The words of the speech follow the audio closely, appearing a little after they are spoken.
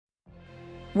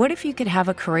What if you could have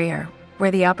a career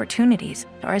where the opportunities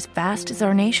are as vast as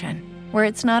our nation, where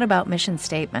it's not about mission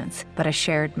statements, but a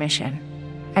shared mission?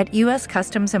 At U.S.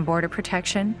 Customs and Border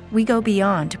Protection, we go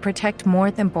beyond to protect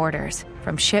more than borders.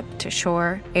 From ship to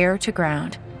shore, air to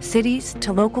ground, cities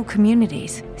to local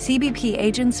communities, CBP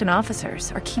agents and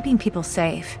officers are keeping people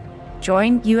safe.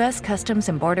 Join U.S. Customs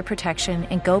and Border Protection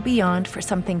and go beyond for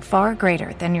something far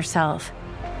greater than yourself.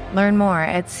 Learn more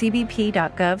at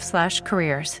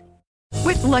cbp.gov/careers.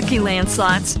 With Lucky Land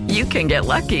Slots, you can get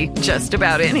lucky just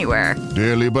about anywhere.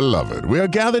 Dearly beloved, we are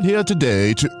gathered here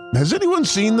today to... Has anyone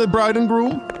seen the bride and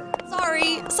groom?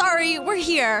 Sorry, we're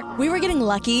here. We were getting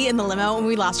lucky in the limo and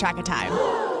we lost track of time.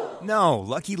 No,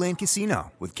 Lucky Land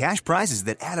Casino, with cash prizes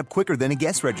that add up quicker than a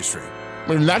guest registry.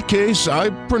 In that case, I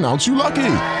pronounce you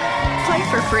lucky.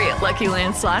 Play for free at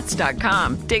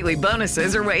LuckyLandSlots.com. Daily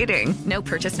bonuses are waiting. No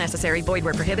purchase necessary. Void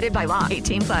where prohibited by law.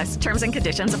 18+. Terms and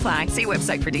conditions apply. See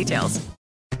website for details.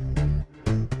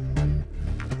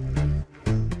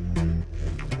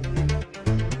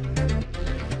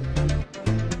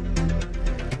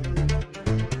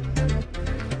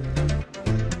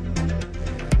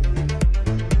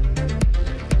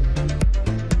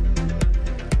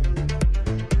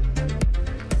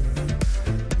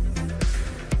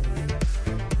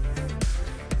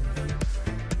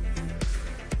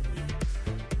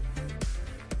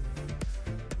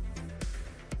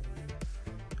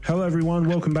 Hello everyone,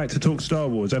 welcome back to Talk Star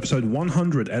Wars, episode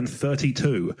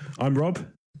 132. I'm Rob.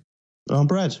 I'm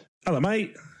Brad. Hello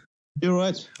mate. You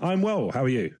alright? I'm well, how are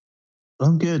you?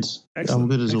 I'm good. Excellent. I'm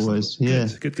good as always. Yeah.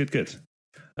 Good.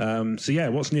 So yeah,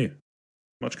 what's new?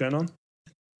 Much going on?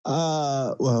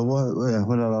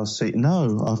 When did I last see?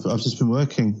 No, I've just been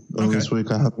working this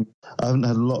week. I haven't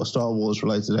had a lot of Star Wars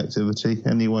related activity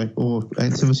anyway, or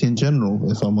activity in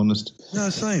general, if I'm honest.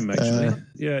 No, same actually.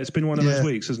 Yeah, it's been one of those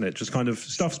weeks, isn't it? Just kind of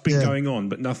stuff's been going on,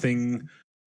 but nothing.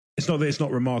 It's not that it's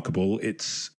not remarkable.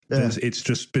 It's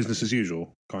just business as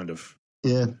usual, kind of.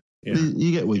 Yeah. Yeah.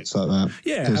 You get weeks like that.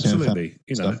 Yeah, absolutely.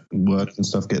 Work and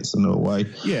stuff gets in the way.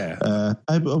 Yeah.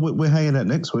 We're hanging out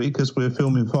next week because we're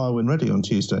filming Fire When Ready on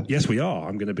Tuesday. Yes, we are.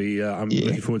 I'm going to be. I'm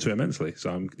looking forward to it immensely.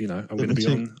 So I'm going to be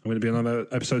on. I'm going to be on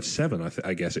episode 7.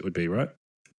 I guess it would be right.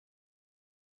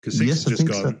 Because 6 has just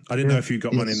gone. So. I didn't know if you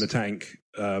got one in the tank.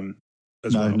 No.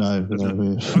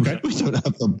 Okay. We don't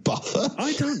have the buffer.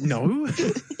 I don't know.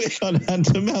 We can't hand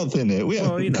to mouth in it. We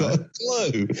haven't got a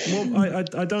clue. Well,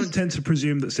 I don't tend to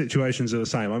presume that situations are the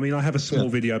same. I mean, I have a small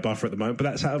video buffer at the moment, but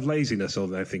that's out of laziness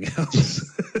or anything else.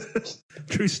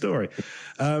 True story.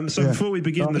 Before we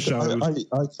begin the show... I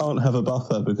can't have a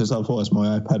buffer because otherwise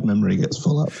my iPad memory gets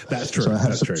full up. That's true. So I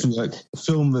have to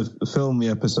film the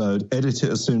episode, edit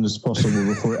it as soon as possible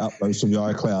before it uploads to the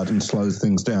iCloud and slows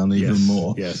things down even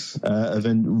more. Yes. And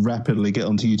then rapidly get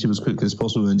onto YouTube as quickly as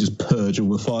possible and just purge all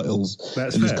the files.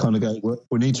 That's and fair. Just kind of go,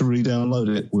 we need to re-download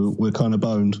it. We're kind of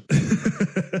boned.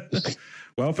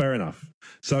 Well, fair enough.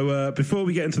 So before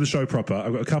we get into the show proper,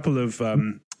 I've got a couple of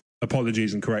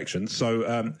apologies and corrections.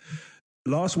 So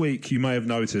last week you may have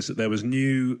noticed that there was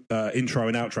new intro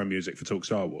and outro music for Talk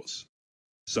Star Wars.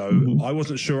 So I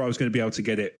wasn't sure I was going to be able to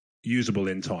get it usable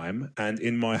in time, and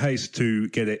in my haste to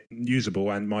get it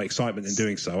usable and my excitement in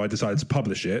doing so, I decided to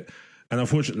publish it. And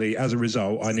unfortunately, as a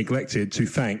result, I neglected to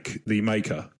thank the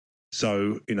maker.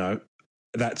 So,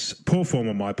 that's poor form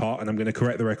on my part, and I'm going to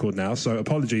correct the record now. So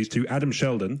apologies to Adam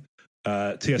Sheldon,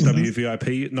 TSW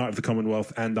VIP, Knight of the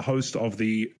Commonwealth, and the host of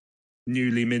the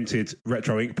newly minted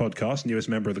Retro Inc. podcast, newest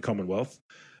member of the Commonwealth.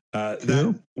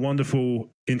 That wonderful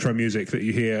intro music that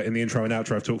you hear in the intro and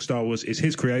outro of Talk Star Wars is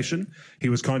his creation. He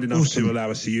was kind enough to allow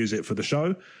us to use it for the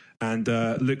show, and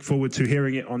look forward to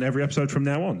hearing it on every episode from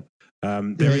now on.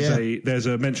 There's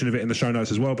a mention of it in the show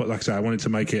notes as well, but like I say, I wanted to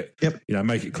make it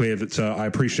make it clear that I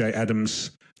appreciate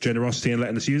Adam's generosity in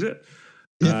letting us use it.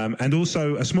 And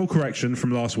also a small correction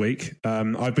from last week.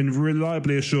 I've been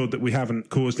reliably assured that we haven't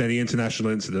caused any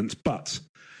international incidents, but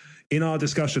in our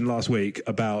discussion last week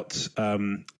about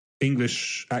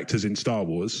English actors in Star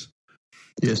Wars,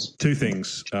 two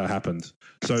things happened.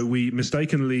 So we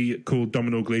mistakenly called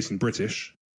Domhnall Gleeson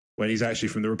British when he's actually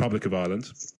from the Republic of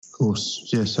Ireland. Of course,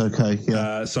 yes, okay,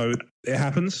 yeah. So it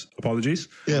happens. Apologies.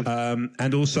 Yeah.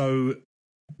 And also,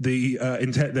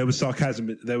 there was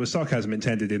sarcasm. There was sarcasm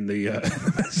intended in the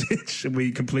message, and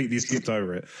we completely skipped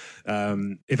over it.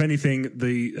 If anything,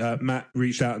 Matt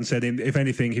reached out and said, if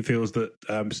anything, he feels that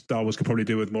Star Wars could probably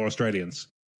do with more Australians,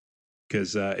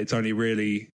 because it's only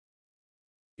really,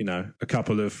 a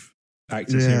couple of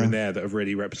actors here and there that have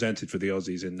really represented for the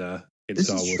Aussies in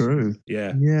Star Wars. True.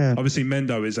 Yeah. Obviously,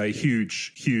 Mendo is a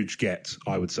huge get,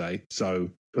 I would say. So,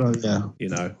 so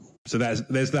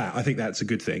there's that. I think that's a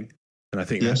good thing. And I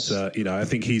think that's, I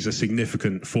think he's a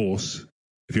significant force,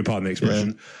 if you'll pardon the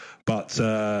expression. Yeah. But,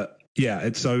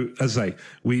 it's so, as I say,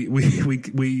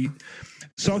 we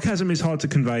sarcasm is hard to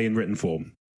convey in written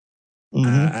form.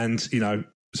 And,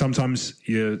 sometimes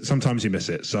you miss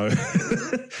it. So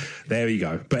there you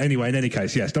go. But anyway, in any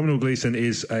case, yes, Domhnall Gleeson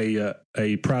is a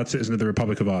proud citizen of the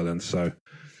Republic of Ireland. So,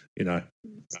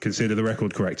 consider the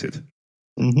record corrected.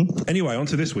 Anyway, on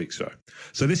to this week's show.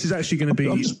 So this is actually going to be...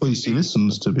 I'm just pleased he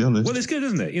listens, to be honest. Well, it's good,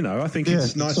 isn't it? I think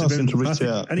it's nice of him to reach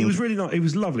out. And he was really he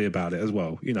was lovely about it as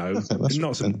well,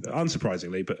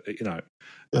 unsurprisingly, but,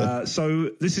 so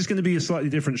this is going to be a slightly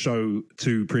different show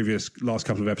to last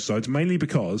couple of episodes, mainly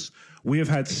because we have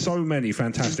had so many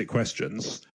fantastic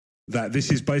questions that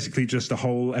this is basically just a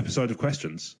whole episode of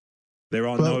questions. There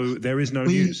is no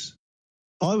news.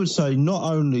 I would say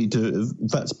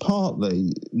that's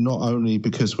partly not only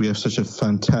because we have such a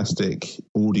fantastic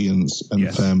audience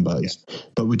and fan base,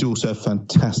 but we do also have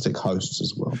fantastic hosts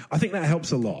as well. I think that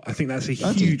helps a lot. I think that's a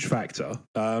huge factor.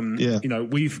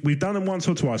 We've done them once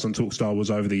or twice on Talk Star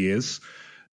Wars over the years,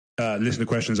 listener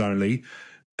questions only.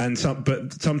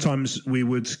 But sometimes we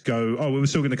would go, we were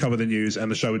still going to cover the news, and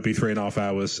the show would be 3.5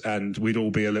 hours, and we'd all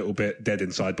be a little bit dead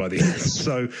inside by the end.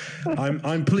 So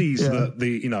I'm pleased that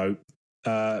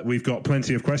we've got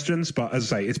plenty of questions, but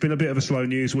as I say, it's been a bit of a slow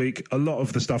news week. A lot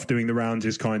of the stuff doing the rounds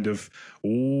is kind of,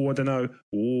 I don't know.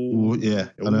 I know what you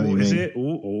is mean. it?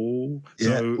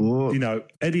 So,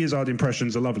 Eddie Izzard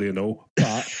impressions are lovely and all,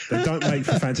 but they don't make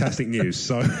for fantastic news.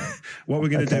 So what we're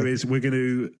going to do is we're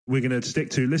going to stick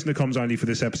to listener comms only for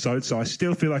this episode. So I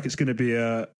still feel like it's going to be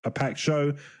a packed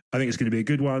show. I think it's going to be a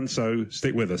good one. So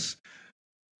stick with us.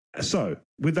 So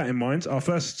with that in mind, our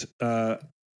first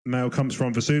mail comes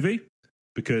from Vesuvi.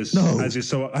 Because as is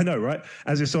so often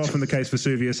the case,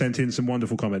 Vesuvi sent in some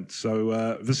wonderful comments. So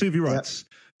Vesuvi writes,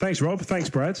 Thanks, Rob. Thanks,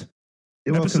 Brad.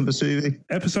 You're welcome, Vesuvi.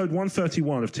 Episode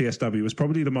 131 of TSW was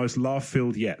probably the most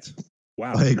laugh-filled yet.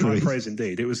 Wow. I agree. High praise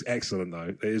indeed. It was excellent,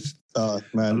 though. It is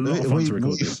man. a lot of fun to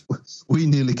record this. We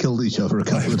nearly killed each other a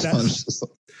couple of times.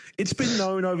 It's been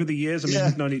known over the years. I mean,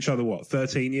 we've known each other,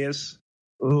 13 years?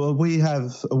 Well, we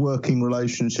have a working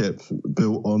relationship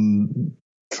built on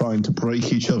trying to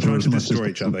break each other, trying to destroy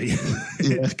each other, in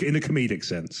a comedic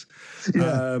sense.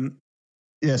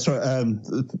 It's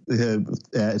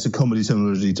a comedy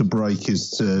terminology. To break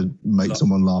is to make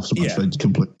someone laugh so much they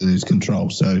completely lose control.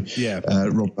 So,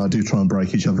 Rob and I do try and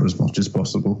break each other as much as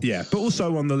possible. Yeah, but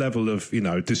also on the level of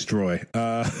destroy.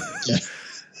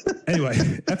 Anyway,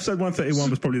 episode 131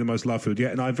 was probably the most love-filled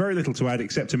yet, and I have very little to add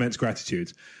except immense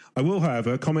gratitude. I will,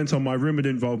 however, comment on my rumoured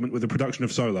involvement with the production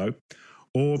of Solo,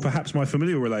 or perhaps my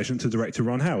familial relation to director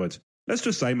Ron Howard. Let's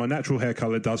just say my natural hair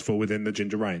colour does fall within the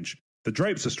ginger range. The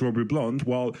drapes are strawberry blonde,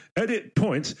 while edit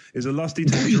point is a lusty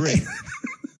tangerine.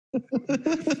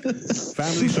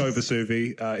 Family show,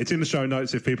 Vesuvi. It's in the show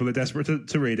notes if people are desperate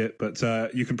to read it, but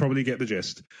you can probably get the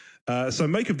gist. So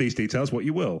make of these details what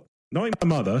you will. Knowing my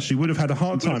mother, she would have had a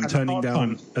hard time turning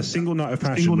down a single night of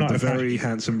passion with the very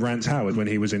handsome Rance Howard when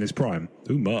he was in his prime.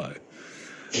 Oh my.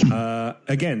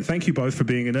 Again, thank you both for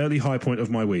being an early high point of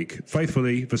my week.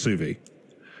 Faithfully, Vesuvi.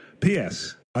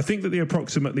 P.S. I think that the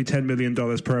approximately $10 million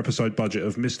per episode budget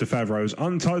of Mr. Favreau's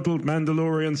untitled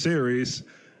Mandalorian series,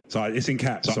 so it's in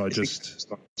caps, so I just...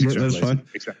 that's fine.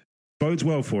 Bodes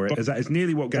well for it, as that is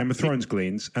nearly what Game of Thrones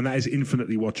gleans, and that is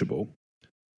infinitely watchable.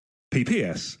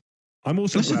 P.P.S. I'm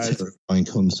also glad... That's a terrifying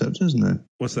concept, isn't it?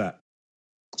 What's that?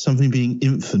 Something being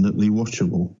infinitely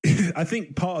watchable. I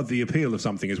think part of the appeal of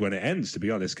something is when it ends, to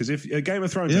be honest, because if a Game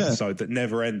of Thrones episode that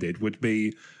never ended would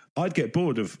be... I'd get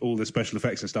bored of all the special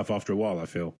effects and stuff after a while, I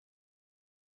feel.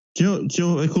 Do you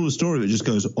know what they call a story that just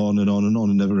goes on and on and on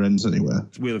and never ends anywhere?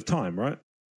 It's Wheel of Time, right?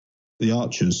 The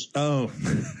Archers. Oh,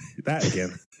 that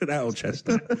again. That old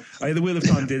chestnut. The Wheel of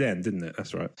Time did end, didn't it?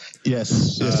 That's right.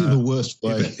 Yes. Yes, in the worst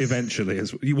way. Eventually.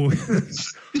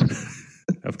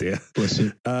 Oh, dear. Bless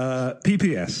you.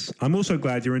 PPS. I'm also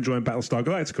glad you're enjoying Battlestar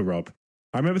Galactica, Rob.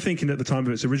 I remember thinking at the time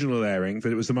of its original airing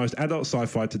that it was the most adult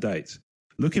sci-fi to date.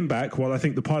 Looking back, while I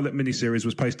think the pilot miniseries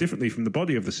was paced differently from the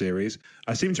body of the series,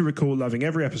 I seem to recall loving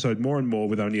every episode more and more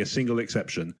with only a single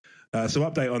exception. So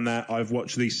update on that, I've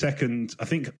watched the second, I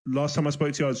think last time I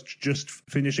spoke to you, I was just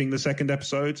finishing the second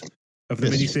episode of the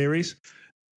miniseries.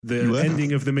 The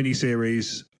ending of the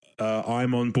miniseries,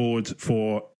 I'm on board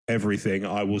for everything.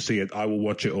 I will see it. I will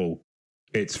watch it all.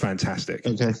 It's fantastic.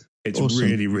 Okay. It's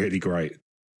really, really great.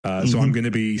 So I'm going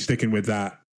to be sticking with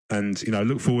that. And,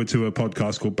 look forward to a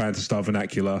podcast called Banterstar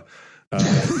Vernacular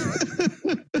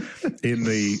in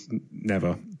the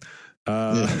never.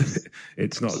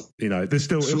 It's not, there's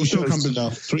still, it will still come.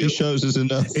 Enough. 3 shows is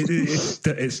enough.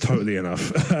 It's totally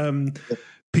enough.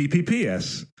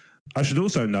 PPPS. I should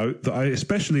also note that I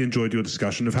especially enjoyed your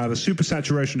discussion of how the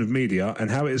supersaturation of media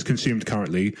and how it is consumed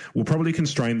currently will probably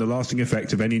constrain the lasting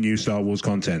effect of any new Star Wars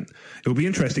content. It will be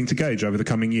interesting to gauge over the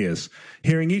coming years.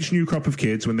 Hearing each new crop of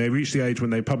kids when they reach the age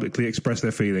when they publicly express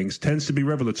their feelings tends to be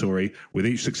revelatory with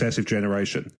each successive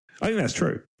generation. I think that's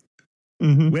true.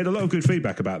 Mm-hmm. We had a lot of good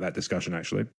feedback about that discussion,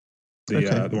 actually.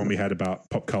 The one we had about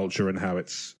pop culture and how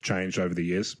it's changed over the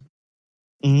years.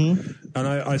 Mm-hmm. And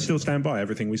I still stand by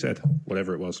everything we said,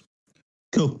 whatever it was.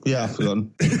 Cool. Yeah, I've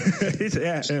forgotten.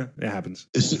 it happens.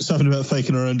 It's something about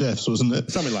faking our own deaths, wasn't it?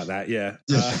 Something like that, yeah.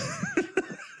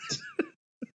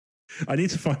 I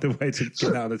need to find a way to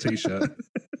get that on a T-shirt.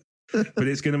 But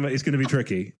it's gonna be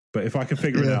tricky. But if I can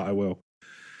figure it out, I will.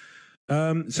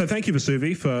 So thank you,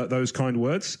 Vesuvi, for those kind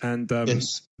words and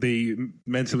the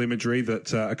mental imagery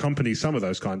that accompanies some of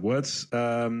those kind words.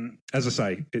 As I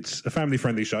say, it's a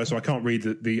family-friendly show, so I can't read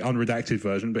the unredacted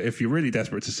version, but if you're really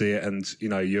desperate to see it and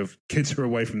your kids are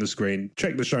away from the screen,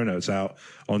 check the show notes out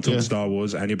on Talk Star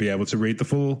Wars and you'll be able to read the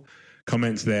full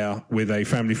comments there with a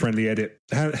family-friendly edit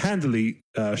handily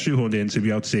shoehorned in to be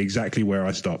able to see exactly where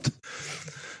I stopped.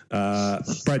 Brad,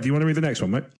 do you want to read the next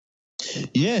one, mate?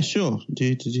 Yeah, sure.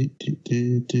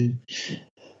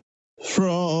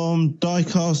 From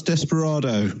Diecast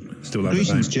Desperado. Still love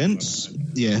Greetings, gents.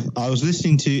 Yeah, I was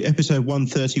listening to episode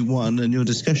 131 and your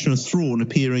discussion of Thrawn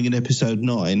appearing in episode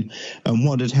 9 and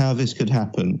wondered how this could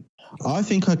happen. I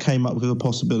think I came up with a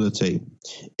possibility.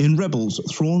 In Rebels,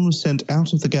 Thrawn was sent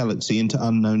out of the galaxy into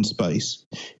unknown space.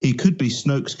 He could be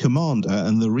Snoke's commander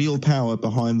and the real power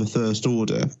behind the First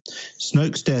Order.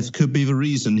 Snoke's death could be the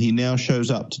reason he now shows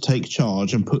up to take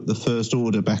charge and put the First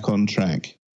Order back on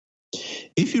track.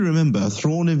 If you remember,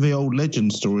 Thrawn in the old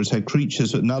legend stories had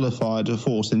creatures that nullified the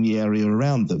Force in the area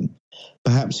around them.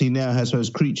 Perhaps he now has those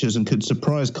creatures and could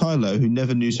surprise Kylo, who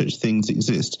never knew such things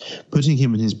exist, putting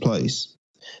him in his place.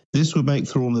 This would make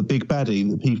Thrawn the big baddie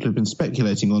that people have been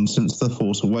speculating on since The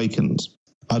Force Awakens.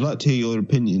 I'd like to hear your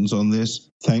opinions on this.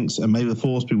 Thanks, and may the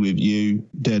Force be with you,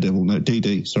 Daredevil. No,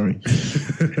 DD, sorry.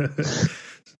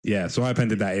 Yeah, so I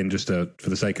appended that in just for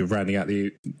the sake of rounding out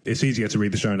it's easier to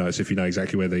read the show notes if you know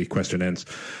exactly where the question ends.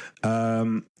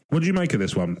 What do you make of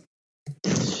this one?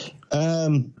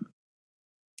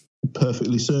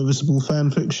 Perfectly serviceable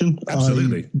fan fiction.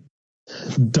 Absolutely.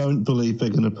 I don't believe they're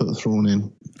going to put Thrawn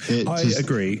in. I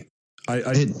agree.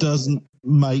 It doesn't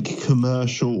make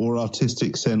commercial or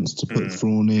artistic sense to put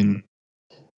Thrawn in.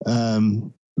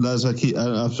 As I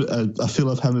feel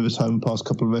I've hammered this home the past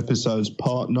couple of episodes.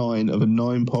 Part 9 of a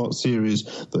 9-part series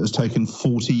that has taken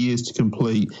 40 years to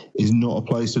complete is not a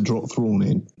place to drop Thrawn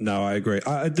in. No, I agree.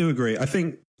 I do agree. I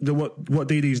think that what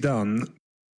DD's done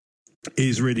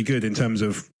is really good in terms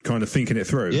of kind of thinking it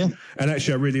through. Yeah. And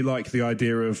actually, I really like the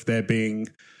idea of there being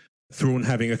Thrawn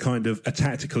having a kind of a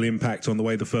tactical impact on the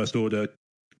way the First Order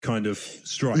kind of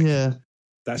strike. Yeah.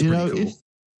 That's pretty cool.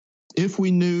 If we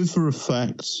knew for a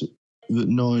fact that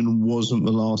 9 wasn't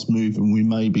the last move and we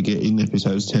may be getting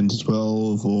episodes 10 to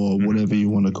 12 or whatever you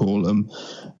want to call them,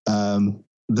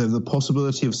 there's the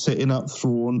possibility of setting up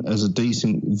Thrawn as a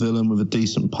decent villain with a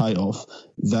decent payoff.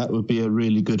 That would be a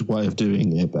really good way of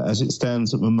doing it. But as it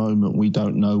stands at the moment, we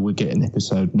don't know we're getting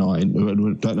episode 9.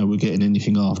 We don't know we're getting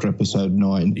anything after episode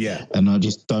 9. Yeah. And I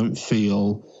just don't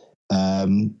feel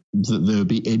that there would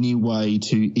be any way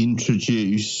to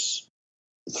introduce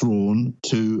Thrawn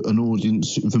to an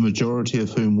audience, the majority of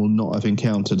whom will not have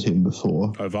encountered him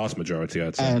before. A vast majority,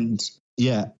 I'd say.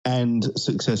 And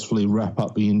successfully wrap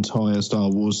up the entire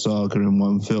Star Wars saga in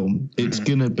one film. It's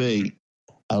going to be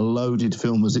a loaded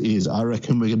film as it is. I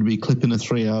reckon we're going to be clipping a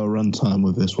 3-hour runtime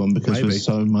with this one because there's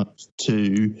so much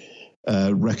to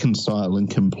reconcile and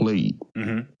complete.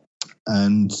 Mm-hmm.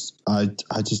 And I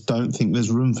just don't think there's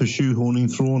room for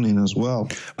shoehorning Thrawn in as well.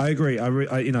 I agree.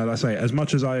 Like I say, as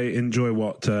much as I enjoy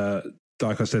what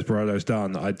Diecast Desperado's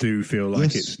done, I do feel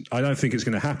like I don't think it's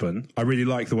going to happen. I really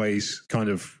like the way he's kind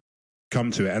of come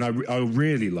to it, and I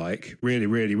really like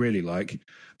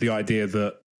the idea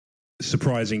that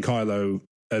surprising Kylo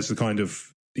as the kind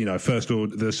of First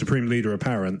Order, the Supreme Leader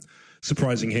apparent,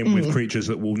 surprising him with creatures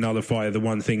that will nullify the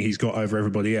one thing he's got over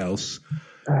everybody else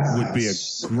would be a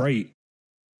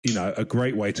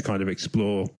great way to kind of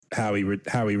explore how he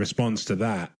responds to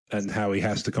that and how he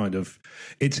has to kind of.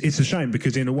 It's a shame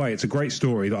because in a way it's a great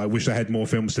story that I wish I had more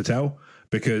films to tell.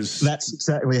 Because that's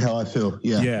exactly how I feel.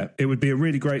 Yeah, it would be a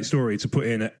really great story to put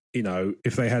in.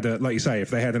 If they had if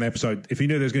they had an episode, if you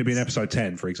knew there was going to be an episode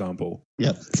 10, for example.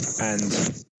 Yep.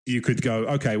 And you could go,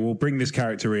 okay, we'll bring this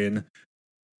character in.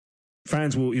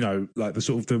 Fans will, like the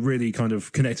sort of the really kind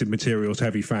of connected materials,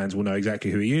 heavy fans will know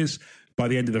exactly who he is. By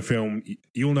the end of the film,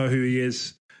 you'll know who he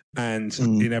is. And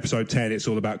in episode 10, it's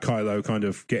all about Kylo kind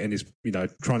of getting his,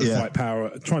 trying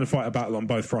to fight a battle on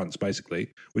both fronts,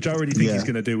 basically, which I already think he's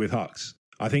going to do with Hux.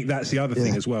 I think that's the other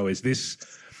thing as well, is this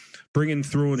bringing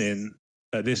Thrawn in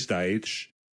at this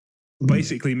stage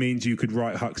basically means you could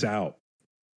write Hux out.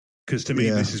 Because to me,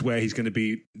 this is where he's going to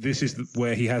be,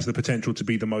 where he has the potential to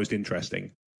be the most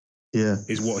interesting. Yeah.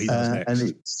 Is what he does next. And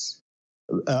it's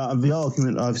the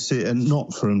argument I've seen, and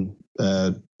not from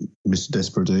Mr.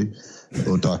 Desperado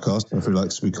or Diecast, if he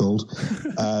likes to be called,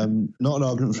 not an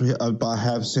argument from him, but I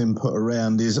have seen put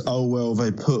around is,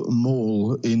 they put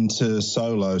Maul into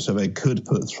Solo, so they could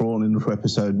put Thrawn in for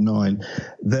episode 9.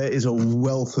 There is a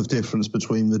wealth of difference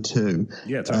between the two.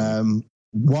 Yeah, totally.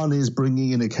 One is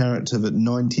bringing in a character that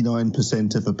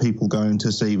 99% of the people going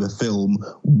to see the film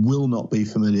will not be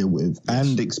familiar with,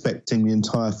 and expecting the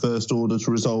entire First Order to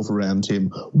resolve around him,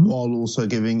 while also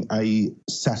giving a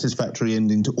satisfactory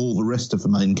ending to all the rest of the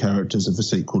main characters of the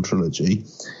sequel trilogy,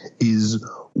 is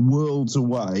worlds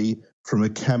away from a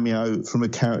cameo from a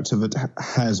character that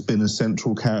has been a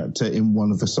central character in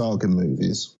one of the saga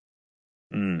movies.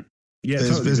 Yeah,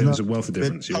 there's a wealth of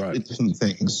difference. You're right. Different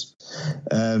things.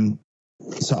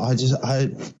 So and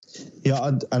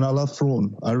I love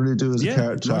Thrawn. I really do as a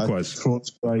character. Likewise.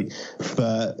 Thrawn's great,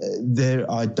 but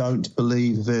I don't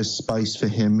believe there's space for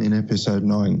him in episode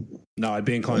 9. No, I'd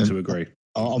be inclined to agree.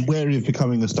 I'm wary of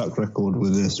becoming a stuck record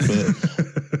with this,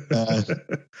 but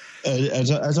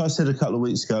as I said a couple of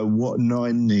weeks ago, what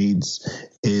 9 needs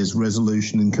is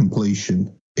resolution and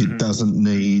completion. It doesn't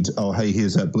need,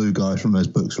 here's that blue guy from those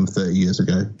books from 30 years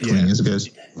ago, 20 years ago.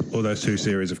 Or those 2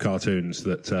 series of cartoons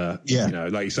that,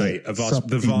 like you say, the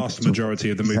vast majority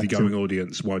of the movie-going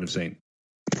audience won't have seen.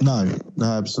 No,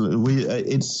 absolutely.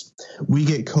 We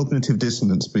get cognitive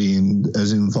dissonance being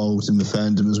as involved in the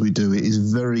fandom as we do. It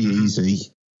is very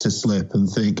easy to slip and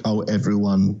think,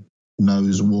 everyone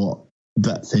knows what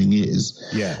that thing is,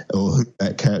 or who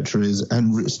that character is.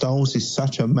 And Star Wars is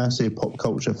such a massive pop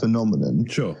culture phenomenon.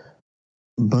 Sure.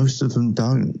 Most of them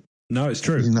don't. No, it's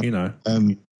true. And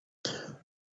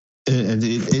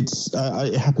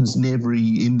it happens in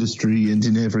every industry and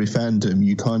in every fandom.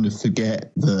 You kind of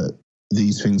forget that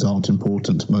these things aren't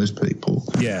important to most people.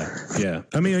 Yeah.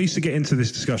 I mean, I used to get into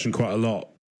this discussion quite a lot.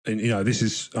 And,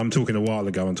 I'm talking a while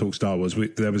ago on Talk Star Wars.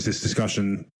 There was this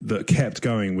discussion that kept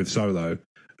going with Solo,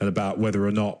 and about whether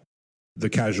or not the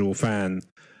casual fan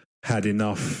had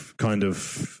enough kind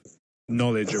of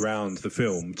knowledge around the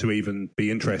film to even be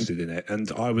interested in it.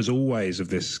 And I was always of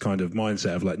this kind of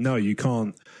mindset of like, no, you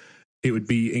can't. It would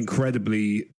be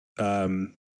incredibly,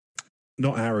 not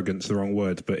arrogant's the wrong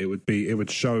word, but it would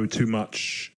show too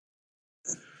much.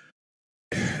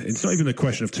 It's not even a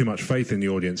question of too much faith in the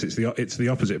audience. It's the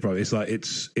opposite, bro. It's like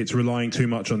it's relying too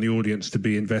much on the audience to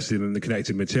be invested in the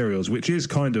connected materials, which is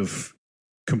kind of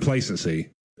complacency.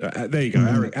 There you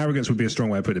go. Arrogance would be a strong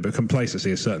way of putting it, but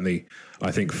complacency is certainly, I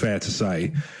think, fair to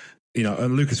say.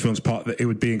 On Lucasfilm's part, that it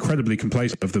would be incredibly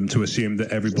complacent of them to assume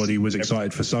that everybody was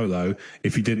excited for Solo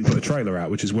if you didn't put a trailer out,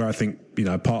 which is where I think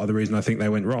part of the reason I think they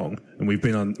went wrong. And we've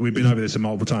been over this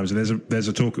multiple times, and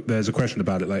there's a question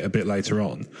about it a bit later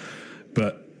on,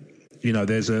 but.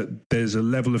 There's a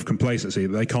level of complacency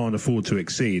that they can't afford to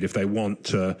exceed if they want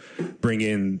to bring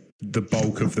in the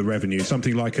bulk of the revenue.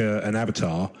 Something like an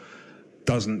Avatar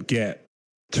doesn't get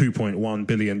 $2.1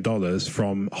 billion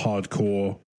from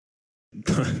hardcore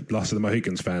Last of the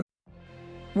Mohicans fans.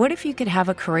 What if you could have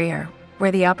a career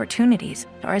where the opportunities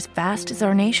are as vast as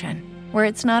our nation, where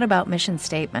it's not about mission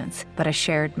statements, but a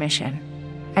shared mission?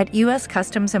 At U.S.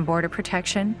 Customs and Border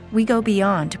Protection, we go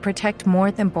beyond to protect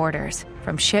more than borders.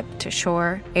 From ship to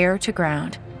shore, air to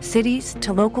ground, cities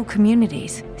to local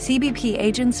communities, CBP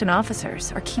agents and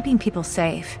officers are keeping people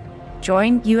safe.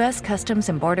 Join U.S. Customs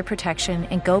and Border Protection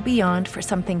and go beyond for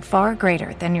something far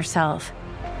greater than yourself.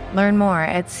 Learn more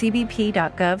at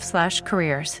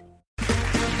cbp.gov/careers.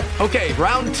 Okay,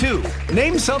 round 2.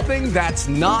 Name something that's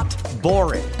not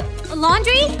boring. A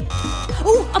laundry?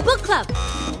 Ooh, a book club.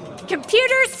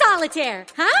 Computer solitaire,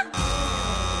 huh?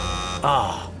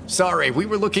 Sorry, we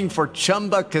were looking for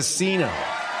Chumba Casino.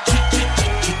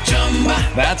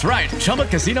 That's right,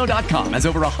 ChumbaCasino.com has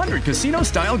over 100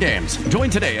 casino-style games. Join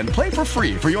today and play for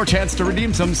free for your chance to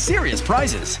redeem some serious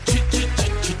prizes.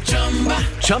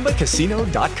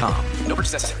 ChumbaCasino.com. No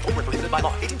purchase necessary. Void where prohibited by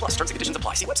law. 18+ terms and conditions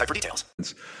apply. See website for details.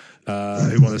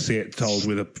 Who want to see it told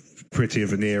with a prettier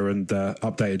veneer and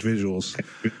updated visuals.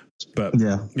 But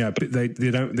they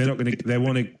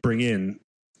want to bring in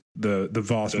the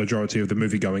vast majority of the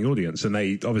movie going audience, and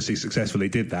they obviously successfully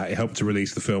did that. It helped to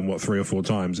release the film 3 or 4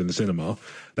 times in the cinema.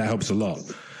 That helps a lot.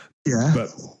 Yeah. But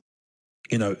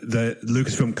the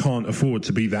Lucasfilm can't afford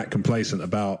to be that complacent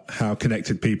about how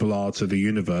connected people are to the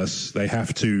universe. They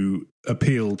have to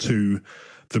appeal to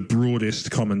the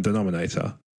broadest common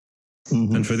denominator.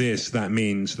 Mm-hmm. And for this, that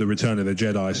means the Return of the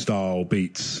Jedi style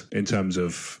beats in terms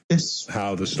of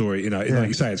how the story, like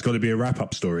you say, it's got to be a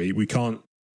wrap-up story.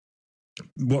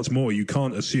 What's more, you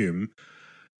can't assume,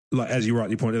 like as you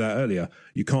rightly pointed out earlier,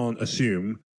 you can't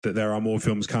assume that there are more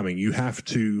films coming. You have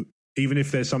to, even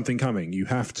if there's something coming, you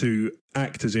have to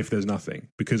act as if there's nothing,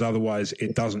 because otherwise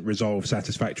it doesn't resolve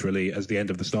satisfactorily as the end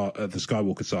of the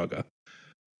Skywalker saga.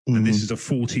 Mm-hmm. And this is a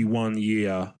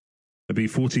 41-year, it'll be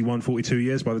 41, 42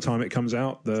 years by the time it comes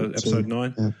out, the 42, episode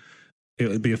 9. Yeah.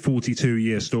 It'll be a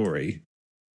 42-year story.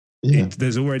 Yeah.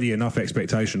 There's already enough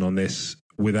expectation on this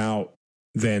without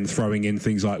then throwing in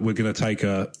things like we're going to take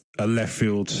a left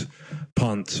field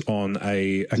punt on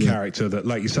a character that,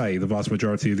 like you say, the vast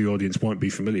majority of the audience won't be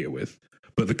familiar with,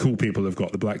 but the cool people have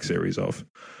got the Black Series of.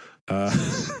 Don't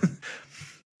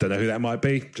know who that might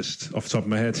be, just off the top of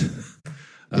my head.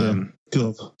 God.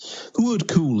 The word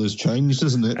cool has changed,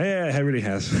 hasn't it? Yeah, it really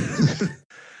has.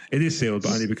 It is sealed,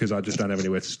 but only because I just don't have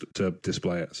anywhere to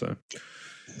display it. So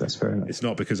that's fair enough. It's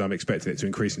not because I'm expecting it to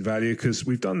increase in value, because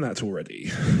we've done that already.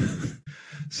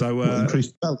 So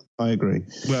increased value, I agree.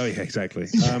 Well, yeah, exactly.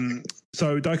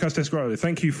 So Diecast Desperado,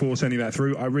 thank you for sending that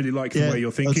through. I really like the way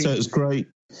you're thinking. So it's great.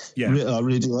 Yeah, I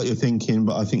really do like your thinking,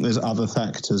 but I think there's other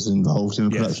factors involved in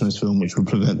the production of this film which will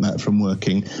prevent that from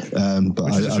working.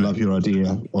 But I love your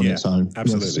idea on its own.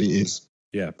 Absolutely, yes, it is.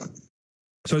 Yeah.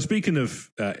 So speaking of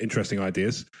interesting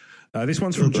ideas, this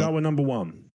one's from Jawa Number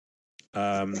 1.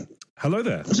 Hello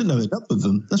there. I didn't know it up with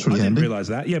them. That's really handy. I didn't realise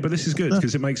that. Yeah, but this is good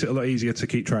because it makes it a lot easier to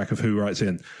keep track of who writes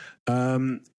in.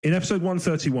 In episode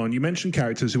 131, you mentioned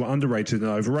characters who are underrated and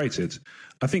overrated.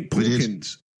 I think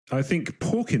Porkins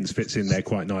fits in there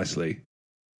quite nicely.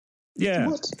 Yeah.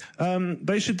 What?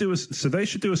 They should do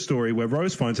a story where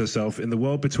Rose finds herself in the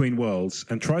world between worlds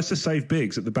and tries to save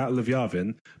Biggs at the Battle of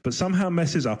Yavin, but somehow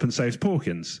messes up and saves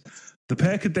Porkins. The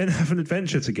pair could then have an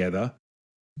adventure together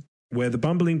where the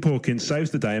bumbling Porkins saves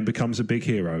the day and becomes a big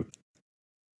hero.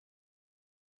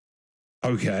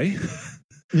 Okay.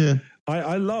 Yeah.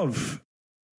 I love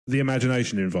the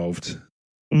imagination involved.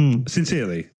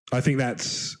 Sincerely. I think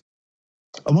that's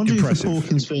I'm wondering if the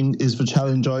Porkins thing is the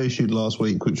challenge I issued last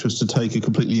week, which was to take a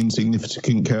completely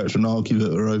insignificant character and argue that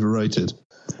they're overrated.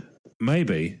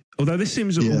 Maybe. Although this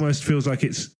seems almost feels like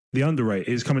it's the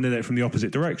underrated. It's coming in it from the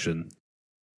opposite direction.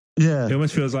 Yeah. It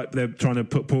almost feels like they're trying to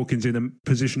put Porkins in a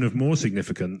position of more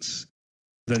significance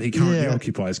than he currently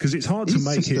occupies, because it's hard to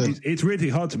make him. It's really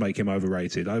hard to make him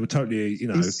overrated. I would totally,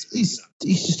 He's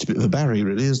just a bit of a Barry,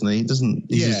 really, isn't he?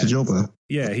 He's just a jobber.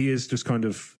 Yeah, he is just kind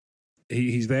of.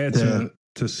 He's there to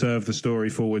serve the story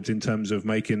forwards in terms of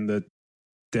making the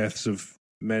deaths of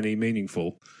many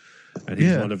meaningful, and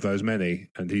he's one of those many,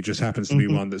 and he just happens to be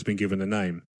one that's been given a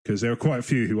name, because there are quite a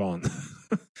few who aren't.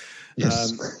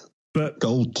 Yes. But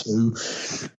Gold 2.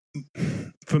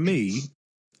 For me,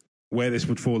 where this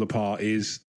would fall apart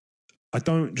is I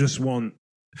don't just want...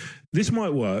 This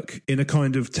might work in a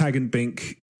kind of Tag and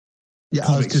Bink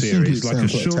comic series, like a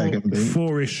short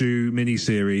 4-issue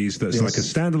mini-series that's like a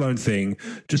standalone thing,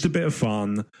 just a bit of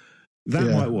fun.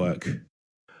 That might work.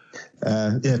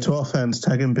 To our fans,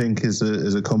 Tag and Bink is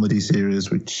a comedy series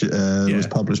which was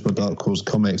published by Dark Horse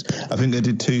Comics. I think they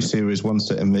did 2 series, one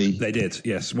set in the... They did,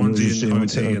 yes. One's in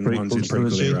OT and one's in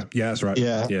prequel era. Yeah, that's right.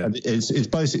 Yeah. And it's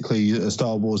basically a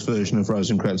Star Wars version of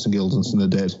Rosencrantz and Guildenstern are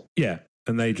dead. Yeah,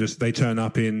 and they turn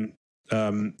up in...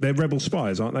 they're rebel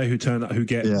spies, aren't they? Who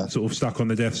get sort of stuck on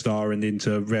the Death Star and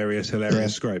into various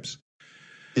hilarious scrapes.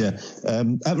 Yeah.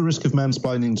 At the risk of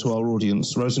mansplaining to our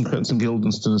audience, Rosencrantz and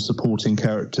Guildenstern are supporting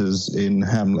characters in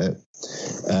Hamlet,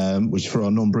 which for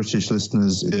our non-British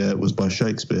listeners was by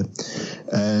Shakespeare.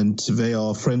 And they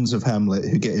are friends of Hamlet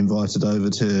who get invited over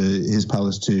to his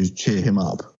palace to cheer him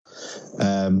up.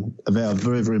 They are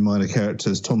very, very minor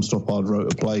characters. Tom Stoppard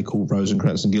wrote a play called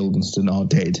Rosencrantz and Guildenstern Are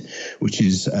Dead, which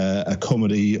is a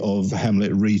comedy of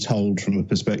Hamlet retold from a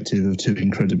perspective of 2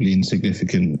 incredibly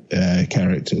insignificant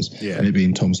characters. Yeah. And it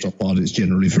being Tom Stoppard, it's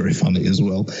generally very funny as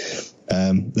well.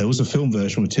 There was a film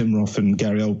version with Tim Roth and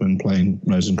Gary Oldman playing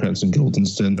Rosencrantz and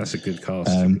Guildenstern. That's a good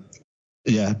cast.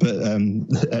 But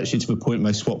actually, to the point,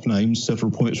 they swap names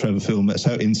several points throughout the film. That's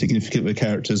how insignificant the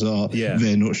characters are. Yeah.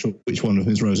 They're not sure which one of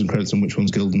them is Rosencrantz and which one's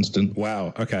Guildenstern.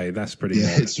 Wow. Okay, that's pretty.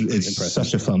 It's impressive.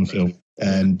 Such a fun film,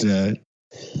 and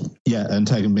and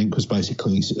Tag and Bink was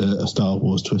basically a Star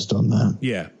Wars twist on that.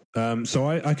 Yeah. So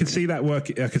I could see that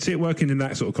work. I could see it working in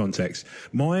that sort of context.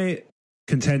 My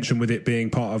contention with it being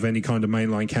part of any kind of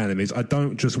mainline canon is I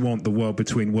don't just want the World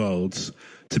Between Worlds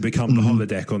to become the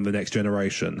holodeck on the Next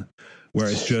Generation, where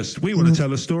it's just, we want to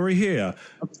tell a story here.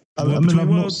 I've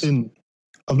not seen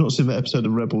that episode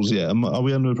of Rebels yet. Are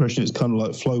we under the impression it's kind of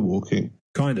like flow walking?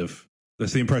 Kind of.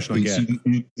 That's the impression I get.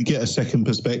 You get a second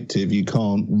perspective. You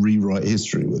can't rewrite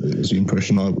history with it, is the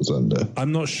impression I was under.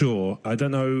 I'm not sure. I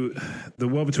don't know. The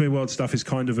World Between Worlds stuff is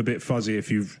kind of a bit fuzzy if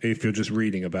you're just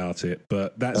reading about it.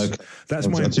 But that's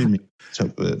my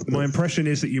impression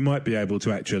is that you might be able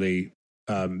to actually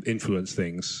influence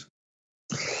things.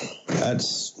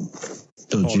 That's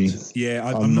dodgy. Yeah,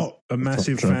 I'm not a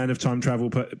massive fan of time travel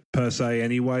per se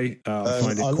anyway. I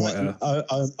find it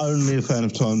I'm only a fan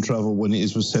of time travel when it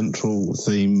is the central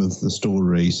theme of the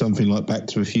story. Something like Back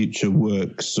to the Future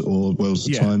works, or Wells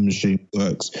the Time Machine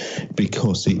works,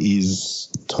 because it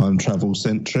is time travel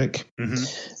centric.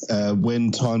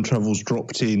 When time travel's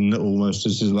dropped in almost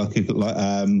as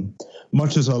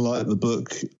much as I like the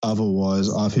book, otherwise,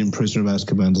 I think Prisoner of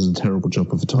Azkaban does a terrible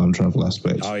job of the time travel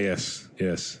aspect. Oh, yes.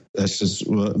 That's just,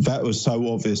 that was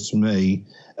so obvious to me.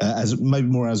 As maybe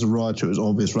more as a writer, it was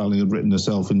obvious Rowling had written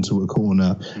herself into a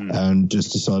corner and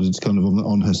just decided to kind of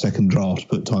on her second draft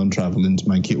put time travel in to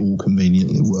make it all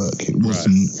conveniently work. It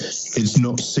wasn't. It's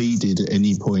not seeded at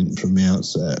any point from the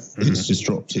outset. It's just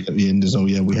dropped it at the end as,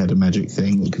 we had a magic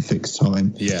thing that could fix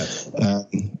time. Yeah.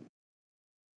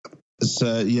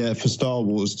 So for Star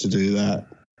Wars to do that,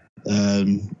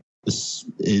 it's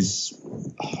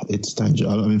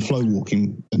dangerous. I mean, flow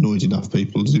walking annoyed enough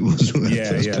people as it was when it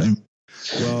first came.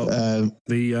 Well,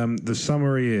 the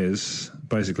summary is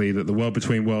basically that the World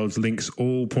Between Worlds links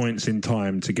all points in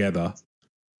time together.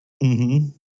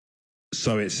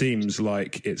 So it seems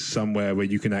like it's somewhere where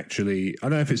you can actually, I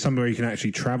don't know if it's somewhere you can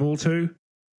actually travel to,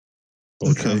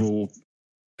 or travel.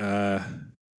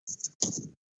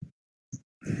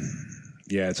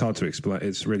 Yeah, it's hard to explain.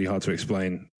 It's really hard to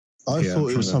explain. I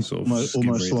thought it was something almost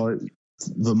like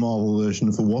the Marvel version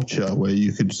of The Watcher, where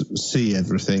you could see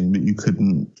everything, but you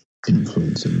couldn't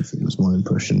influence anything, was my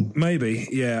impression. Maybe,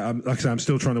 yeah. Like I say, I'm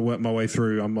still trying to work my way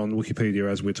through. I'm on Wikipedia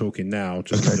as we're talking now,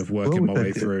 just kind of working my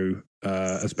way through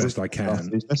as best I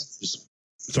can.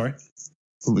 Sorry?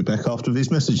 We'll be back after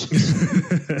these messages.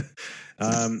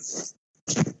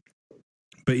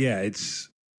 But yeah, it's,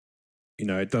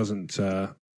 it doesn't...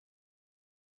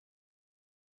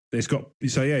 It's got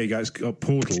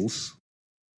portals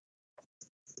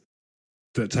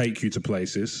that take you to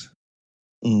places.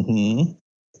 And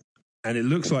it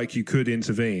looks like you could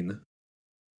intervene.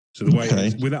 So the way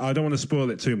I don't want to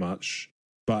spoil it too much,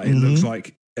 but it looks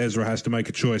like Ezra has to make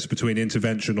a choice between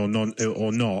intervention or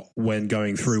not when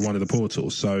going through one of the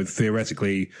portals. So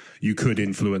theoretically, you could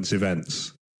influence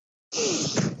events.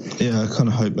 Yeah, I kind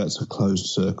of hope that's a closed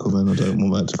circle. Then I don't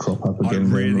want that to crop up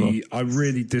again. I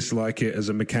really dislike it as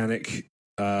a mechanic.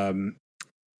 If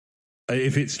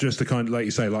it's just a kind of, like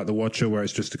you say, like The Watcher, where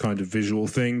it's just a kind of visual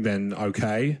thing, then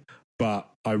okay.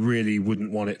 But I really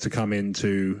wouldn't want it to come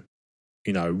into,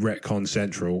 Retcon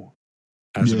Central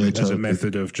as a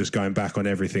method of just going back on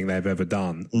everything they've ever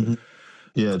done.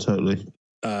 Yeah, totally.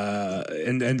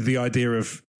 And the idea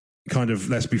of kind of,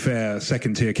 let's be fair,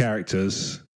 second tier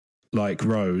characters like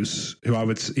Rose, who I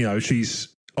would,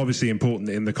 she's obviously important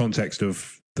in the context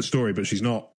of the story, but she's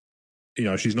not,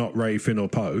 she's not Rey, Finn, or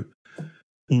Poe.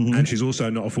 And she's also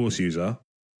not a Force user.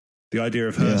 The idea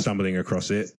of her stumbling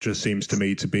across it just seems to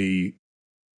me to be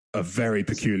a very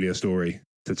peculiar story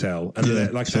to tell.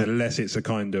 And like I said, unless it's a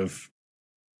kind of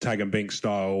Tag and Bink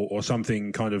style or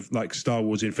something kind of like Star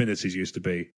Wars Infinities used to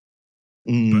be.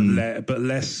 But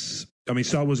less... I mean,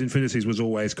 Star Wars Infinities was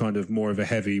always kind of more of a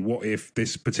heavy, what if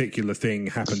this particular thing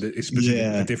happened in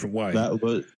a different way?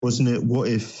 Wasn't it, what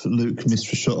if Luke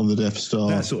missed the shot on the Death Star?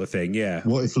 That sort of thing, yeah.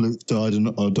 What if Luke died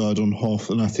on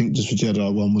Hoth? And I think just the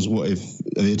Jedi one was what if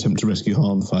the attempt to rescue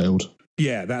Han failed?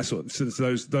 Yeah, those sorts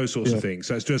of things.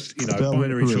 So it's just,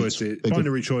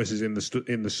 binary choices in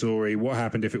the story. What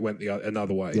happened if it went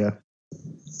another way? Yeah.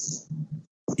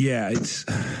 Yeah, it's,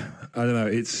 I don't know,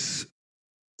 it's...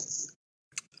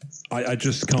 I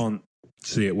just can't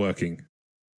see it working.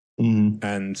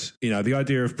 And, the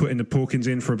idea of putting the Porkins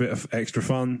in for a bit of extra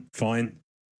fun, fine.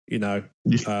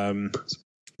 He's one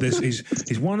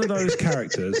of those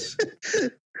characters.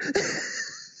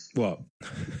 What?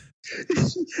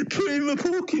 Putting the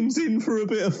Porkins in for a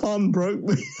bit of fun broke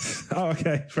me. Oh,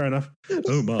 okay, fair enough.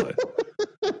 Oh, my.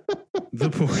 The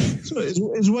Porkins.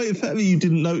 It's way the fact that you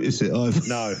didn't notice it, either.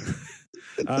 No.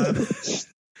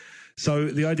 So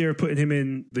the idea of putting him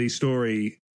in the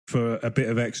story for a bit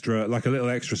of extra, like a little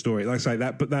extra story, like I say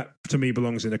that, but that to me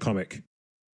belongs in a comic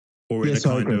or in a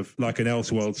kind of like an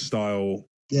Elseworld style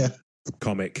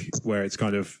comic where it's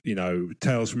kind of,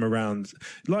 tales from around,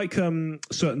 like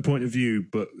Certain Point of View,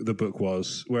 but the book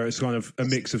was, where it's kind of a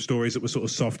mix of stories that were sort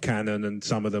of soft canon and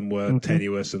some of them were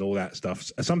tenuous and all that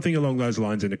stuff. Something along those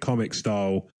lines in a comic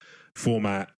style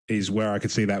format is where I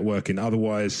could see that working.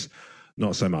 Otherwise,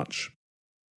 not so much.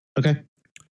 Okay.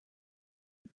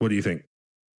 What do you think?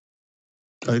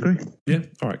 I agree. Yeah.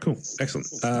 All right, cool. Excellent.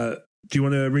 Do you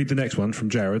want to read the next one from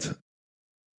Jared?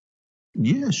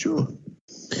 Yeah, sure.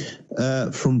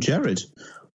 From Jared.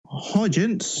 Hi,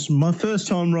 gents. My first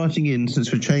time writing in since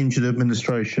the change in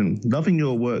administration. Loving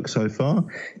your work so far.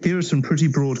 Here are some pretty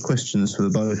broad questions for the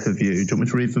both of you. Do you want me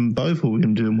to read them both, or are we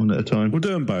going to do them one at a time? We'll do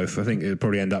them both. I think it'll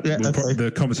probably end up...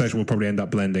 the conversation will probably end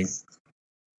up blending.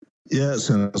 Yeah, that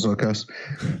sounds like us.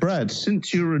 Brad,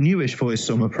 since you're a newish voice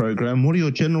on the programme, what are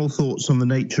your general thoughts on the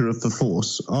nature of the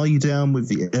Force? Are you down with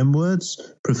the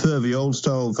M-words? Prefer the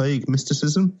old-style vague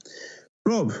mysticism?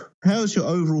 Rob, how's your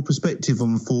overall perspective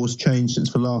on the Force changed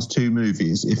since the last two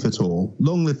movies, if at all?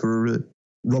 Long live for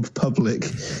Rob Public.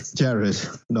 Jared,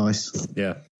 nice.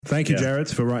 Yeah. Thank you, Jared,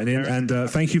 for writing in, and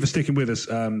thank you for sticking with us.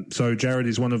 So Jared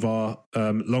is one of our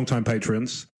long-time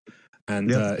patrons,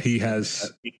 and he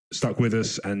has stuck with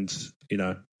us, and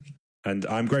and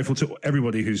I'm grateful to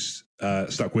everybody who's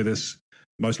stuck with us,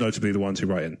 most notably the ones who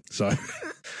write in. So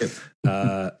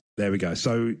there we go.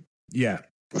 So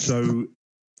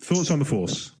thoughts on the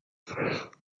Force?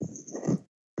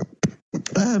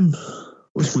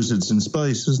 It's wizards in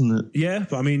space, isn't it? Yeah,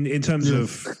 but I mean, in terms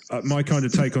of my kind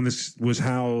of take on this was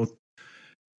how,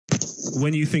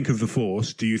 when you think of the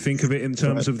Force, do you think of it in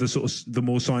terms of the sort of the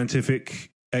more scientific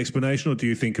explanation, or do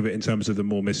you think of it in terms of the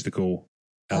more mystical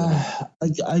element?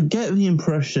 I get the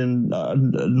impression not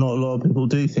a lot of people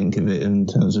do think of it in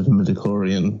terms of a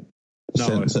midichlorian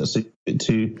sense. That's a bit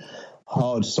too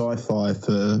hard sci-fi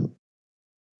for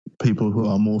people who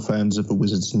are more fans of the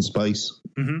wizards in space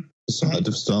side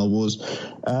of Star Wars.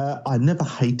 I never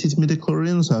hated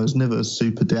midichlorians. I was never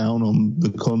super down on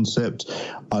the concept.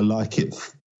 I like it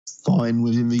fine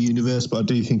within the universe, but I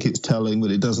do think it's telling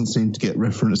that it doesn't seem to get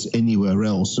referenced anywhere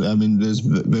else. I mean,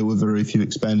 there were very few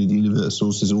expanded universe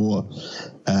sources or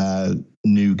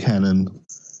new canon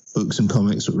books and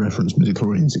comics that reference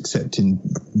midichlorians, except in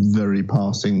very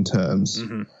passing terms.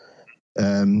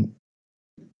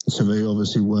 So they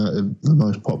obviously weren't the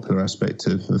most popular aspect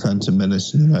of the Phantom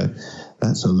Menace.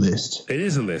 That's a list. It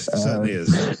is a list. It certainly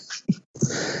is.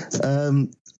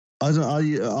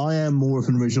 I am more of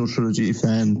an original trilogy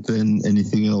fan than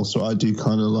anything else, so I do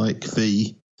kind of like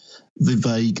the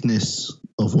vagueness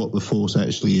of what the Force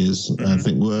actually is. I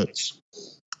think works.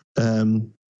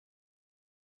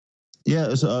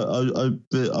 So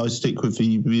I stick with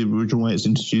the original way it's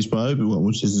introduced by Obi-Wan,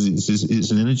 which is it's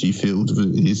an energy field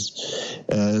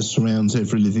that surrounds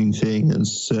every living thing, and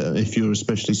if you're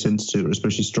especially sensitive or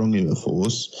especially strong in the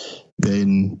Force,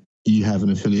 then you have an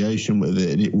affiliation with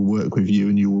it, and it will work with you,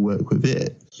 and you will work with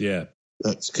it. Yeah,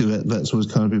 that's always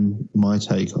kind of been my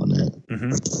take on it.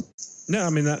 No, I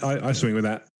mean I swing with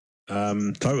that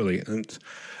totally, and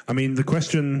I mean the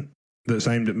question that's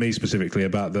aimed at me specifically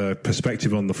about the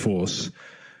perspective on the Force,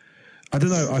 I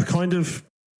don't know.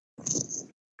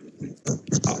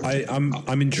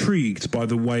 I'm intrigued by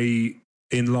the way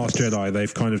in Last Jedi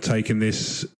they've kind of taken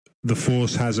this. The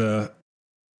Force has a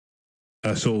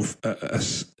sort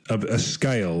of a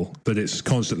scale that it's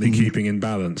constantly keeping in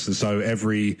balance, and so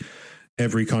every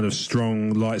kind of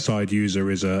strong light side user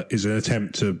is an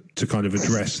attempt to kind of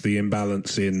address the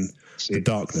imbalance in the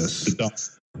darkness.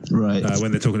 Right.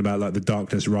 When they're talking about like the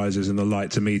darkness rises and the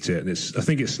light to meet it, and I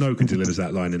think it's Snoke who delivers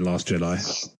that line in Last Jedi.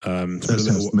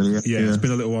 It's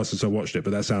been a little while since I watched it,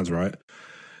 but that sounds right.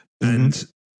 And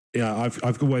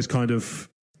I've always kind of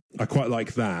I quite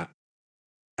like that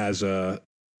as a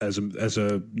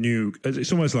new.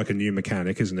 It's almost like a new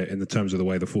mechanic, isn't it? In the terms of the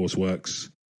way the Force works.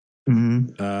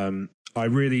 I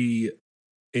really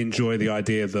enjoy the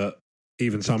idea that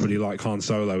even somebody like Han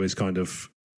Solo is kind of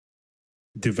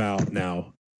devout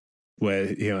now, where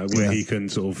he can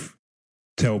sort of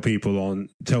tell people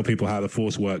how the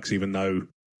Force works, even though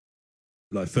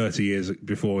like 30 years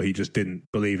before he just didn't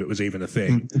believe it was even a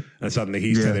thing, and suddenly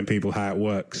he's telling people how it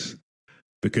works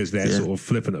because they're sort of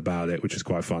flippant about it, which is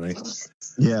quite funny.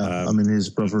 I mean, his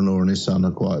brother-in-law and his son are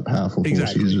quite powerful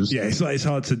Force users. Yeah, it's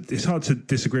hard to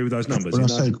disagrry with those numbers. When I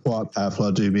say quite powerful,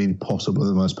 I do mean possibly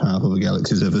the most powerful the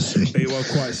galaxy's ever seen. Well,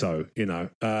 quite so.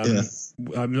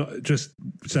 I'm not just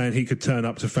saying he could turn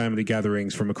up to family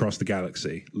gatherings from across the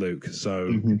galaxy, Luke.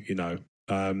 So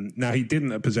now he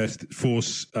didn't possess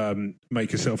Force,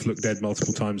 make yourself look dead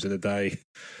multiple times in a day.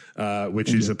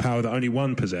 which is a power that only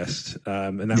one possessed,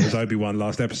 and that was Obi-Wan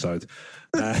last episode.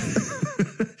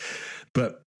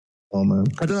 But oh man,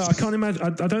 I don't know. I can't imagine.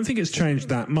 I don't think it's changed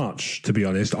that much, to be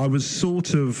honest. I was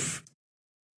sort of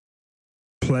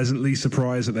pleasantly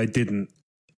surprised that they didn't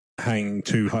hang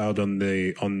too hard on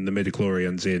the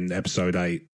midichlorians in episode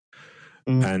 8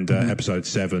 and episode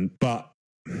 7. But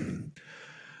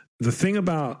the thing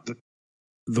about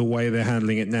the way they're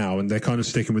handling it now, and they're kind of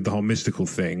sticking with the whole mystical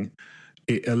thing,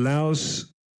 it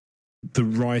allows the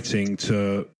writing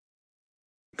to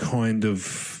kind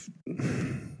of,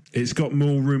 it's got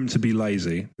more room to be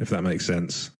lazy, if that makes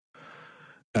sense.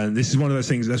 And this is one of those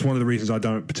things, that's one of the reasons I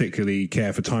don't particularly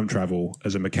care for time travel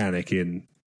as a mechanic in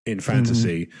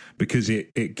fantasy, because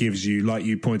it gives you, like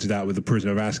you pointed out with the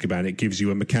Prisoner of Azkaban, it gives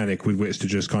you a mechanic with which to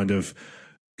just kind of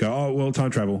go, oh, well, time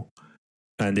travel.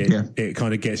 And it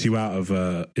kind of gets you out of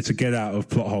it's a get out of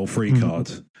plot hole free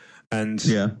card. And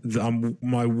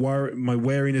my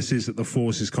wariness is that the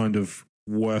Force is kind of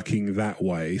working that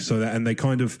way. So that, and they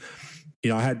kind of,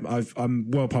 you know, I'm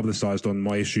well publicized on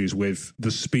my issues with the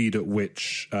speed at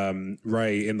which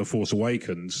Rey in The Force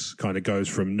Awakens kind of goes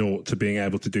from naught to being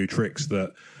able to do tricks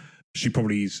that she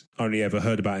probably's only ever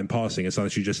heard about in passing. And so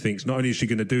she just thinks not only is she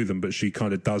going to do them, but she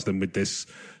kind of does them with this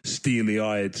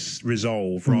steely-eyed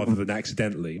resolve rather than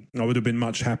accidentally. I would have been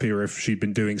much happier if she'd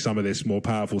been doing some of this more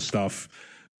powerful stuff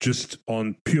just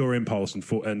on pure impulse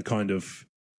and kind of,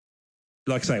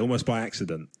 like I say, almost by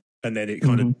accident. And then it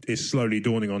kind of is slowly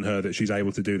dawning on her that she's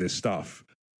able to do this stuff.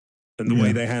 And the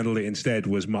way they handled it instead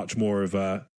was much more of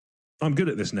a, I'm good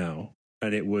at this now.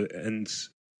 And it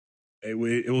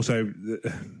also,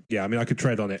 yeah, I mean, I could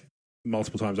tread on it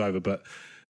multiple times over, but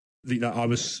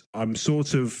I'm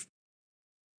sort of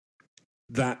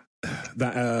the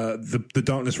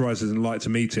Darkness Rises and Light to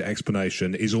Meet It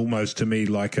explanation is almost to me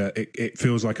like it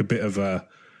feels like a bit of a,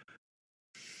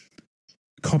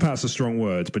 cop out's a strong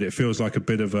word, but it feels like a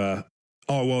bit of a,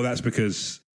 oh, well, that's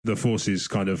because the Force is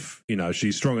kind of, you know,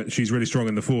 she's really strong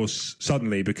in the Force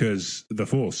suddenly because the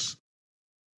Force.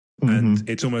 And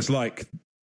it's almost like,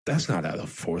 that's not how the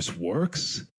Force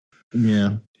works.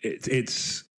 Yeah. But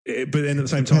then at the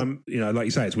same time, you know, like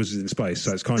you say, it's Wizards in Space,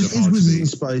 so it's kind of hard to be. Wizards in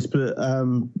Space, but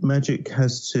magic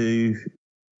has to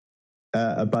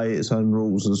obey its own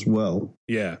rules as well.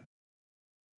 Yeah.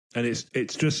 And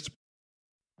it's just...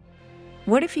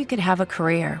 What if you could have a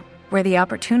career where the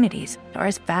opportunities are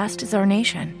as vast as our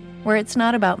nation, where it's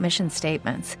not about mission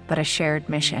statements, but a shared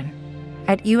mission?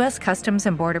 At U.S. Customs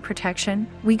and Border Protection,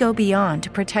 we go beyond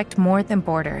to protect more than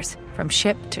borders. From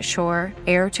ship to shore,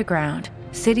 air to ground,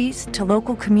 cities to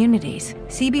local communities,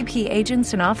 CBP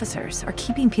agents and officers are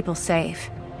keeping people safe.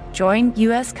 Join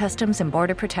U.S. Customs and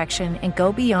Border Protection and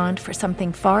go beyond for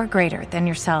something far greater than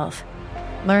yourself.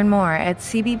 Learn more at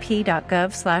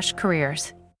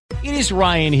cbp.gov/careers. It is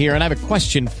Ryan here, and I have a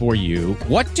question for you.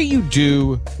 What do you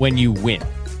do when you win?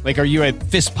 Like, are you a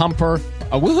fist pumper,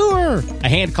 a woohooer, a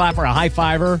hand clapper, a high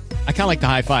fiver? I kind of like the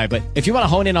high five, but if you want to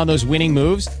hone in on those winning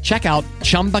moves, check out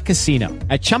Chumba Casino.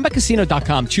 At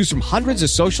ChumbaCasino.com, choose from hundreds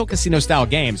of social casino-style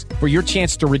games for your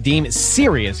chance to redeem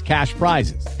serious cash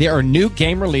prizes. There are new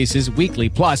game releases weekly,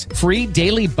 plus free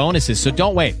daily bonuses. So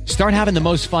don't wait. Start having the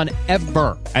most fun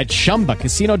ever at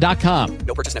ChumbaCasino.com.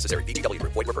 No purchase necessary. VGW.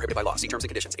 Void where prohibited by law. See terms and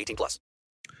conditions. 18+.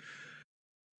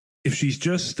 If she's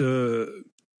just...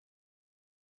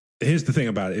 Here's the thing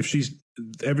about it.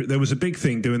 There was a big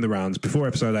thing doing the rounds before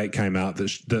episode 8 came out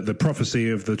that the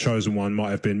prophecy of the Chosen One might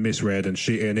have been misread and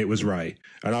it was Rey.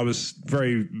 And I was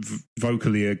very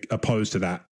vocally opposed to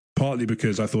that, partly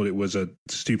because I thought it was a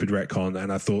stupid retcon,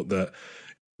 and I thought that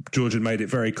George had made it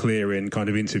very clear in kind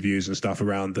of interviews and stuff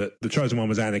around that the Chosen One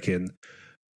was Anakin.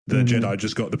 The Jedi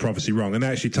just got the prophecy wrong. And they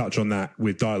actually touch on that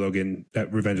with dialogue in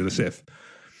Revenge of the Sith.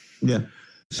 Yeah.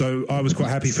 So I was quite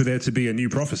happy for there to be a new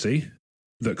prophecy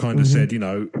that kind of said, you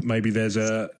know, maybe there's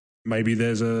an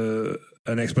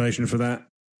explanation for that,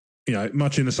 you know,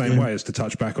 much in the same way as to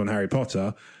touch back on Harry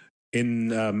Potter.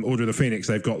 In Order of the Phoenix,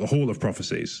 they've got the Hall of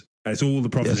Prophecies, and it's all the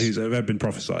prophecies that have ever been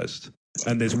prophesized.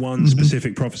 And there's one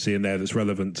specific prophecy in there that's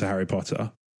relevant to Harry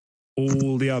Potter.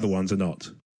 All the other ones are not.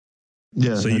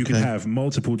 Yeah. So you can have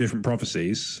multiple different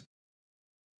prophecies,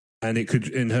 and it could,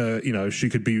 in her, you know, she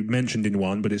could be mentioned in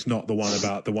one, but it's not the one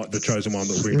about the Chosen One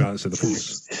that will bring balance to the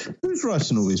Force. Who's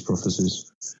writing all these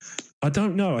prophecies? I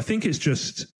don't know. I think it's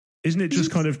just, isn't it just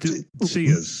kind of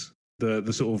seers,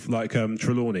 the sort of like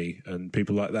Trelawney and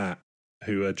people like that,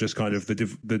 who are just kind of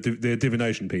the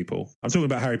divination people. I'm talking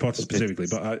about Harry Potter specifically,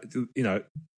 but you know,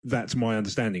 that's my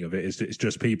understanding of it. Is it's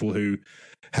just people who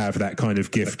have that kind of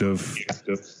gift of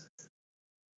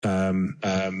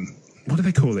what do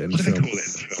they call it in the film?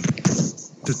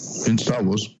 In Star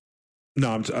Wars?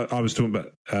 No, I was talking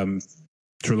about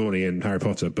Trelawney in Harry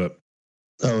Potter, but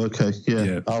oh, okay,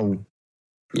 yeah. Oh,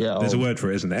 yeah. There's a word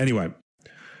for it, isn't there? Anyway,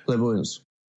 clairvoyance.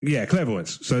 Yeah,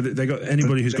 clairvoyance. So they got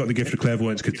anybody who's got the gift of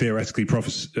clairvoyance could theoretically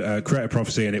create a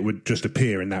prophecy, and it would just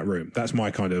appear in that room. That's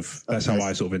my kind of. That's how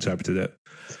I sort of interpreted it.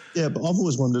 Yeah, but I've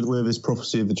always wondered where this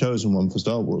prophecy of the Chosen One for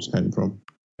Star Wars came from.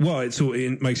 Well,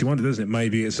 it makes you wonder, doesn't it?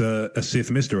 Maybe it's a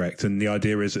Sith misdirect, and the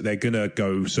idea is that they're going to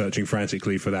go searching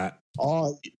frantically for that.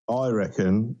 I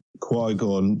reckon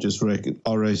Qui-Gon just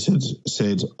already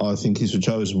said, I think he's the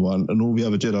Chosen One, and all the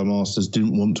other Jedi Masters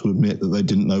didn't want to admit that they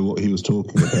didn't know what he was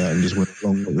talking about and just went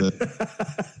along with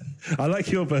it. I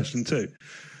like your version too.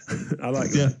 I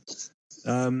like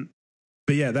that.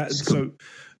 But yeah, that's so.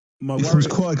 My worry was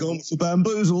Qui-Gon for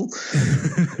bamboozle.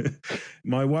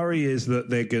 My worry is that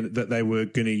they were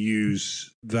going to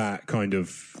use that kind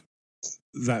of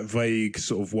that vague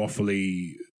sort of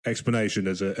waffly explanation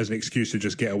as an excuse to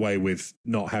just get away with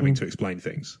not having to explain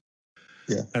things.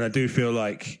 Yeah, and I do feel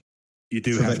like you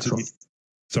do have to.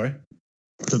 Sorry,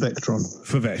 for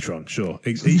Vectron, sure.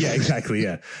 Yeah, exactly.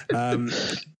 Yeah,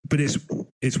 but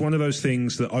it's one of those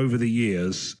things that over the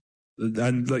years.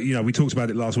 And we talked about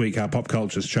it last week, how pop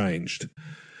culture's changed.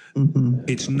 Mm-hmm.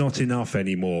 It's not enough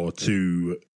anymore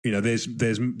to, there's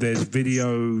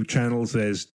video channels,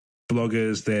 there's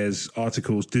bloggers, there's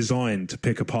articles designed to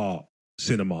pick apart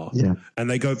cinema. Yeah. And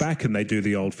they go back and they do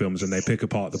the old films and they pick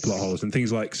apart the plot holes and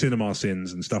things like cinema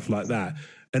sins and stuff like that.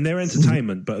 And they're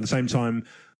entertainment, but at the same time,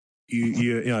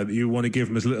 you want to give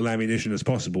them as little ammunition as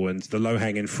possible, and the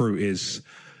low-hanging fruit is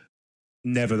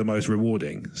never the most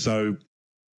rewarding. So,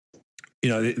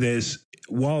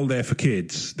 while they're for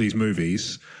kids, these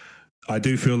movies, I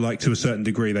do feel like to a certain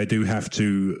degree they do have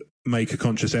to make a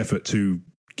conscious effort to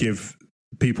give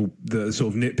people, the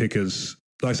sort of nitpickers,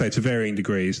 like I say, to varying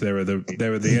degrees. There are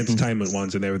the entertainment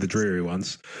ones and there are the dreary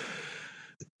ones.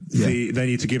 Yeah. They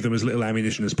need to give them as little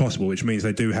ammunition as possible, which means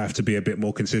they do have to be a bit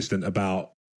more consistent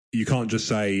about. You can't just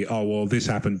say, "Oh, well, this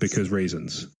happened because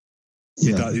reasons."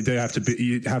 Yeah. You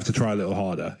have to try a little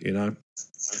harder,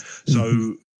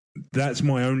 So. That's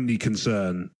my only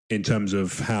concern in terms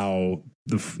of how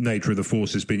the nature of the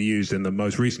Force has been used in the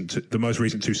most recent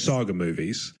two saga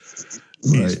movies.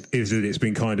 Right. Is that it's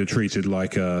been kind of treated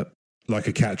like a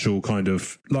catch-all, kind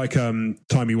of like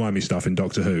timey-wimey stuff in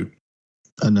Doctor Who.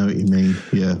 I know what you mean.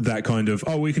 Yeah, that kind of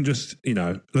we can just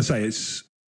let's say it's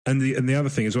and the other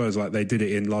thing as well is like they did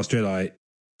it in Last Jedi.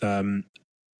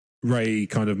 Rey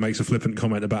kind of makes a flippant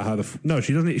comment about how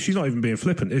she doesn't. She's not even being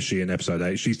flippant, is she? In Episode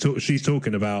 8, she's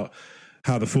talking about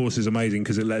how the Force is amazing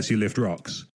because it lets you lift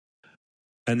rocks,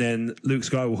 and then Luke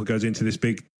Skywalker goes into this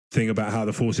big thing about how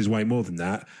the Force is way more than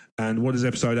that. And what does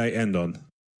Episode 8 end on?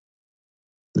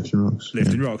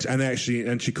 Lifting rocks,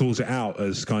 and she calls it out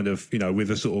as kind of with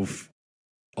a sort of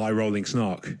eye rolling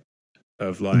snark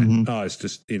of like, it's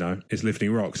just, it's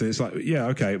lifting rocks. And it's like, yeah,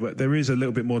 okay, but there is a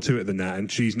little bit more to it than that.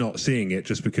 And she's not seeing it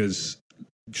just because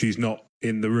she's not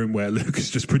in the room where Luke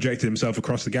has just projected himself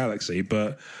across the galaxy.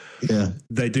 But yeah,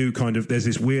 they do kind of, there's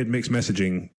this weird mixed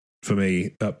messaging for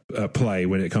me at play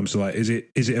when it comes to like, is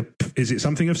it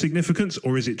something of significance,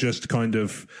 or is it just kind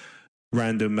of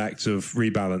random acts of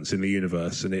rebalance in the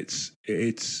universe? And it's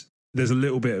there's a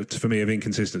little bit for me of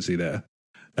inconsistency there.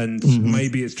 And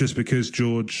maybe it's just because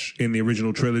George in the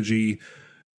original trilogy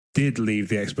did leave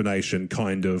the explanation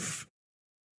kind of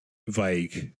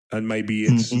vague, and maybe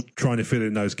it's trying to fill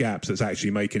in those gaps that's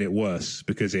actually making it worse,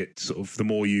 because it's sort of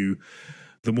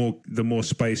the more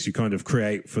space you kind of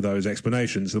create for those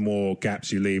explanations, the more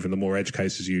gaps you leave and the more edge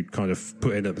cases you kind of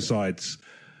put in at the sides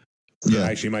that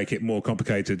actually make it more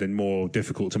complicated and more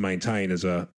difficult to maintain as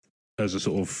a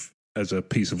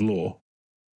piece of lore.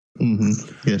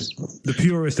 Yes. The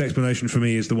purest explanation for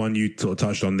me is the one you sort of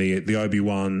touched on, the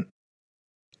Obi-Wan.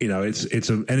 It's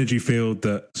an energy field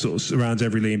that sort of surrounds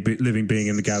every living being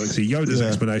in the galaxy. Yoda's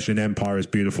explanation in Empire is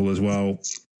beautiful as well,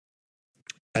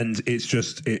 and it's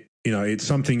just it's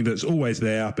something that's always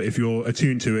there. But if you're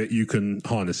attuned to it, you can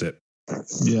harness it.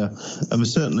 Yeah, and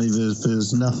certainly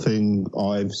there's nothing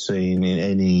I've seen in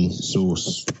any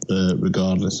source,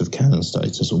 regardless of canon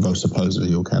status, although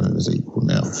supposedly all canon is equal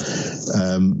now.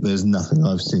 There's nothing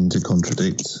I've seen to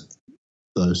contradict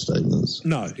those statements.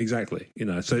 No, exactly.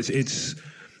 So it's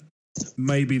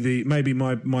maybe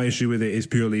my issue with it is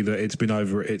purely that it's been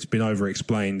over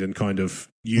explained and kind of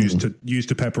used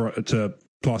to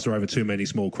plaster over too many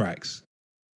small cracks.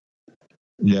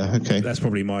 Yeah, okay. That's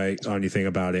probably my only thing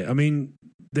about it. I mean,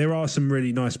 there are some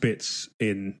really nice bits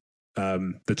in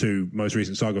the two most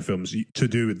recent saga films to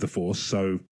do with the Force.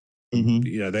 So,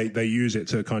 they use it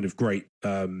to kind of great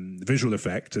visual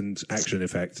effect and action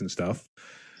effects and stuff.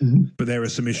 but there are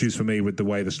some issues for me with the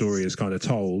way the story is kind of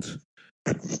told.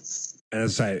 And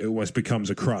as I say, it almost becomes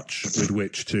a crutch with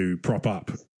which to prop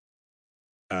up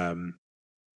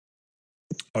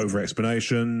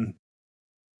over-explanation,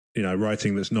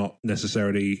 writing that's not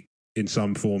necessarily in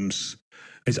some forms.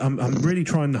 I'm really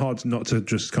trying hard not to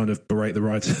just kind of berate the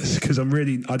writers because I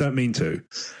don't mean to,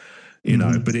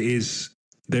 but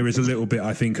there is a little bit,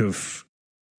 I think, of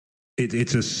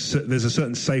there's a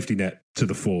certain safety net to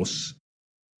the Force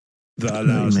that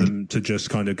allows them to just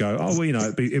kind of go, oh, well,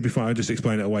 it'd be fine. I'll just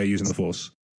explain it away using the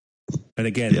Force. And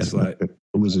again, it's like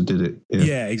a wizard did it.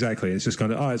 Yeah, exactly. It's just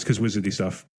kind of, it's because wizardy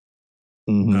stuff.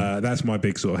 That's my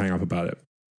big sort of hang up about it.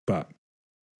 But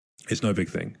it's no big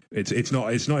thing. It's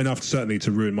not enough certainly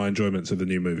to ruin my enjoyments of the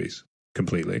new movies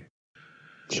completely.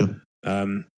 Sure.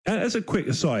 And as a quick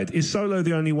aside, is Solo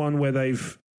the only one where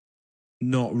they've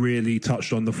not really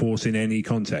touched on the Force in any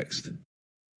context?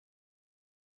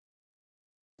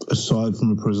 Aside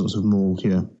from the presence of Maul,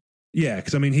 yeah. Yeah,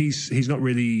 because I mean, he's not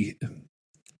really.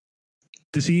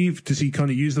 Does he kind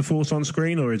of use the Force on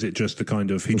screen, or is it just the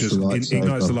kind of ignites the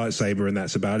lightsaber and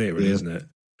that's about it, really, isn't it?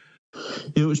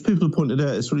 Yeah, which people have pointed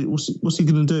out, it's really, what's he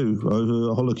going to do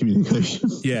over holo communication?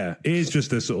 Yeah, it is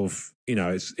just a sort of,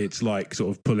 it's like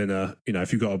sort of pulling a,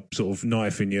 if you've got a sort of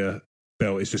knife in your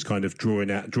belt, it's just kind of drawing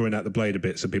out the blade a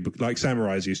bit, so people, like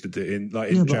samurais used to do in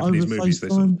Japanese movies.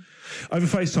 Over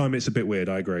FaceTime, it's a bit weird,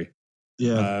 I agree.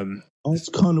 Yeah. I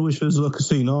kind of wish there was like a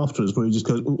scene afterwards where he just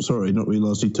goes, oh, sorry, not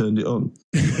realised he turned it on.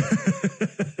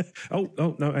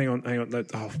 oh, no, hang on. No,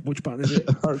 which button is it?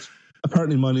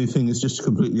 Apparently my new thing is just to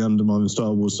completely undermine the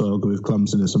Star Wars saga with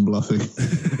clumsiness and bluffing.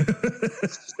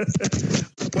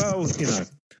 Well,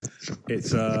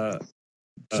 it's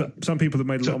some people have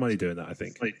made a lot of money doing that, I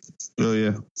think. Oh,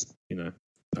 yeah.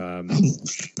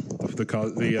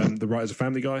 The writers of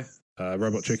Family Guy,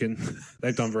 Robot Chicken,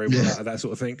 they've done very well out of that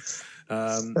sort of thing.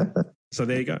 So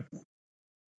there you go.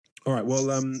 All right,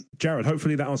 well, Jared,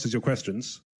 hopefully that answers your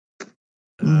questions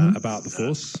about the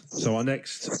Force. So our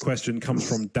next question comes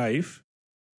from Dave.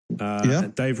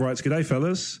 And Dave writes, "G'day,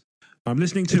 fellas. I'm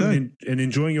listening to and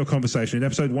enjoying your conversation in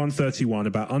episode 131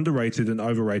 about underrated and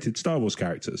overrated Star Wars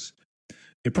characters.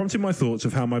 It prompted my thoughts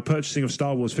of how my purchasing of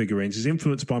Star Wars figurines is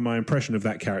influenced by my impression of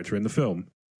that character in the film.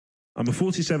 I'm a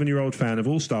 47-year-old fan of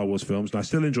all Star Wars films, and I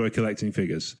still enjoy collecting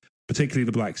figures, particularly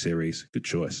the Black Series. Good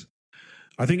choice.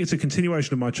 I think it's a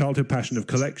continuation of my childhood passion of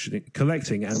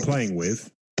collecting and playing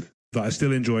with that I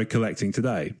still enjoy collecting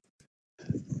today.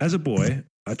 As a boy,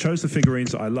 I chose the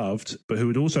figurines that I loved, but who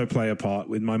would also play a part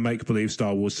with my make-believe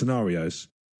Star Wars scenarios.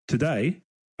 Today,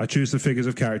 I choose the figures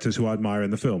of characters who I admire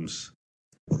in the films.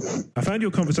 I found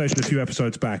your conversation a few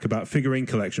episodes back about figurine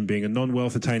collection being a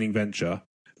non-wealth-attaining venture,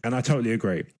 and I totally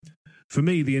agree. For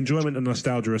me, the enjoyment and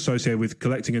nostalgia associated with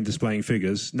collecting and displaying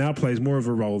figures now plays more of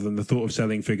a role than the thought of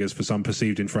selling figures for some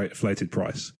perceived inflated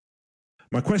price.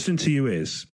 My question to you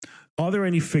is, are there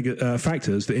any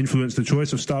factors that influence the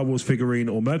choice of Star Wars figurine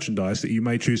or merchandise that you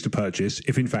may choose to purchase,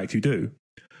 if in fact you do?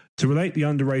 To relate the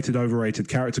underrated-overrated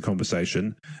character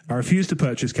conversation, I refuse to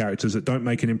purchase characters that don't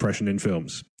make an impression in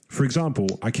films. For example,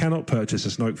 I cannot purchase a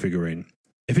Snoke figurine.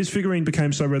 If his figurine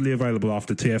became so readily available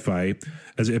after TFA,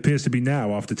 as it appears to be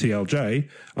now after TLJ,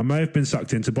 I may have been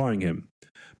sucked into buying him.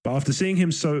 But after seeing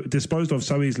him so disposed of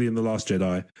so easily in The Last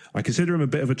Jedi, I consider him a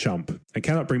bit of a chump and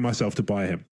cannot bring myself to buy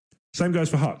him. Same goes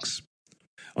for Hux.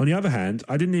 On the other hand,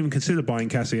 I didn't even consider buying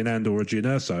Cassian Andor or Jyn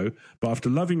Erso, but after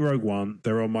loving Rogue One,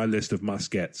 they're on my list of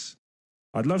must-gets.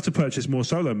 I'd love to purchase more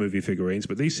Solo movie figurines,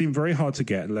 but these seem very hard to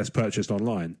get unless purchased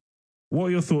online. What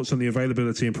are your thoughts on the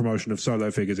availability and promotion of Solo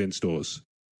figures in stores?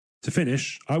 To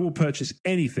finish, I will purchase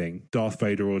anything Darth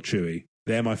Vader or Chewie.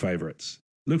 They're my favourites.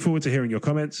 Look forward to hearing your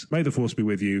comments. May the Force be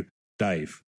with you,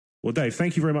 Dave." Well, Dave,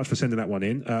 thank you very much for sending that one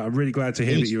in. I'm really glad to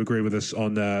hear that you agree with us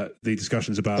on the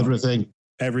discussions about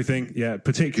everything. Yeah,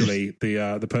 particularly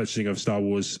the purchasing of Star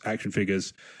Wars action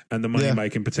figures and the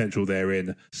money-making potential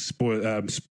therein.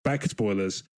 Back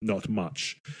spoilers, not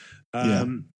much.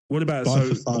 What about buy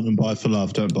for fun and buy for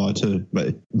love? Don't buy to,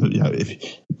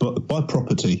 but buy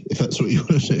property if that's what you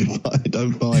want to do.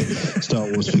 Don't buy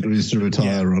Star Wars figurines to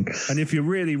retire on. And if you're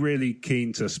really, really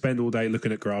keen to spend all day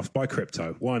looking at graphs, buy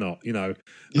crypto. Why not? Why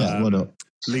not?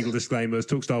 Legal disclaimers: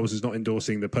 Talk Star Wars is not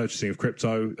endorsing the purchasing of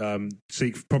crypto.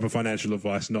 Seek proper financial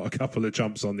advice, not a couple of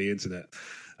chumps on the internet.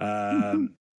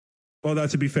 Although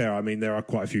to be fair, I mean there are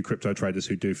quite a few crypto traders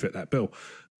who do fit that bill.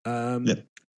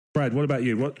 Brad, what about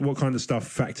you? What kind of stuff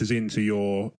factors into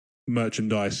your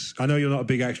merchandise? I know you're not a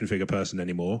big action figure person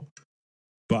anymore,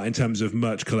 but in terms of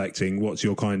merch collecting, what's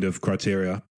your kind of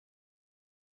criteria?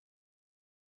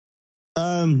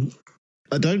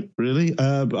 I don't really.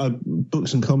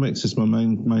 Books and comics is my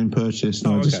main purchase.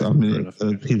 And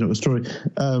keeping up the story.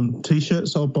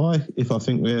 T-shirts I'll buy if I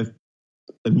think they're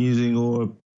amusing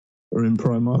or in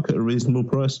Primark at a reasonable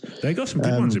price. They got some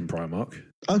good ones in Primark.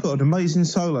 I got an amazing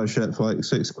Solo shirt for like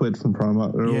 £6 from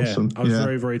Primark. They're awesome. I was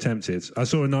very, very tempted. I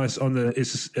saw a nice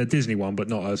it's a Disney one, but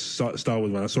not a Star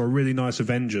Wars one. I saw a really nice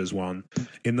Avengers one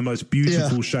in the most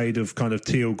beautiful shade of kind of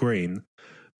teal green.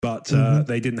 But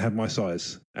they didn't have my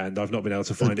size, and I've not been able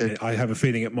to find it. I have a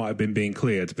feeling it might have been being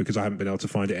cleared because I haven't been able to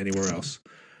find it anywhere else.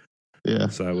 Yeah.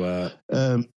 So,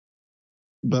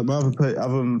 but my other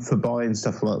than for buying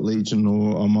stuff like Legion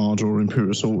or Armada or Imperial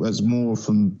Assault, that's more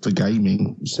from the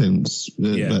gaming sense.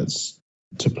 That's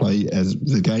to play as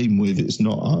the game with. It's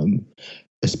not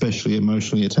especially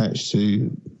emotionally attached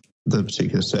to the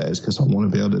particular sets because I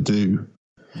want to be able to do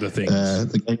the things,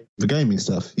 the gaming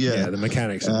stuff, the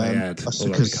mechanics that they add, all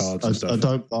like the cards and stuff. I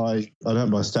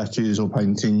don't buy statues or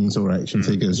paintings or action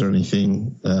figures or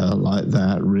anything like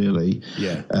that. Really,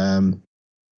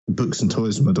 books and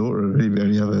toys for my daughter are really the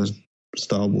only other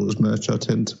Star Wars merch I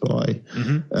tend to buy.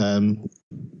 I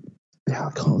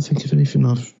can't think of anything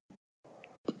I've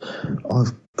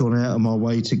gone out of my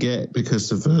way to get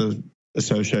because of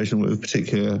association with a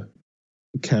particular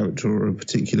character or a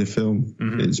particular film.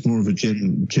 It's more of a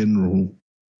general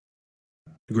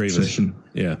session.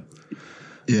 I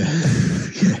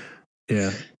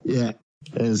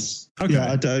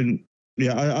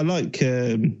like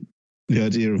the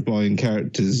idea of buying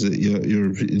characters that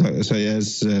you're like I say,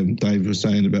 as Dave was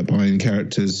saying about buying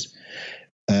characters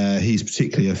he's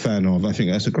particularly a fan of. I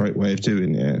think that's a great way of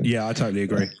doing it. Yeah, I totally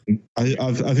agree.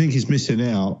 I think he's missing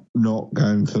out not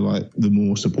going for like the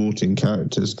more supporting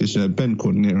characters because Ben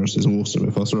Cordeneros is awesome.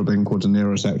 If I saw a Ben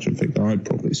Cordeneros action figure, I'd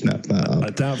probably snap that up. I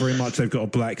doubt very much they've got a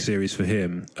black series for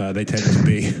him. They tend to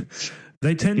be.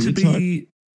 They tend to be.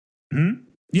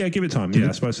 Yeah, give it time.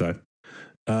 I suppose so.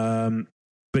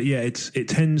 But yeah, it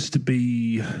tends to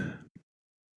be.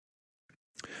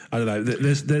 I don't know.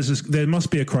 There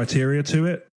must be a criteria to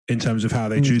it in terms of how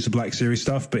they choose the Black Series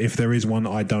stuff. But if there is one,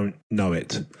 I don't know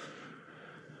it.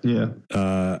 Yeah.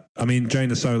 I mean,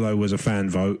 Jaina Solo was a fan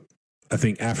vote. I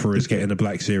think Aphra is getting a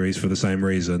Black Series for the same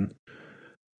reason.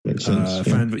 Makes sense.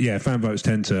 Fan votes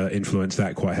tend to influence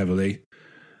that quite heavily.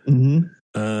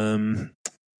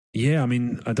 Yeah, I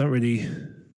mean, I don't really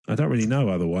know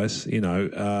otherwise.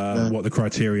 What the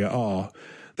criteria are.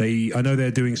 I know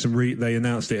they're doing some. They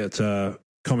announced it at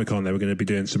Comic-Con. They were going to be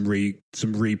doing some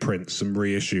reprints, some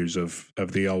reissues of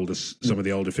some of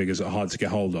the older figures that are hard to get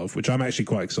hold of, which I'm actually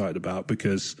quite excited about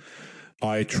because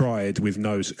I tried with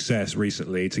no success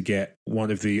recently to get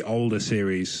one of the older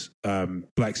series,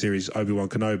 Black Series Obi-Wan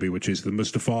Kenobi, which is the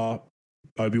Mustafar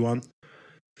Obi-Wan.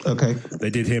 Okay. They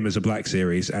did him as a Black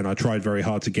Series, and I tried very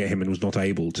hard to get him and was not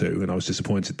able to, and I was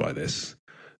disappointed by this.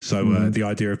 So the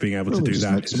idea of being able to do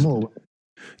that is...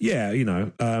 Yeah,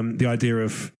 the idea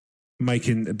of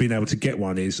being able to get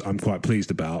one is I'm quite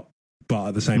pleased about. But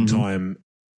at the same time,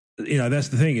 that's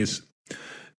the thing is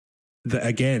that,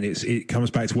 again, it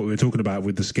comes back to what we were talking about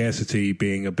with the scarcity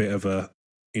being a bit of a,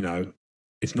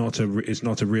 it's not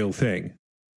a real thing.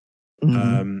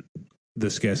 The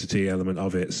scarcity element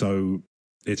of it. So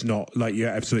it's not, like, you're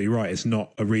absolutely right, it's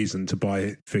not a reason to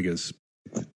buy figures.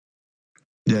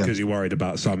 Because you're worried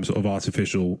about some sort of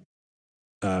artificial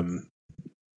value.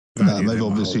 No, they've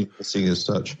obviously seen as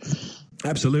such.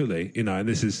 Absolutely, and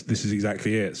this is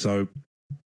exactly it. So,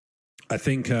 I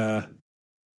think in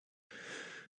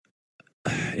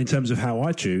terms of how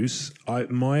I choose,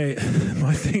 my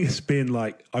thing has been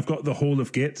like I've got the Hall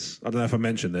of Gits. I don't know if I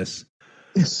mentioned this.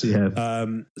 Yes, you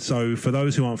have. So, for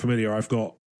those who aren't familiar, I've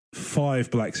got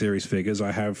 5 Black Series figures.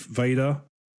 I have Vader,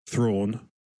 Thrawn,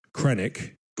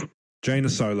 Krennic, Jaina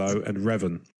Solo, and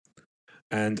Revan.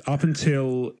 And up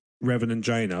until Revan and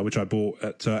Jaina, which I bought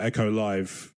at Echo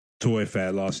Live Toy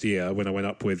Fair last year when I went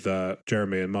up with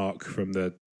Jeremy and Mark from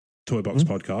the Toy Box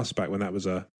podcast back when that was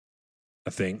a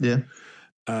thing. Yeah.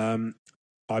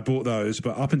 I bought those,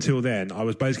 but up until then, I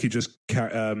was basically just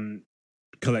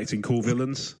collecting cool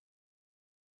villains.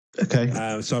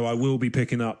 Okay. So I will be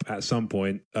picking up at some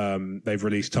point. They've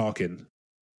released Tarkin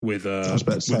with a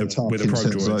pro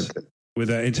droid. With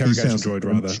an interrogation droid,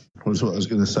 rather. Was what I was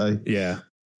going to say. Yeah.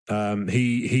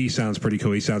 He sounds pretty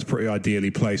cool. He sounds pretty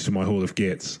ideally placed for my Hall of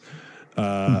Gits.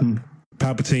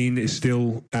 Palpatine is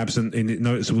still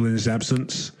noticeable in his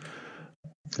absence.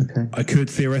 Okay. I could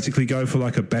theoretically go for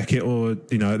like a Beckett or,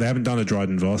 they haven't done a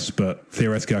Dryden Voss, but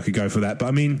theoretically I could go for that. But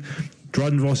I mean,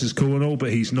 Dryden Voss is cool and all,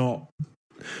 but he's not,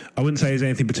 I wouldn't say there's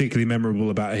anything particularly memorable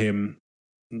about him.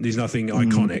 He's nothing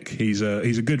iconic. He's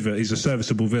a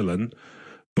serviceable villain,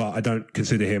 but I don't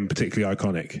consider him particularly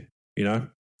iconic, you know?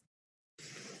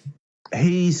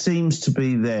 He seems to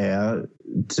be there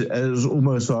as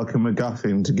almost like a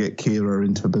MacGuffin to get Kira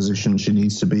into a position she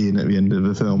needs to be in at the end of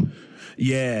the film.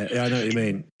 Yeah, I know what you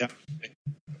mean.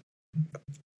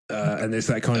 And it's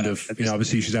that kind of, you know,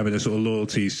 obviously she's having a sort of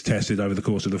loyalties tested over the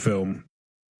course of the film.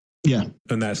 Yeah.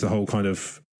 And that's the whole kind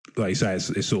of, like you say,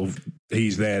 it's sort of,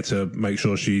 he's there to make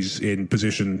sure she's in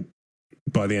position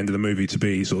by the end of the movie to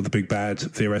be sort of the big bad,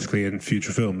 theoretically, in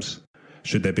future films,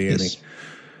 should there be any.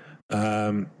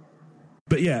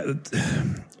 But yeah,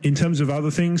 in terms of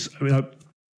other things, I mean,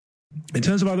 in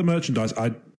terms of other merchandise,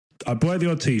 I buy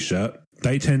the odd T-shirt.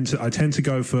 I tend to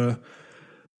go for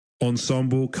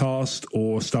ensemble cast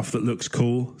or stuff that looks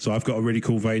cool. So I've got a really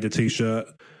cool Vader T-shirt.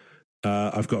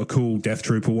 I've got a cool Death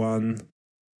Trooper one.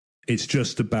 It's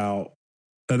just about,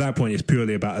 at that point, it's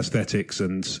purely about aesthetics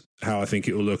and how I think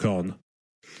it will look on.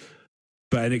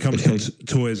 But when it comes to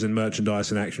toys and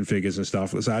merchandise and action figures and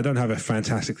stuff, so I don't have a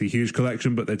fantastically huge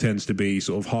collection, but there tends to be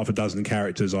sort of half a dozen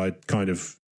characters I kind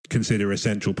of consider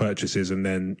essential purchases, and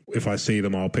then if I see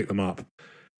them, I'll pick them up.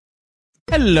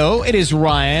 Hello, it is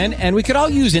Ryan, and we could all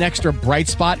use an extra bright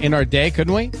spot in our day,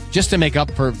 couldn't we? Just to make up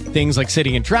for things like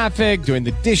sitting in traffic, doing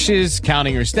the dishes,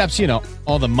 counting your steps, you know,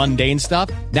 all the mundane stuff.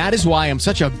 That is why I'm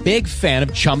such a big fan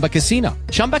of Chumba Casino.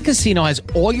 Chumba Casino has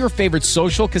all your favorite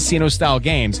social casino-style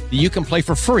games that you can play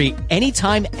for free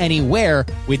anytime, anywhere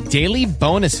with daily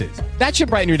bonuses. That should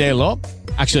brighten your day a little.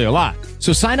 Actually, a lot.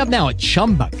 So sign up now at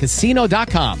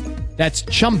ChumbaCasino.com. That's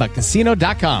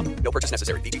ChumbaCasino.com. No purchase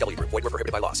necessary. VGW Group. Void where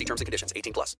prohibited by law. See terms and conditions.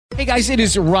 18+. Hey guys, it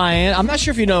is Ryan. I'm not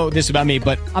sure if you know this about me,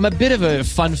 but I'm a bit of a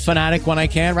fun fanatic when I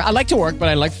can. I like to work, but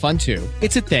I like fun too.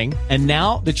 It's a thing. And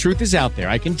now the truth is out there.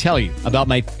 I can tell you about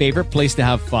my favorite place to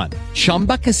have fun.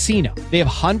 Chumba Casino. They have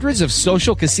hundreds of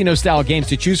social casino style games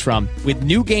to choose from with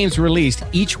new games released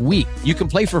each week. You can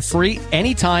play for free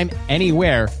anytime,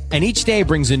 anywhere. And each day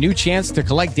brings a new chance to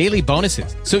collect daily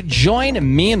bonuses. So join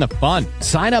me in the fun.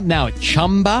 Sign up now at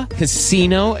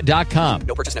ChumbaCasino.com.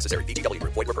 No purchase necessary. VGW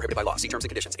Group. Void where prohibited by law. See terms and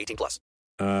conditions.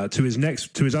 18+.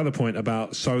 To his other point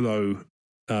about Solo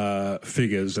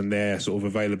figures and their sort of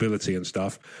availability and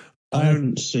stuff. I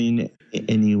haven't seen it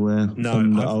anywhere. No,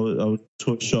 I was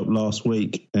to a shop last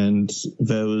week, and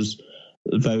they were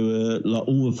like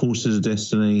all the Forces of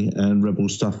Destiny and Rebel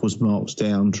stuff was marked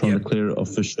down, trying to clear it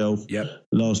off the shelf.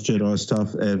 Last Jedi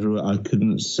stuff everywhere. I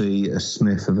couldn't see a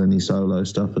sniff of any Solo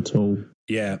stuff at all.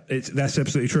 Yeah, that's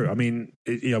absolutely true. I mean,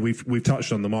 we've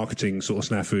touched on the marketing sort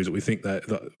of snafus that we think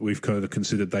that we've kind of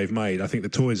considered they've made. I think the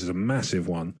toys is a massive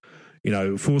one. You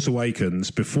know, Force Awakens,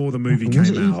 before the movie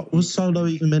came out. Was Solo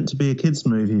even meant to be a kids'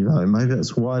 movie, though? Maybe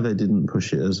that's why they didn't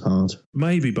push it as hard.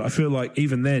 Maybe, but I feel like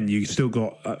even then you still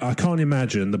got... I can't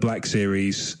imagine the Black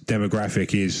Series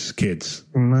demographic is kids.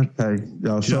 Okay.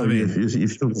 I'll show you if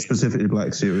you've talked specifically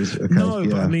Black Series. Okay. No,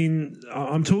 but I mean,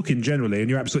 I'm talking generally, and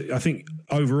you're absolutely... I think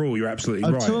overall you're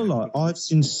absolutely right. I tell a lot. I've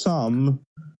seen some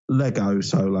Lego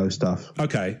Solo stuff.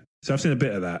 Okay. So I've seen a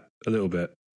bit of that, a little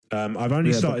bit. I've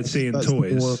only started seeing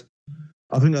toys...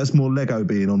 I think that's more Lego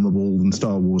being on the wall than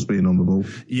Star Wars being on the wall.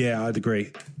 Yeah, I'd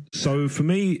agree. So for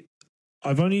me, I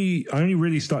only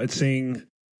really started seeing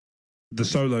the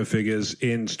Solo figures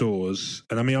in stores,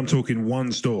 and I mean I'm talking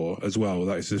one store as well.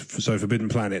 Like so Forbidden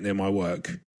Planet near my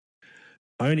work.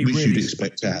 You'd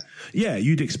expect that. Yeah,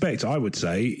 you'd expect. I would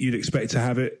say you'd expect to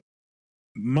have it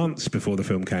months before the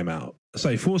film came out.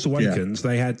 Say Force Awakens,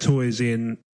 they had toys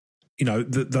in. You know,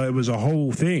 there was a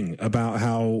whole thing about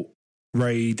how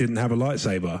Rey didn't have a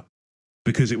lightsaber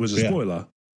because it was a spoiler.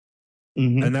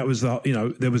 Mm-hmm. And that was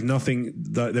there was nothing,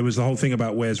 there was the whole thing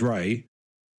about where's Rey.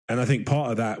 And I think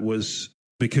part of that was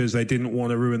because they didn't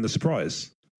want to ruin the surprise.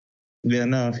 Yeah,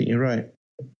 no, I think you're right.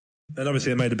 And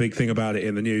obviously they made a big thing about it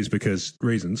in the news because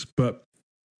reasons, but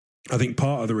I think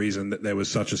part of the reason that there was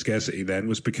such a scarcity then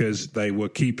was because they were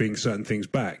keeping certain things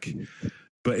back.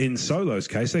 But in Solo's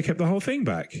case, they kept the whole thing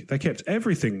back. They kept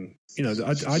everything. You know,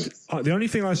 the only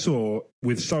thing I saw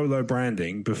with Solo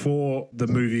branding before the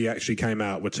movie actually came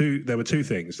out there were two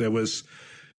things. There were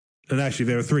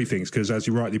three things, because as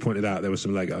you rightly pointed out, there was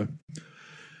some Lego.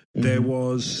 Mm-hmm. There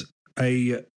was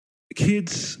a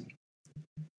kids'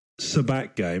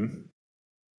 Sabacc game.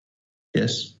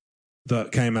 Yes.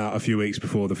 That came out a few weeks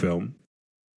before the film.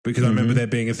 Because I remember there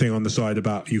being a thing on the side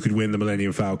about you could win the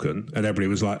Millennium Falcon, and everybody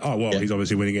was like, oh, well, he's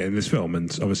obviously winning it in this film. And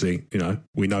obviously, you know,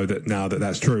 we know that now that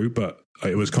that's true, but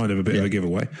it was kind of a bit of a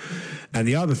giveaway. And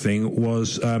the other thing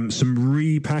was some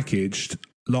repackaged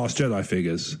Last Jedi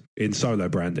figures in Solo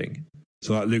branding.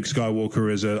 So like Luke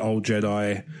Skywalker as an old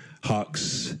Jedi,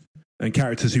 Hux, and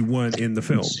characters who weren't in the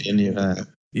film. I didn't see any of that.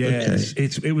 Yeah,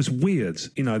 it was weird.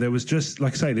 You know, there was just,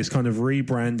 like I say, this kind of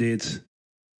rebranded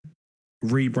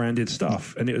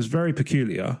stuff, and it was very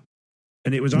peculiar.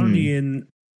 And it was only in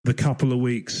the couple of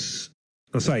weeks,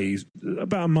 let's say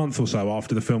about a month or so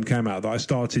after the film came out, that I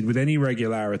started with any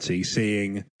regularity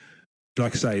seeing,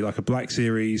 like I say, like a Black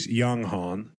Series, young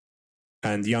Han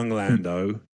and young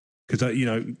Lando, because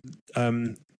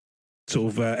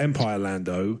Empire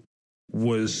Lando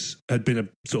had been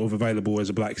sort of available as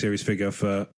a Black Series figure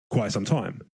for quite some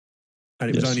time, and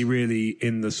it was only really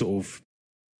in the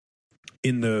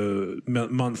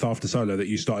month after Solo that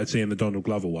you started seeing the Donald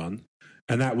Glover one,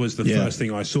 and that was the first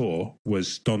thing I saw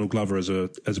was Donald Glover as a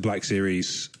Black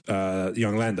Series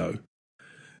young Lando.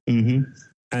 Mm-hmm.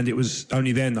 And it was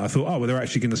only then that I thought, oh, well, they're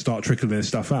actually going to start trickling this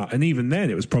stuff out. And even then,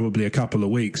 it was probably a couple of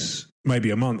weeks, maybe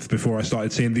a month before I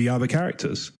started seeing the other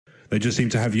characters. They just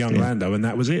seemed to have young Lando, and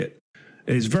that was it.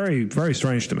 It's very, very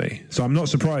strange to me. So I'm not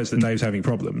surprised that Dave's having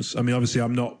problems. I mean, obviously,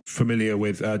 I'm not familiar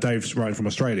with Dave's writing from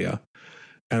Australia,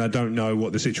 and I don't know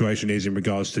what the situation is in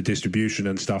regards to distribution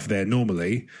and stuff there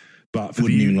normally. But for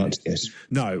like to guess.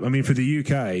 No, I mean, for the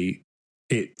UK,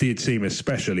 it did seem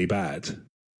especially bad.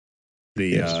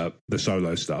 The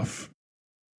Solo stuff.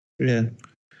 Yeah.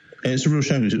 And it's a real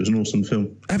shame because it was an awesome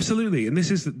film. Absolutely. And this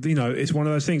is, it's one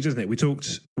of those things, isn't it? We've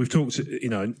talked,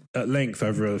 at length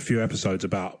over a few episodes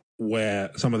about where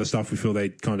some of the stuff we feel they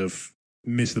kind of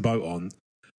missed the boat on.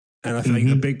 And I think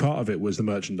a big part of it was the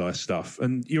merchandise stuff.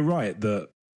 And you're right that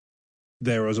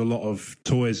there was a lot of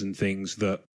toys and things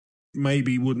that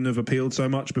maybe wouldn't have appealed so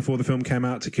much before the film came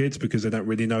out to kids because they don't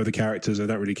really know the characters. They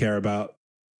don't really care about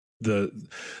the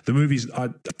movies. I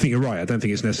think you're right. I don't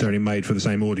think it's necessarily made for the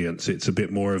same audience. It's a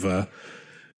bit more of a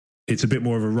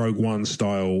Rogue One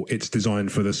style. It's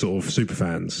designed for the sort of super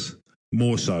fans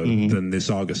more so than the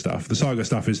Saga stuff. The Saga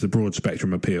stuff is the broad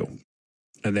spectrum appeal,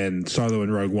 and then Solo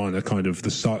and Rogue One are kind of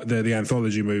they're the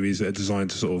anthology movies that are designed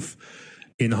to sort of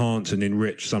enhance and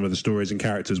enrich some of the stories and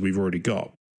characters we've already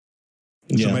got.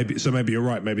 Yeah. So maybe you're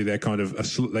right. Maybe they're kind of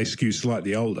they skew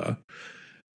slightly older.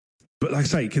 But like I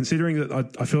say, considering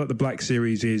that I feel like the Black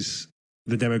Series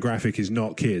the demographic is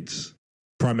not kids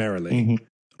primarily.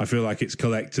 I feel like it's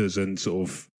collectors and sort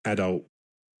of adult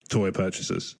toy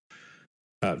purchasers.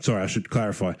 Sorry, I should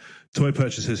clarify. Toy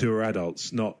purchasers who are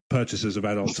adults, not purchasers of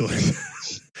adult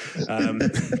toys.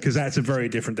 Because that's a very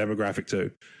different demographic too.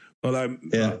 Although,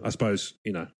 I suppose,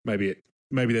 maybe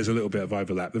there's a little bit of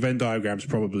overlap. The Venn diagram's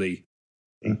probably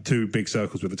two big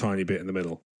circles with a tiny bit in the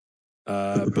middle.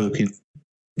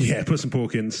 Yeah, put some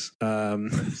Porkins.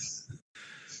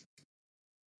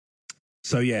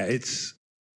 So yeah,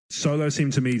 Solo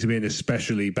seemed to me to be an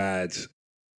especially bad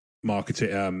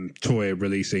marketing toy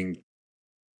releasing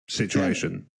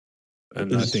situation,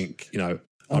 and I think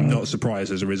I'm not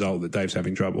surprised as a result that Dave's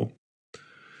having trouble.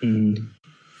 So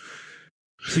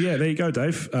yeah, there you go,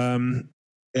 Dave. Therm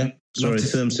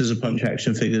Scissor Punch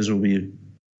action figures will be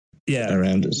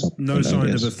around at some point. No sign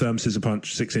of a Therm Scissor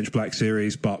Punch 6-inch Black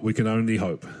Series, but we can only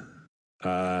hope.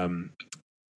 But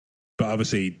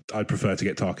obviously, I'd prefer to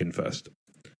get Tarkin first.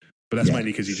 But that's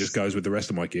mainly because he just goes with the rest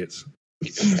of my kits.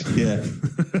 Yeah.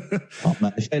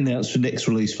 If anything else for next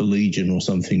release for Legion or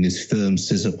something is Therm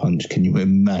Scissor Punch, can you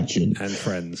imagine? And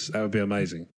Friends. That would be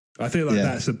amazing. I feel like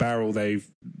that's a barrel they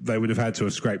would have had to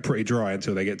have scraped pretty dry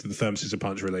until they get to the Therm Scissor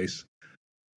Punch release.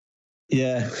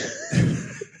 Yeah.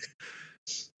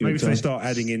 Maybe if they start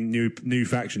adding in new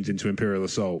factions into Imperial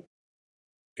Assault.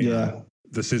 The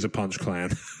Scissor Punch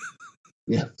clan.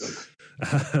 Yeah.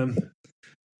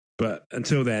 But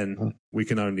until then, we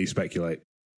can only speculate,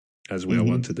 as we all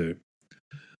want to do.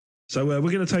 So we're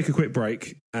going to take a quick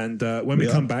break, and when we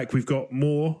come back, we've got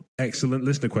more excellent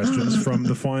listener questions from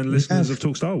the fine listeners of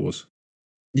Talk Star Wars.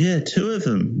 Yeah, 2 of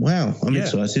them. Wow, I'm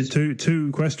excited.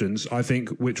 Two questions, I think,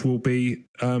 which will be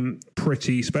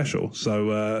pretty special.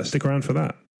 So stick around for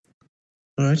that.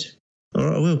 All right,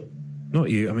 I will.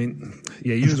 Not you. I mean,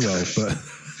 yeah, you as well. But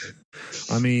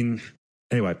I mean,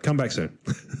 anyway, come back soon.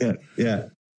 Yeah.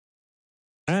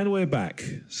 And we're back.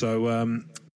 So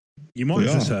you might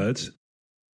have just heard,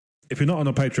 if you're not on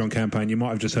our Patreon campaign, you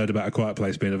might have just heard about A Quiet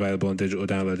Place being available on digital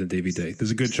download and DVD.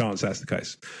 There's a good chance that's the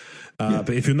case. But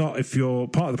if you're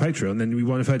part of the Patreon, then we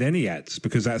won't have heard any ads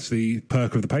because that's the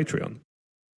perk of the Patreon.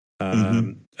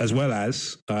 As well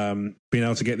as being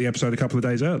able to get the episode a couple of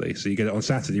days early. So you get it on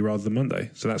Saturday rather than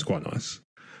Monday. So that's quite nice.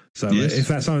 So if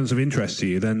that sounds of interest to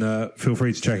you, then feel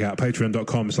free to check out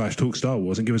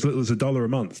patreon.com/talkstarwars and give as little as $1 a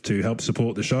month to help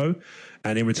support the show.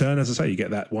 And in return, as I say, you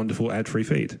get that wonderful ad-free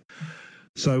feed.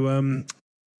 So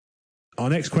our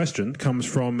next question comes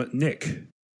from Nick.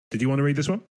 Did you want to read this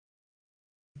one?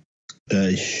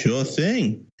 Sure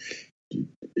thing.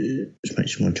 Just make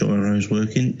sure my gyro is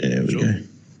working. There we go.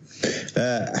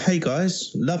 Hey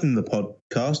guys, loving the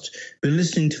podcast. Been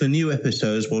listening to the new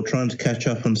episodes while trying to catch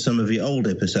up on some of the old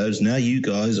episodes. Now you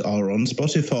guys are on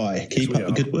Spotify. Keep up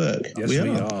the good work. Yes, we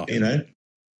are. You know,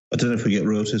 I don't know if we get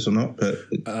royalties or not, but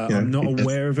I'm not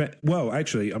aware of it. Well,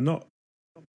 actually, I'm not.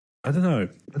 I don't know.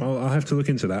 I'll have to look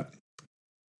into that.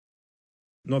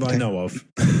 Not that I know of.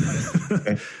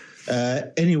 Okay.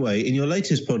 Anyway, in your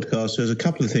latest podcast, there's a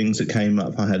couple of things that came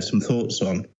up I had some thoughts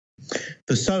on.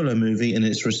 The Solo movie and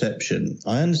its reception.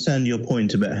 I understand your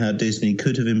point about how Disney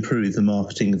could have improved the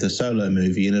marketing of the Solo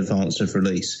movie in advance of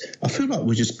release. I feel like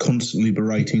we're just constantly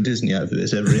berating Disney over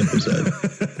this every episode.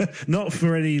 Not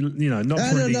for any, not and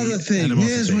for another any thing.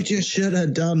 animosity. Here's what you should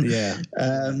have done. Yeah.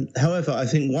 However, I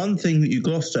think one thing that you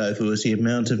glossed over was the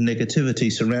amount of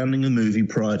negativity surrounding the movie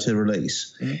prior to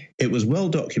release. It was well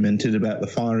documented about the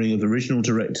firing of original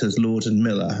directors Lord and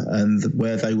Miller and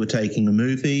where they were taking the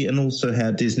movie, and also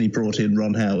how Disney brought in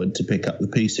Ron Howard to pick up the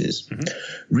pieces.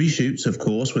 Reshoots, of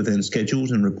course, were then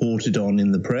scheduled and reported on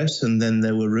in the press, and then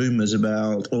there were rumours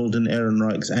about Alden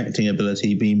Ehrenreich's acting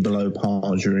ability being below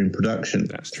par during production.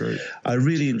 That's true. I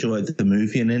really enjoyed the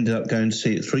movie and ended up going to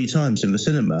see it 3 times in the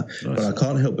cinema, but I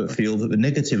can't help but feel that the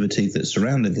negativity that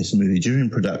surrounded this movie during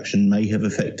production may have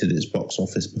affected its box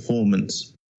office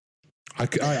performance. I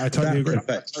totally agree.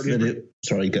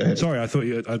 Sorry, go ahead. Sorry, I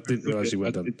didn't realise you were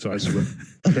done. Sorry.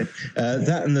 Okay.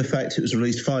 That and the fact it was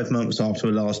released 5 months after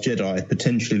The Last Jedi,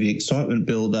 potentially the excitement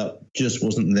build-up just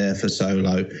wasn't there for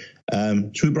Solo.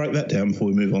 Should we break that down before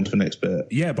we move on to the next bit?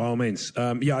 Yeah, by all means.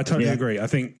 I totally agree. I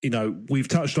think, we've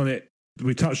touched on it.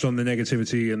 We touched on the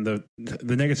negativity and the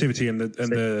negativity and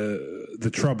the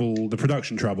trouble, the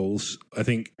production troubles, I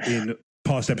think, in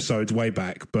past episodes way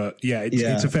back, but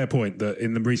it's a fair point that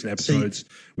in the recent episodes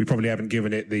we probably haven't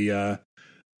given it the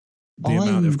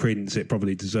amount of credence it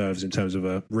probably deserves in terms of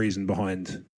a reason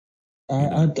behind.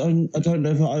 I don't know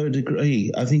if I would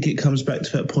agree. I think it comes back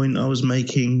to that point I was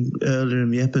making earlier in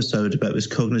the episode about this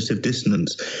cognitive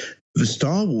dissonance. The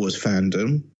Star Wars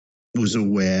fandom was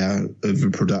aware of the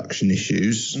production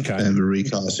issues and the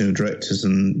recasting of directors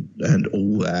and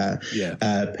all that. Yeah.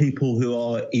 People who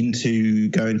are into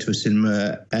going to a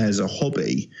cinema as a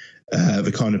hobby,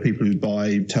 the kind of people who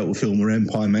buy Total Film or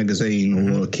Empire magazine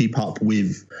or keep up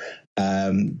with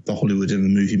the Hollywood and the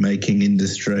movie making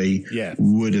industry,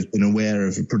 would have been aware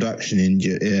of the production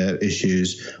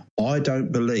issues. I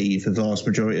don't believe the vast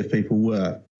majority of people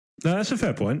were. No, that's a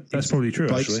fair point. That's probably true,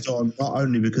 based on not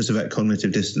only because of that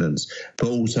cognitive dissonance, but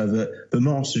also that the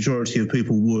vast majority of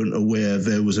people weren't aware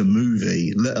there was a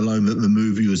movie, let alone that the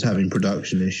movie was having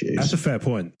production issues. That's a fair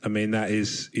point. I mean, that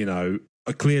is,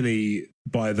 clearly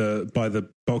by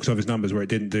the box office numbers where it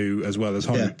didn't do as well as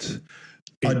hoped.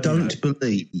 I don't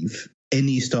believe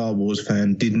any Star Wars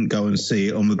fan didn't go and see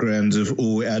it on the grounds of,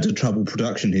 it had a troubled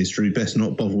production history, best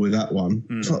not bother with that one.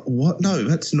 It's like, what? No,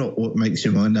 that's not what makes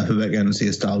your mind up about going to see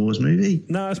a Star Wars movie.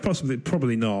 No, it's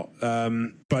probably not.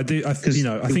 But I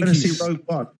think see Rogue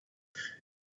One.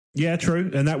 Yeah, true.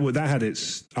 And that had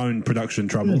its own production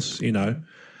troubles, I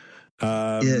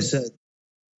take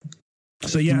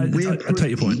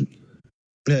your point.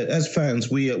 As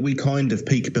fans, we kind of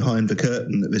peek behind the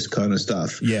curtain at this kind of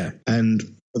stuff. Yeah.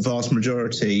 And the vast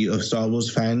majority of Star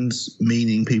Wars fans,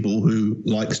 meaning people who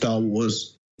like Star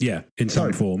Wars, in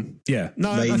some form,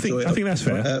 no, I think that's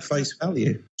fair at face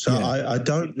value. So I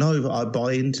don't know that I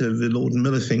buy into the Lord and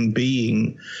Miller thing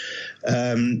being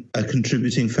a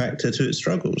contributing factor to its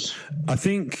struggles. I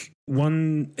think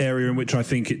one area in which I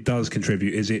think it does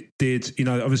contribute is it did.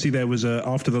 Obviously there was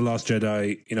after The Last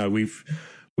Jedi.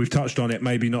 We've touched on it,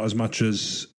 maybe not as much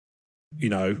as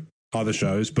other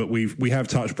shows, but we have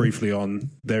touched briefly on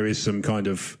there is some kind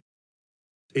of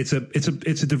it's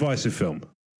a divisive film.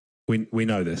 We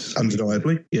know this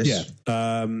undeniably, yes.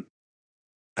 Yeah,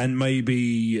 and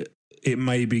maybe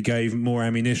it gave more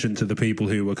ammunition to the people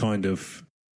who were kind of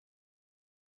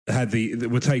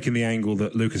were taking the angle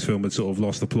that Lucasfilm had sort of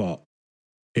lost the plot.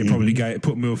 It probably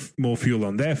put more fuel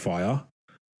on their fire,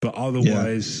 but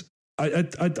otherwise,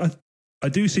 I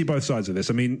do see both sides of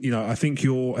this. I mean, I think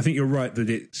you're right that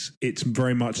it's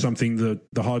very much something that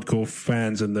the hardcore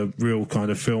fans and the real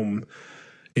kind of film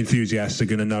enthusiasts are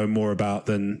going to know more about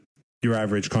than your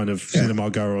average kind of cinema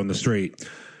goer on the street.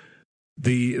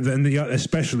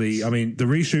 Especially, I mean, the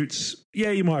reshoots.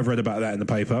 Yeah, you might have read about that in the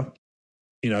paper.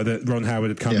 That Ron Howard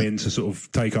had come in to sort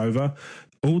of take over.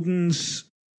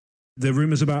 The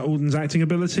rumors about Alden's acting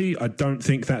ability. I don't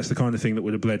think that's the kind of thing that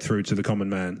would have bled through to the common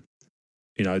man.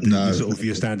 Sort of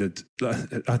your standard.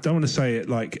 I don't want to say it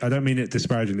I don't mean it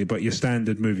disparagingly, but your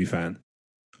standard movie fan.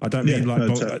 I don't mean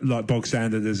bog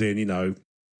standard as in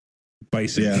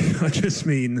basic. Yeah. I just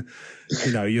mean,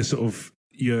 you're sort of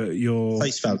you're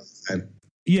face value fan.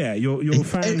 Yeah, you're a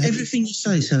fan. Everything you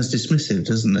say sounds dismissive,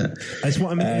 doesn't it? That's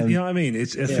what I mean. You know what I mean? I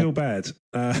feel bad.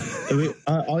 I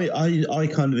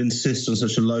kind of insist on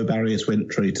such a low barrier to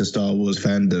entry to Star Wars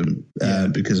fandom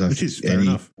because which is fair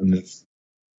enough. Kind of,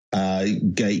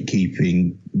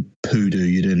 gatekeeping poodoo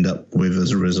you'd end up with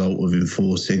as a result of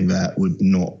enforcing that would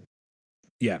not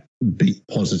be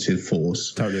positive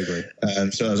force. Totally agree.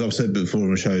 So as I've said before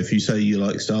on the show, if you say you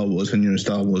like Star Wars when you're a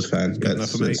Star Wars fan,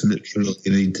 that's literally what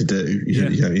you need to do.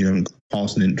 You haven't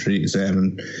passed an entry exam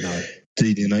and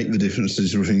delineate the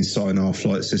differences between sign-off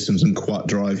flight systems and quad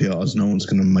drive yards. No one's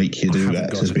going to make you do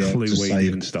that to be able to say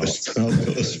a Star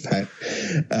Wars fan.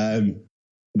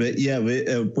 But yeah,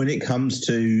 when it comes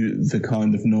to the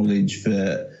kind of knowledge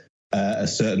that a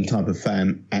certain type of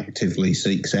fan actively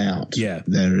seeks out,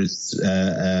 there is,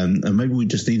 and maybe we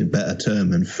just need a better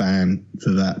term than fan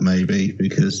for that, maybe,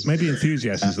 because maybe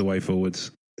enthusiast is the way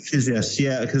forwards. Enthusiast,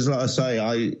 yeah, because like I say,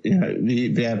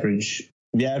 the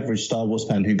average Star Wars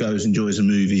fan who goes enjoys a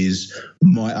movies,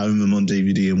 might own them on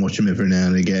DVD and watch them every now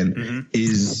and again,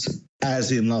 is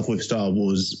as in love with Star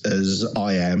Wars as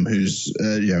I am, who's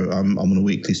I'm on a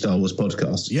weekly Star Wars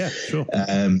podcast. Yeah, sure.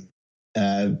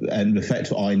 And the fact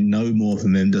that I know more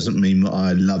than them doesn't mean that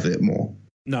I love it more.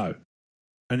 No,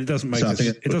 and it doesn't make us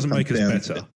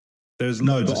better. There's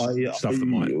loads of stuff that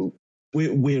might.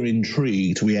 We're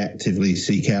intrigued. We actively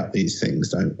seek out these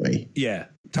things, don't we? Yeah,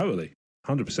 totally,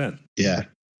 100%. Yeah.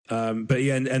 But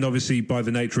yeah, and obviously by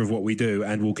the nature of what we do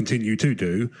and will continue to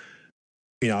do,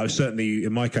 certainly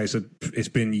in my case, it's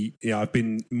been, I've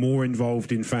been more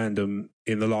involved in fandom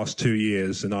in the last 2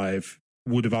 years than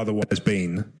would have otherwise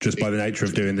been just by the nature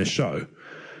of doing this show.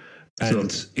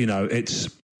 And, it's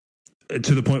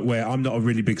to the point where I'm not a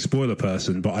really big spoiler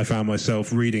person, but I found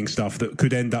myself reading stuff that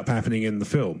could end up happening in the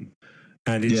film.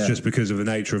 And it's just because of the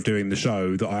nature of doing the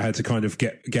show that I had to kind of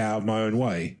get out of my own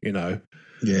way, for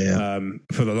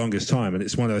the longest time. And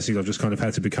it's one of those things I've just kind of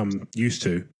had to become used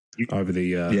to over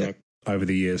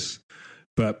the years.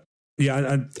 But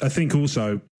yeah, I think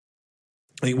also,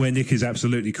 where Nick is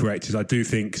absolutely correct is I do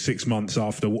think 6 months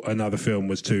after another film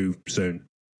was too soon.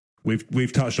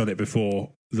 We've touched on it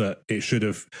before that it should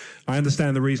have. I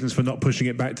understand the reasons for not pushing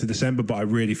it back to December, but I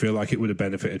really feel like it would have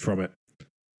benefited from it.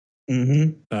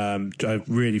 I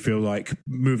really feel like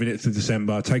moving it to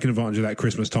December, taking advantage of that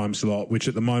Christmas time slot, which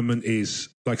at the moment is,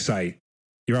 like I say,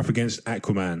 you're up against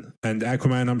Aquaman. And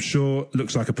Aquaman, I'm sure,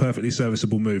 looks like a perfectly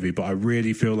serviceable movie, but I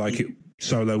really feel like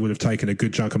Solo would have taken a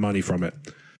good chunk of money from it.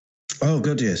 Oh,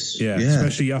 good, yes. Yeah,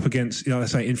 especially up against, I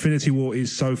say, Infinity War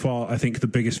is so far, I think, the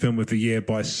biggest film of the year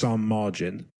by some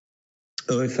margin.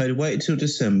 Oh, if they'd waited till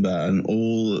December and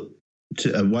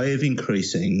a way of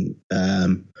increasing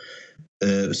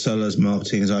Solo's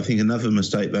marketing, I think another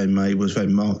mistake they made was they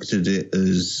marketed it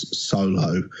as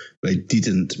Solo. They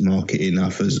didn't market it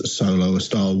enough as Solo, a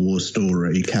Star Wars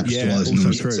story, capitalising on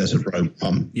the success of Rogue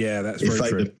One. Yeah, that's very true.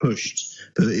 If they'd have pushed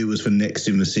that it was for next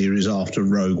in the series after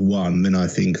Rogue One, then I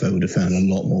think they would have found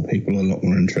a lot more people a lot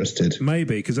more interested.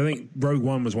 Maybe, because I think Rogue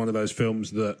One was one of those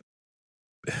films that...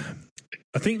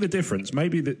 I think the difference,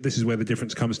 maybe this is where the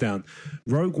difference comes down.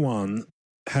 Rogue One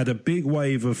had a big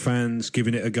wave of fans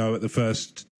giving it a go at the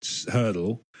first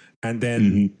hurdle, and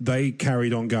then they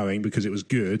carried on going because it was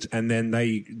good, and then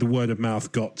the word of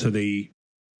mouth got to the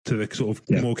sort of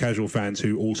more casual fans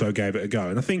who also gave it a go.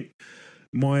 And I think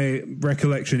my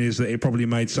recollection is that it probably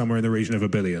made somewhere in the region of $1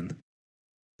 billion.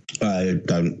 I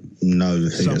don't know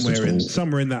the figures at all.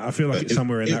 Somewhere in that, I feel like it's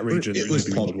somewhere in that region. It was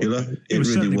popular. It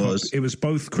really was. It was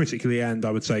both critically and,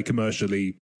 I would say,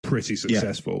 commercially pretty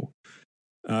successful.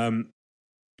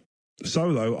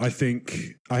 Solo, I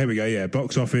think... here we go, yeah.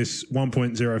 Box office,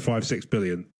 1.056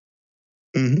 billion.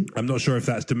 I'm not sure if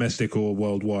that's domestic or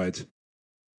worldwide.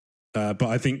 But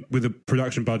I think with a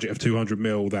production budget of 200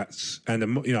 mil, that's... And,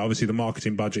 obviously the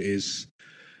marketing budget is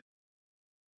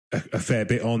a fair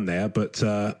bit on there, but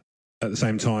at the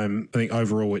same time, I think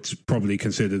overall it's probably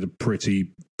considered a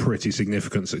pretty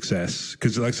significant success.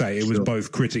 Because, like I say, it was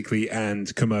both critically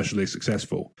and commercially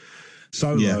successful.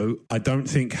 Solo, I don't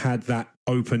think had that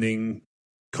opening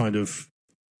kind of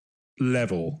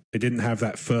level. It didn't have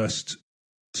that first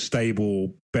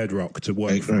stable bedrock to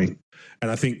work from. And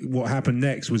I think what happened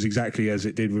next was exactly as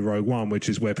it did with Rogue One, which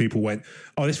is where people went,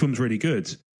 oh, this film's really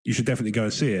good. You should definitely go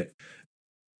and see it.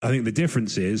 I think the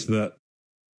difference is that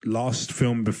last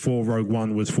film before Rogue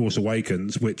One was Force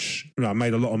Awakens, which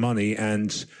made a lot of money,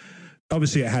 and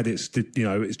obviously it had its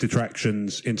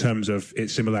detractions in terms of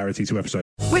its similarity to Episode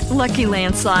With Lucky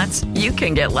Land Slots, you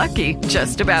can get lucky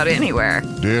just about anywhere.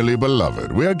 Dearly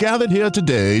beloved, we are gathered here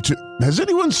today to... Has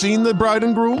anyone seen the bride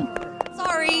and groom?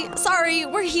 Sorry,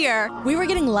 we're here. We were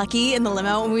getting lucky in the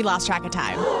limo and we lost track of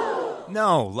time.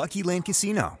 No, Lucky Land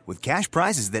Casino, with cash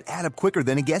prizes that add up quicker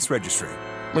than a guest registry.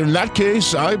 In that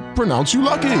case, I pronounce you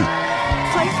lucky.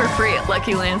 Play for free at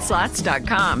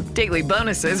LuckyLandSlots.com. Daily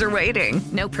bonuses are waiting.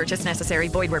 No purchase necessary.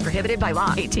 Void where prohibited by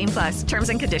law. 18+. Terms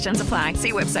and conditions apply.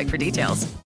 See website for details.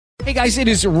 Hey guys, it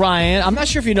is Ryan. I'm not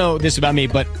sure if you know this about me,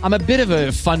 but I'm a bit of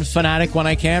a fun fanatic when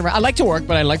I can. I like to work,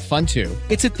 but I like fun too.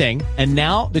 It's a thing. And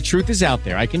now the truth is out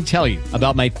there. I can tell you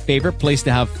about my favorite place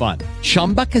to have fun.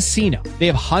 Chumba Casino. They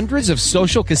have hundreds of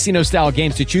social casino style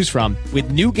games to choose from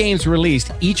with new games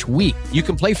released each week. You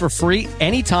can play for free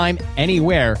anytime,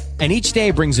 anywhere. And each day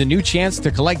brings a new chance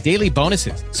to collect daily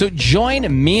bonuses. So join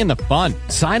me in the fun.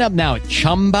 Sign up now at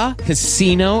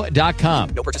ChumbaCasino.com.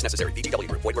 No purchase necessary. VGW.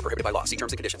 Void where prohibited by law. See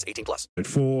terms and conditions. 18+.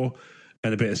 4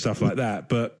 and a bit of stuff like that.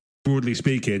 But broadly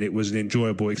speaking, it was an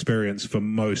enjoyable experience for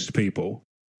most people.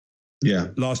 Yeah.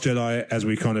 Last Jedi, as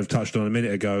we kind of touched on a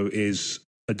minute ago, is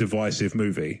a divisive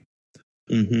movie.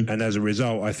 Mm-hmm. And as a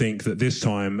result, I think that this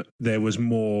time there was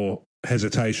more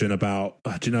hesitation about,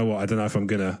 do you know what? I don't know if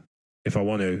I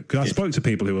want to. Because I spoke to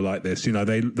people who were like this. You know,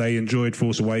 they enjoyed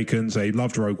Force Awakens. They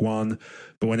loved Rogue One.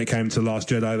 But when it came to Last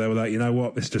Jedi, they were like, you know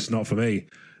what? It's just not for me.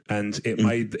 And it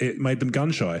made them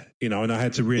gun shy, you know, and I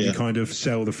had to really kind of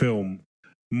sell the film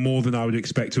more than I would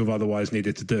expect to have otherwise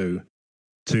needed to do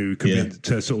to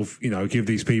sort of, you know, give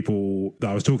these people that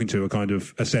I was talking to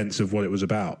a sense of what it was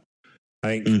about. I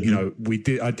think, you know,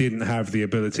 I didn't have the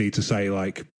ability to say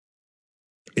like,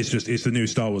 it's the new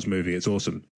Star Wars movie. It's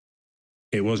awesome.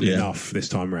 It wasn't enough this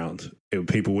time around.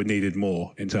 People needed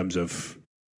more in terms of,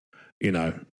 you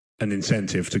know, an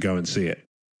incentive to go and see it.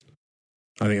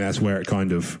 I think that's where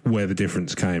the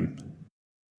difference came.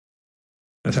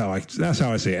 That's how I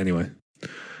see it anyway.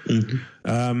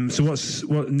 Mm-hmm. So what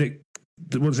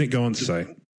does Nick go on to say?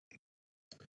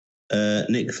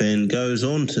 Nick then goes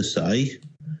on to say,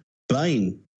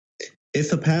 Bane,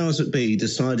 if the powers that be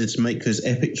decided to make this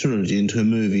epic trilogy into a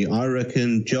movie, I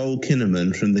reckon Joel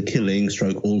Kinnaman from The Killing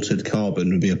 / Altered Carbon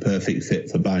would be a perfect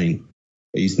fit for Bane.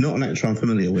 He's not an actor I'm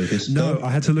familiar with. No, I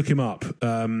had to look him up,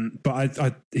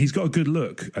 but he's got a good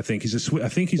look. I think he's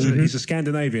a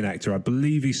Scandinavian actor. I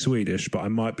believe he's Swedish, but I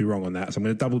might be wrong on that. So I'm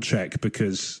going to double check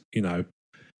because you know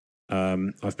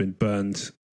I've been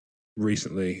burned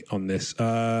recently on this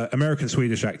American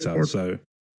Swedish actor. So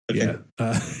yeah,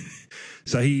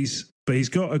 so he's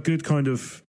got a good kind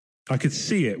of. I could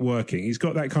see it working. He's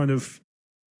got that kind of.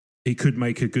 He could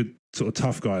make a good sort of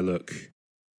tough guy look.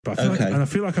 But I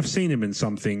feel like I've seen him in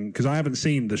something because I haven't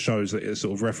seen the shows that are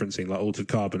sort of referencing like Altered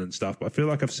Carbon and stuff. But I feel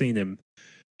like I've seen him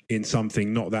in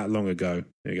something not that long ago.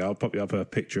 There you go. I'll pop you up a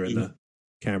picture in the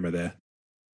camera there.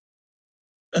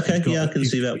 Okay, I can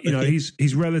see that. You know,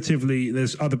 he's relatively.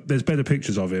 There's better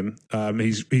pictures of him.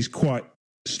 He's quite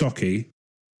stocky.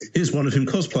 Here's one of him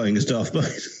cosplaying as Darth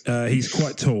Vader. He's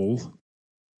quite tall.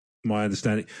 My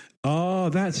understanding. Oh,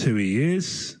 that's who he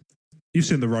is. You've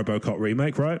seen the RoboCop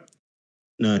remake, right?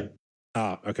 No.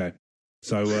 Okay.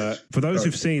 So for those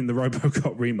who've seen the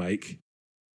RoboCop remake,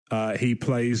 he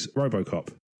plays RoboCop.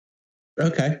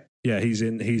 Okay. Yeah, he's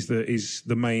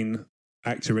the main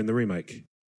actor in the remake.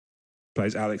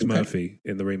 Plays Alex Murphy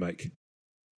in the remake.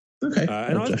 Okay.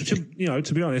 And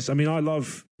to be honest, I mean, I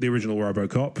love the original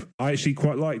RoboCop. I actually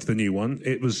quite liked the new one.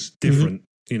 It was different.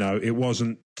 You know, it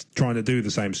wasn't trying to do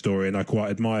the same story, and I quite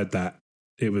admired that.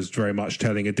 It was very much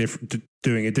doing a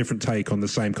different take on the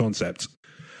same concept.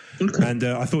 Okay. And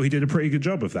I thought he did a pretty good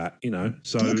job of that, you know.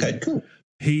 So cool.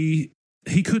 He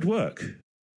could work.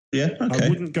 Yeah, okay. I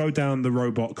wouldn't go down the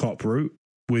robot cop route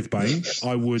with Bane.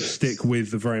 I would stick with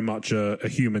very much a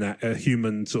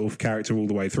human sort of character all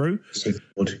the way through.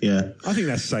 Yeah. I think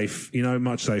that's safe, you know,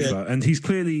 much safer. Yeah. And he's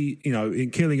clearly, you know, in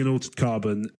Killing and Altered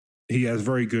Carbon, he has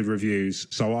very good reviews.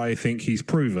 So I think he's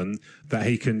proven that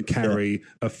he can carry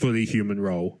a fully human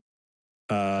role.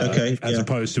 As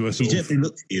opposed to a sort he definitely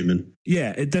looks human.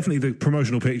 Yeah, the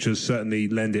promotional pictures certainly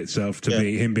lend itself to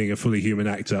him being a fully human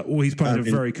actor, or he's playing a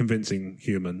very convincing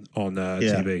human on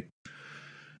TV.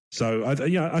 So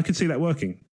I could see that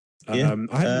working. I hadn't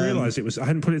realised I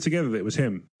hadn't put it together that it was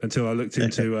him until I looked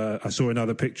into. I saw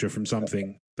another picture from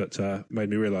something that made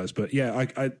me realise. But yeah,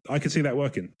 I could see that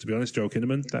working. To be honest, Joel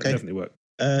Kinnaman, that definitely worked.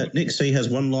 Nick C has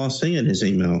one last thing in his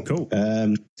email. Cool.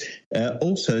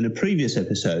 Also, in a previous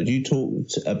episode, you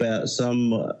talked about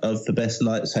some of the best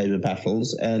lightsaber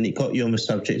battles, and it got you on the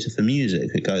subject of the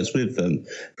music that goes with them.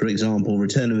 For example,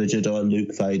 Return of the Jedi,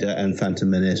 Luke, Vader, and Phantom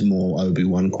Menace, more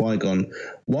Obi-Wan, Qui-Gon.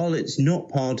 While it's not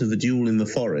part of the duel in the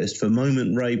forest, the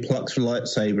moment Rey plucks the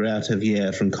lightsaber out of the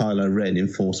air from Kylo Ren in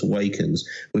Force Awakens,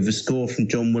 with the score from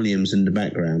John Williams in the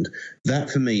background, that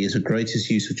for me is the greatest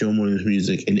use of John Williams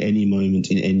music in any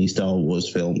moment in any Star Wars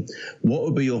film. What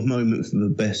would be your moment for the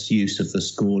best use of the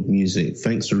scored music?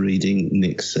 Thanks for reading,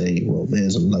 Nick C. Well,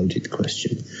 there's a loaded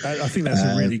question. I think that's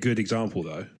a really good example,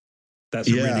 though. That's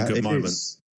a really good moment.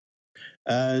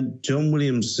 John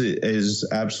Williams is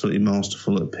absolutely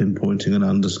masterful at pinpointing and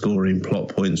underscoring plot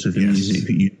points of music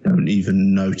that you don't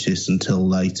even notice until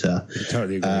later. I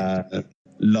totally agree.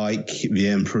 Like the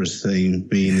Emperor's theme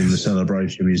being in the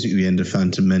celebration music at the end of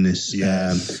Phantom Menace.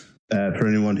 Yes. For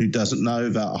anyone who doesn't know,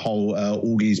 that whole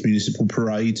Augie's Municipal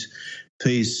Parade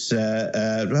piece, I'll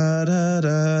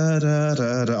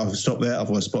stop there,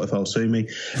 otherwise Spotify will sue me.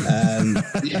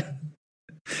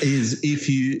 If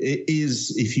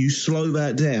you slow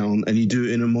that down and you do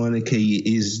it in a minor key,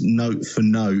 is note for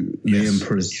note the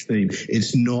Emperor's theme.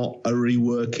 It's not a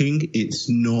reworking. It's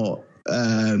not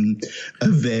a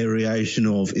variation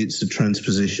of. It's a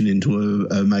transposition into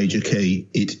a major key.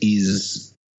 It is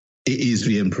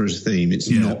the Emperor's theme. It's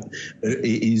not.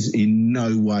 It is in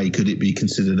no way could it be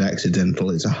considered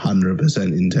accidental. It's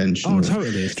 100% intentional. Oh,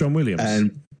 totally. It's John Williams.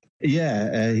 And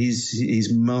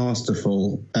he's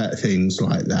masterful at things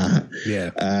like that.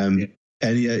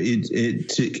 And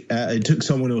it took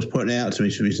someone else pointing it out to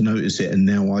me for me to notice it, and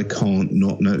now I can't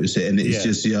not notice it. And it's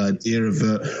just the idea of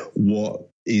what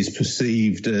is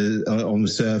perceived on the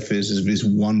surface as this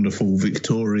wonderful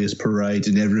victorious parade,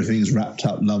 and everything's wrapped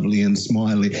up lovely and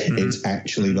smiley. It's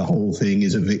actually the whole thing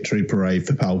is a victory parade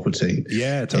for Palpatine.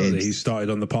 Yeah, totally. He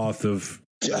started on the path of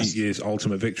his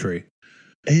ultimate victory.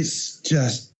 It's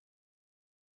just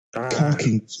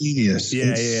fucking genius.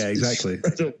 Exactly.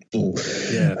 Incredible.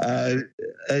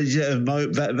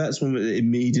 That's one that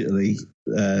immediately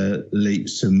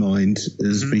leaps to mind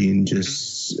as being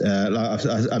just like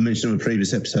I mentioned in a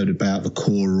previous episode about the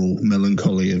choral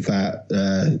melancholy of that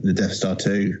the Death Star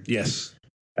 2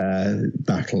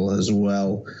 battle as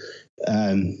well.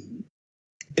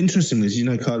 Interestingly, as you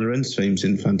know, Kylo Ren's theme's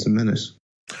in Phantom Menace.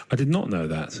 I did not know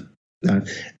that. No,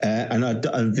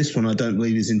 and this one I don't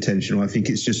believe is intentional. I think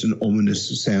it's just an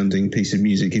ominous sounding piece of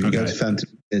music. If you go to Phantom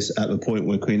Menace, at the point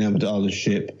where Queen Amidala's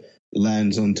ship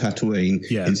lands on Tatooine,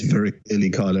 it's very clearly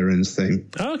Kylo Ren's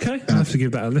theme. Oh, okay, I'll have to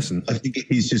give that a listen. I think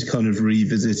he's just kind of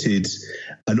revisited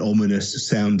an ominous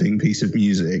sounding piece of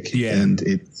music, and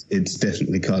it's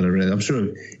definitely Kylo Ren. I'm sure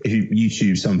if you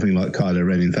YouTube something like Kylo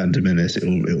Ren in Phantom Menace,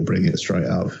 it'll bring it straight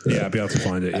up. Yeah, I'll be able to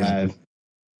find it.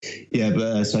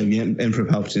 So Emperor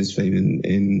Palpatine's theme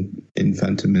in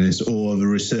Phantom Menace, or the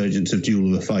resurgence of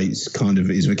Duel of the Fates, kind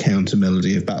of is the counter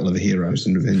melody of Battle of the Heroes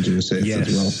and Revenge of the Sith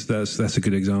as well. That's a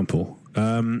good example.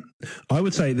 I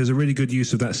would say there's a really good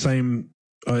use of that same.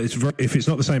 If it's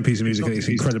not the same piece of music, it's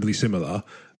incredibly similar.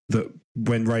 That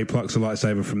when Rey plucks a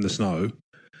lightsaber from the snow,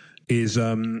 is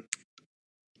in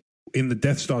the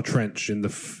Death Star trench in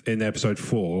Episode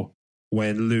 4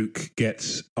 when Luke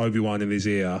gets Obi-Wan in his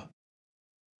ear,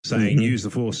 saying use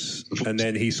the Force, and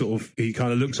then he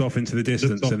kind of looks off into the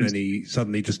distance, and then he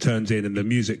suddenly just turns in, and the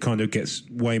music kind of gets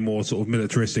way more sort of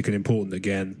militaristic and important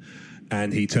again,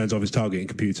 and he turns off his targeting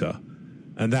computer,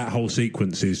 and that whole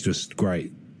sequence is just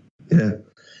great. I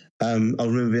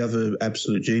remember the other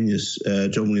absolute genius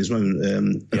John Williams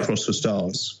moment, Across the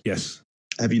Stars. Yes.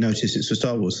 Have you noticed it's a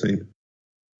Star Wars theme?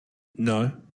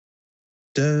 No.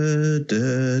 Is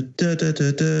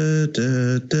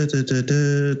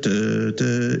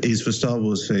the Star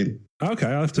Wars theme. Okay,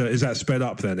 I'll have to. Is that sped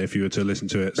up then? If you were to listen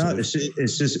to it, no, it's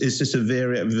just a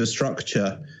variant of the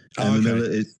structure, and the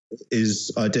melody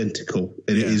is identical.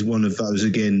 And it is one of those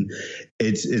again.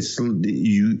 It's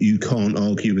you can't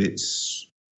argue it's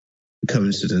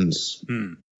coincidence.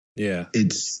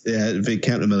 It's the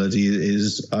counter melody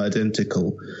is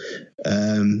identical.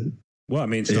 Well, I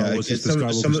mean, Star Wars is the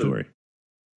Skywalker story.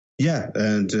 Yeah,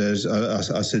 and I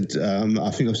said, I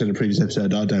think I've said in a previous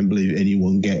episode, I don't believe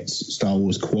anyone gets Star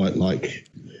Wars quite like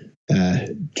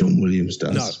John Williams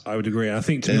does. No, I would agree. I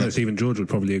think, to be honest, even George would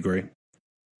probably agree.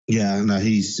 Yeah, no,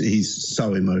 he's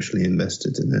so emotionally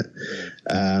invested in it.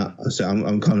 So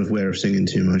I'm kind of aware of singing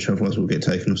too much, otherwise we'll get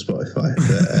taken off Spotify.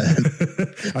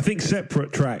 But, I think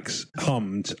separate tracks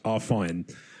hummed are fine.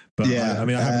 But I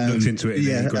haven't looked into it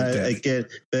in any great depth. Again,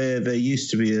 there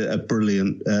used to be a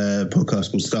brilliant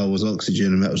podcast called Star Wars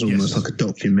Oxygen, and that was almost like a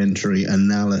documentary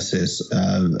analysis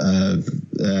of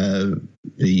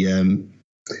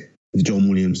John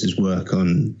Williams' work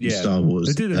on Star Wars.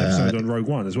 They did an episode on Rogue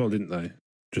One as well, didn't they?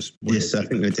 Yes, I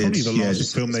think they did. Probably the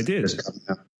last film they did.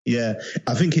 Yeah,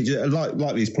 I think it just,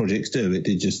 like these projects do. It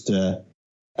did just tail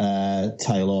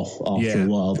off after a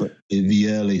while, but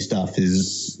the early stuff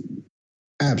is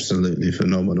absolutely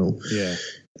phenomenal. Yeah.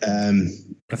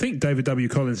 I think David W.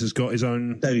 Collins has got his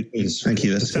own. David Collins, thank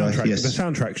you. That's the soundtrack, right. Yes. The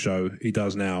soundtrack show he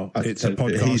does now. It's a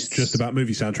podcast just about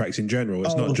movie soundtracks in general.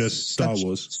 It's not just Star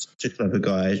Wars. Such a clever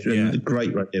guy, and a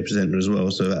great radio presenter as well.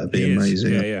 So that'd be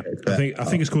amazing. Yeah. I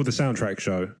think it's called the Soundtrack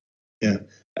Show. Yeah.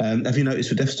 Have you noticed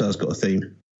the Death Star's got a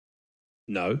theme?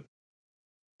 No.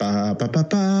 Ba ba ba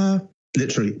ba.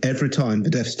 Literally every time the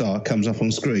Death Star comes up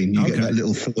on screen, you get that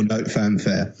little 4-note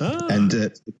fanfare. And to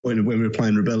the point of when we were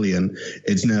playing Rebellion,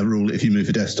 it's now a rule: if you move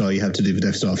the Death Star, you have to do the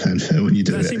Death Star fanfare when you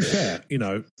do it. That seems fair.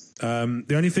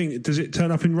 The only thing, does it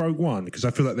turn up in Rogue One? Because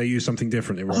I feel like they use something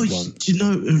different in Rogue One. Do you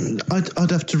know?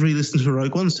 I'd have to re-listen to the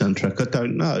Rogue One soundtrack. I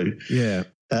don't know. Yeah.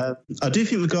 I do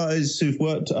think the guys who've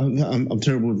worked, I'm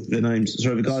terrible with their names.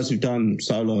 Sorry, the guys who've done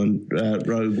Solo and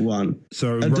Rogue One.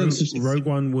 So Rogue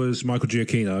One was Michael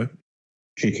Giacchino.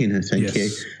 Giacchino, thank you.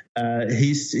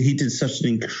 He did such an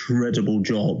incredible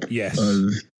job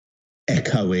of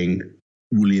echoing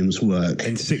Williams' work.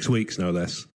 In 6 weeks, no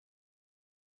less.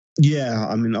 Yeah,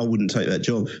 I mean, I wouldn't take that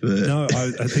job. But no,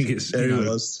 I think it's,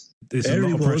 there's a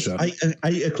lot of pressure.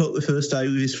 8 o'clock the first day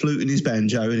with his flute and his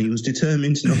banjo, and he was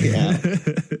determined to knock it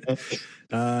out.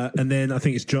 And then I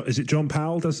think is it John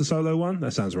Powell does the solo one?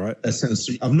 That sounds right.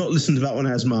 I've not listened to that one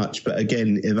as much, but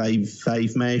again, if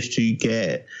they've managed to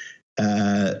get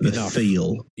the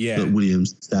feel that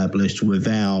Williams established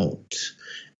without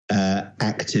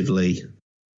actively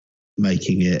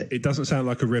making it. It doesn't sound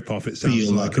like a rip-off. It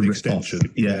sounds like an extension.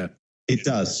 Yeah, it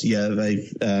does. Yeah,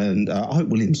 and I hope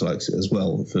Williams likes it as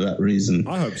well for that reason.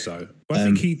 I hope so. I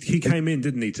think he came in,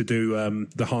 didn't he, to do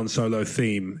the Han Solo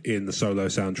theme in the Solo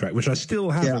soundtrack, which I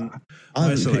still haven't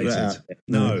isolated.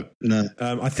 No.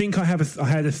 I think I had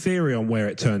a theory on where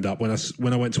it turned up when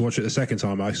I went to watch it the second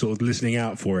time. I sort of listening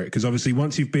out for it, because obviously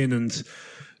once you've been and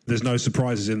there's no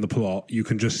surprises in the plot, you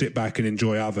can just sit back and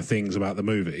enjoy other things about the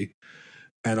movie.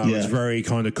 And I was very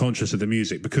kind of conscious of the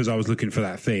music because I was looking for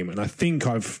that theme, and I think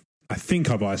I've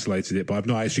isolated it, but I've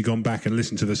not actually gone back and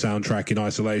listened to the soundtrack in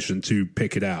isolation to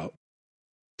pick it out,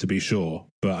 to be sure.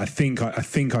 But I think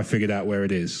I figured out where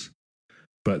it is,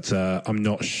 but I'm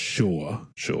not sure.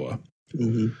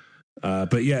 Mm-hmm.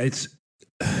 But yeah,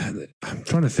 I'm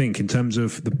trying to think in terms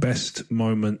of the best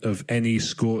moment of any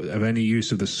score, of any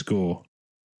use of the score.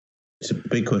 It's a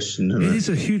big question. It is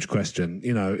a huge question.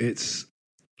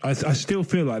 I still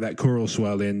feel like that choral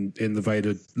swell in the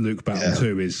Vader Luke battle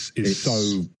too is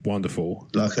so wonderful.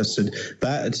 Like I said,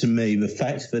 that to me, the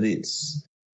fact that it's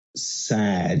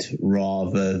sad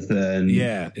rather than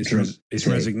it's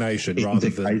resignation rather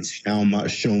than how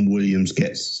much Sean Williams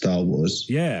gets Star Wars.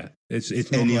 Yeah, it's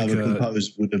any not like other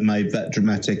composer would have made that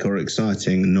dramatic or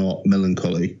exciting, not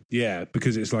melancholy. Yeah,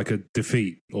 because it's like a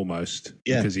defeat almost.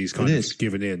 Yeah, because he's kind of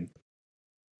given in.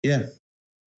 Yeah.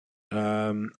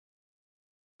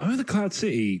 The Cloud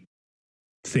City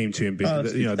theme tune,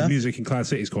 the music in Cloud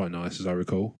City is quite nice, as I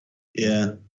recall.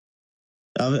 Yeah.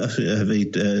 I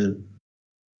think the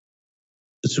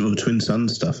sort of Twin Sun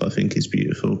stuff, I think, is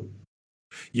beautiful.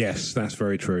 Yes, that's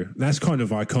very true. That's kind of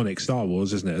iconic Star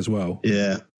Wars, isn't it, as well?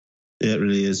 Yeah. Yeah, it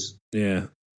really is. Yeah.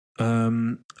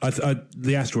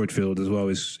 The asteroid field as well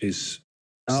is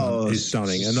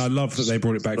stunning, and I love that they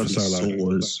brought it back for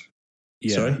Solo.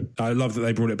 Yeah, sorry? I love that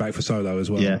they brought it back for Solo as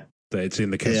well. Yeah. That it's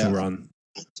in the Kessel Run.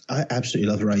 I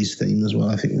absolutely love Rey's theme as well.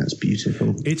 I think that's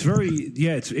beautiful. It's very,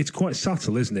 it's quite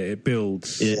subtle, isn't it? It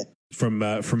builds from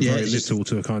very little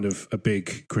to a kind of a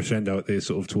big crescendo at the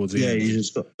sort of towards the end. Yeah, you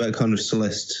just got that kind of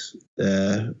Celeste.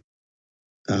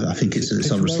 I think it's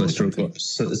either a Celeste or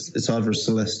it's either a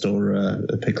Celeste or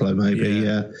a Piccolo, maybe.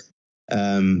 Yeah.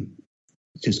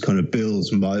 Just kind of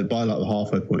builds, and by like the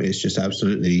halfway point, it's just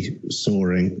absolutely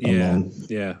soaring along.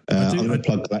 Yeah, I'm going to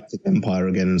plug Galactic Empire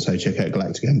again and say check out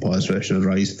Galactic Empire's version of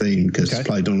Rey's theme, because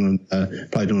played on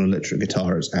an electric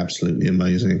guitar. It's absolutely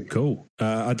amazing. Cool.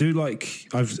 I do like.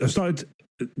 I've started.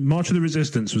 March of the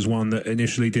Resistance was one that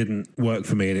initially didn't work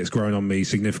for me, and it's grown on me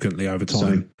significantly over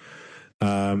time.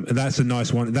 And that's a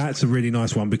nice one. That's a really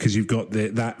nice one because you've got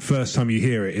that first time you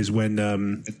hear it is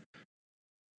when.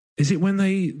 Is it when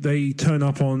they turn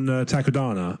up on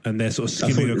Takodana and they're sort of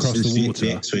skimming across the water?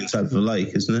 It's over the lake,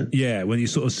 isn't it? Yeah, when you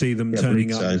sort of see them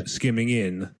turning up, skimming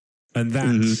in, And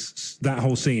that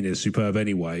whole scene is superb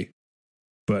anyway.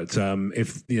 But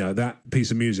if that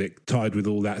piece of music tied with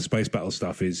all that space battle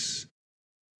stuff is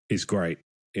great,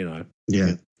 Yeah.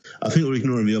 I think we're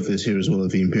ignoring the obvious here as well.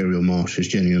 The Imperial March is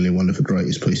genuinely one of the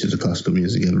greatest pieces of classical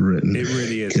music ever written. It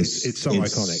really is. It's so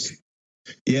iconic.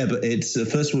 Yeah, but it's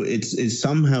first of all, it's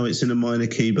somehow it's in a minor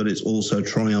key, but it's also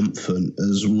triumphant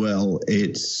as well.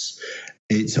 It's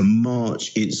a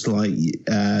march. It's like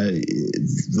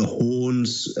the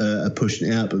horns are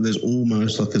pushing it out, but there's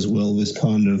almost like as well this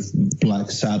kind of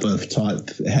Black Sabbath type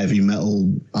heavy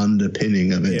metal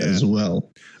underpinning of it as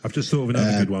well. I've just thought of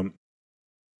another good one.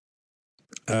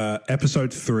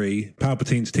 Episode 3,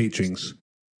 Palpatine's teachings.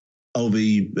 Oh,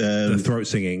 the throat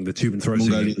singing, the tube and throat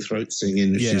Mongolian singing. Throat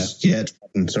singing.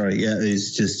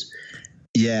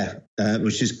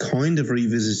 Which is kind of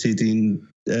revisited in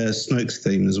Snoke's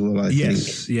theme as well, I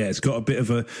think. Yeah, it's got a bit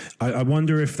of a... I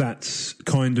wonder if that's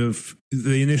kind of...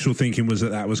 The initial thinking was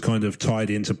that was kind of tied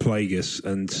into Plagueis,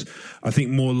 and I think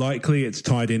more likely it's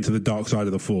tied into the dark side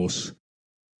of the Force.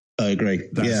 I agree.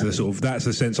 That's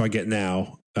the sense I get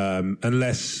now,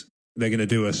 unless they're going to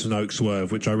do a Snoke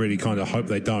swerve, which I really kind of hope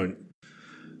they don't.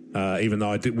 Even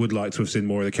though I would like to have seen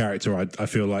more of the character, I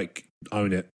feel like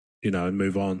own it, and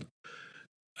move on.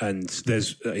 And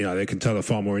there's, they can tell a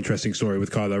far more interesting story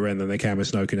with Kylo Ren than they can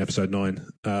with Snoke in Episode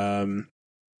 9.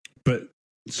 But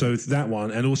so that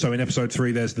one, and also in Episode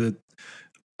 3, there's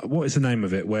what is the name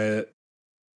of it? Where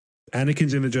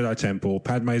Anakin's in the Jedi Temple,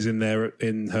 Padme's in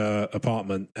her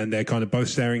apartment, and they're kind of both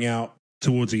staring out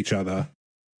towards each other.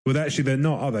 Well, actually, they're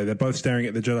not, are they? They're both staring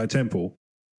at the Jedi Temple.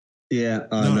 Yeah,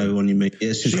 I know what you mean.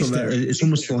 It's just it's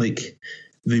almost like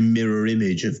the mirror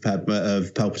image of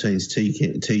Palpatine's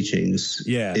teachings.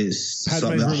 Yeah, it's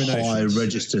like that high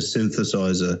register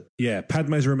synthesizer. Yeah,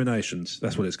 Padme's ruminations.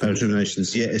 That's what it's called.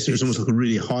 Ruminations. Yeah, it's almost like a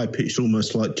really high pitched,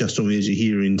 almost like just on the edge of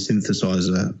hearing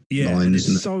synthesizer. Yeah, line,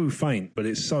 it's so faint, but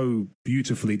it's so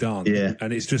beautifully done. Yeah,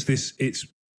 and it's just this.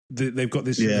 They've got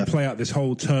this. They play out this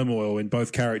whole turmoil in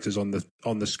both characters on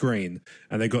the screen,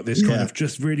 and they've got this kind of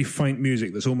just really faint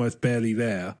music that's almost barely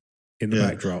there in the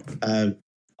backdrop.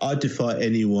 I defy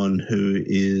anyone who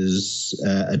is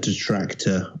a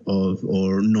detractor of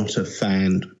or not a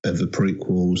fan of the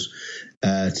prequels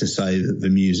to say that the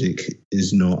music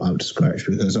is not up to scratch,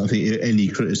 because I think any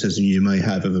criticism you may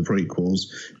have of the prequels,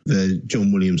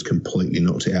 John Williams completely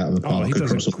knocked it out of the park. He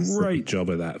does a great job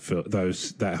of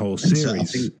that whole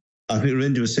series. I think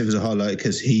Revenge of the Sith was a highlight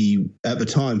because at the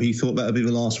time, he thought that would be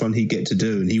the last one he'd get to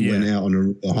do, and he went out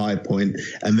on a high point.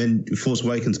 And then Force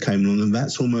Awakens came along, and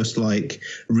that's almost like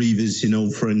revisiting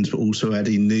old friends, but also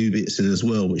adding new bits in as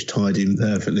well, which tied in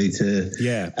perfectly to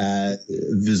the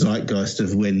zeitgeist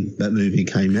of when that movie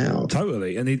came out.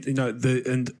 Totally,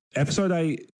 and Episode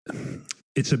 8.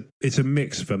 It's a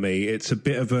mix for me. It's a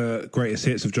bit of a greatest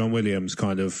hits of John Williams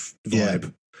kind of vibe. Yeah.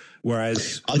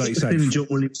 Whereas, I think John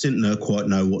Williams didn't quite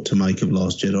know what to make of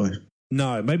Last Jedi.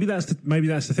 No, maybe that's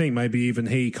the thing. Maybe even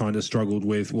he kind of struggled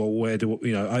with, well, where do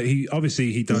he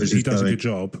obviously he does a good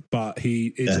job, but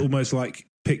it's almost like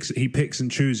he picks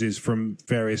and chooses from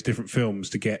various different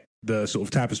films to get the sort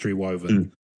of tapestry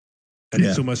woven, and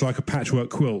it's almost like a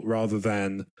patchwork quilt rather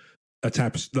than a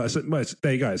tapestry.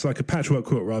 There you go. It's like a patchwork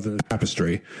quilt rather than a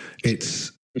tapestry.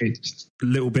 It's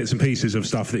little bits and pieces of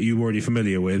stuff that you're already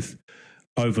familiar with,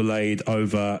 overlaid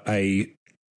over a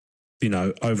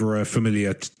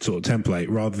familiar sort of template,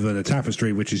 rather than a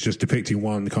tapestry which is just depicting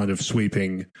one kind of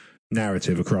sweeping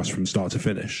narrative across from start to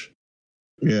finish.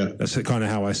 Yeah, that's kind of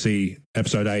how I see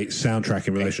Episode 8 soundtrack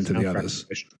in relation to the others.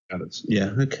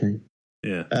 Yeah, okay.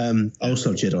 Yeah.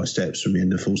 Also, Jedi Steps from the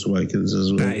end of Force Awakens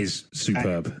as well. That is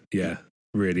superb. Yeah,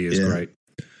 really is great.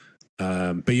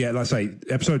 But yeah, like I say,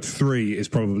 Episode 3 is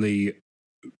probably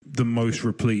the most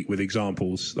replete with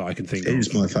examples that I can think of. It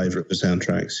is my favourite for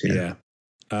soundtracks. Yeah.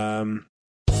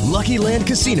 Lucky Land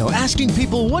Casino, asking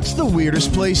people, what's the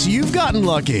weirdest place you've gotten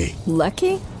lucky?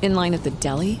 Lucky? In line at the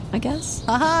deli, I guess?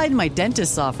 Aha, in my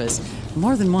dentist's office.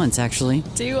 More than once, actually.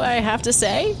 Do I have to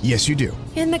say? Yes, you do.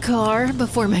 In the car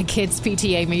before my kids'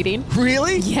 PTA meeting.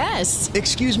 Really? Yes.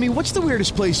 Excuse me, what's the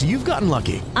weirdest place you've gotten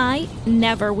lucky? I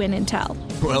never win and tell.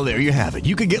 Well, there you have it.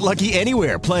 You can get lucky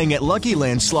anywhere, playing at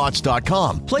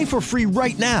LuckyLandSlots.com. Play for free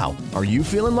right now. Are you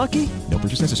feeling lucky? No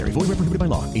purchase necessary. Void where prohibited by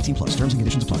law. 18+. Terms and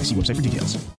conditions apply. See website for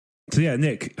details. So yeah,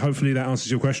 Nick, hopefully that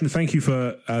answers your question. Thank you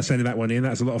for sending that one in.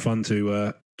 That's a lot of fun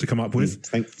to come up with.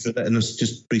 Thanks for letting us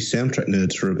just be soundtrack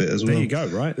nerds for a bit as well. There you go,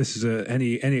 right? This is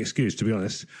any excuse, to be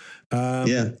honest.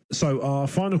 So our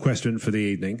final question for the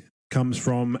evening comes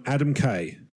from Adam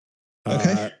K.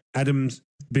 Okay. Adam's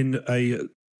been a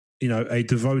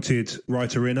devoted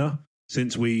writer-inner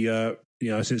since we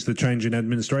since the change in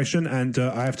administration. And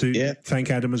I have to thank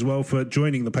Adam as well for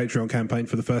joining the Patreon campaign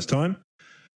for the first time.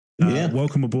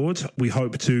 Welcome aboard. We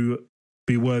hope to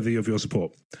be worthy of your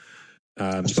support.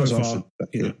 So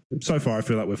far, I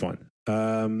feel like we're fine.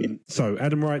 So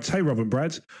Adam writes, "Hey Rob and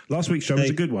Brad, last week's show was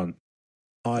a good one.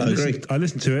 I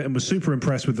listened to it and was super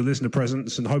impressed with the listener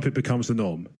presence and hope it becomes the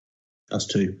norm." Us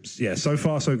too. Yeah, so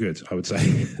far so good, I would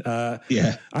say. I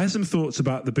had some thoughts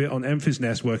about the bit on Enfys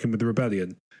Nest working with the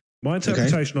rebellion. My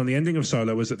interpretation on the ending of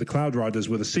Solo was that the Cloud Riders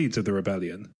were the seeds of the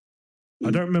rebellion. I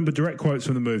don't remember direct quotes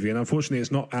from the movie, and unfortunately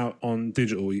it's not out on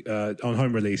digital, on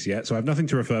home release yet, so I have nothing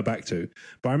to refer back to.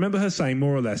 But I remember her saying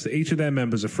more or less that each of their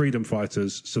members are freedom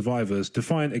fighters, survivors,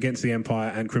 defiant against the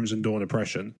Empire and Crimson Dawn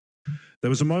oppression. There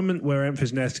was a moment where Hound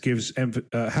gives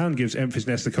Enfys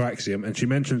Nest the coaxium, and she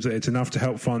mentions that it's enough to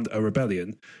help fund a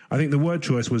rebellion. I think the word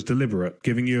choice was deliberate,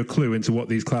 giving you a clue into what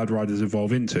these Cloud Riders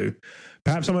evolve into.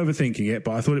 Perhaps I'm overthinking it,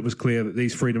 but I thought it was clear that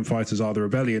these freedom fighters are the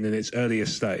rebellion in its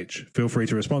earliest stage. Feel free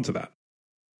to respond to that.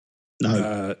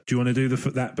 No. Do you want to do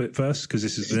that bit first? Because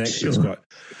this is the next. Sure.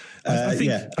 I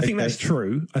think that's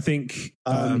true. I think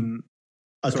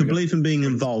I could believe in being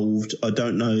involved. I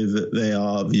don't know that they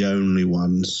are the only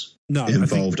ones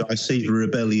involved. I see the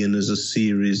rebellion as a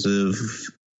series of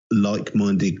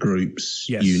like-minded groups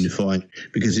unifying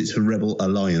because it's a rebel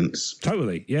alliance.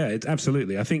 Totally, yeah,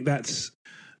 absolutely. I think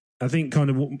kind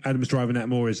of what Adam's driving at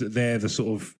more is that they're the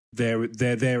sort of they're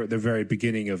there at the very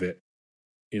beginning of it.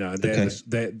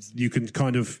 You can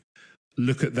kind of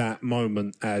look at that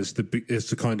moment as the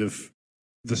kind of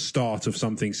the start of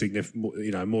something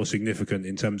significant, more significant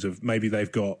in terms of maybe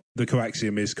they've got the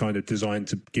coaxium is kind of designed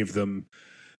to give them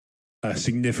a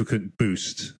significant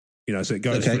boost. So it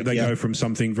goes. They go from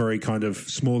something very kind of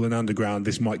small and underground.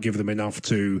 This might give them enough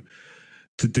to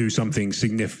do something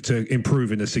significant, to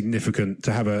improve in a significant,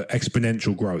 to have a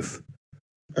exponential growth.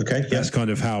 Okay, that's kind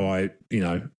of how I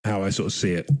sort of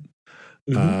see it.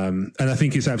 Mm-hmm. And I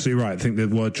think it's absolutely right. I think the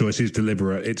word choice is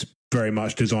deliberate. It's very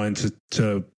much designed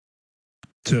to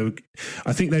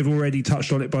I think they've already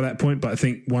touched on it by that point, but I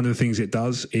think one of the things it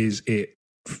does is it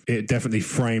definitely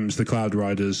frames the Cloud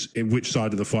Riders in which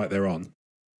side of the fight they're on.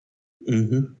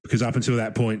 Mm-hmm. Because up until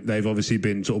that point, they've obviously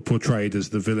been sort of portrayed as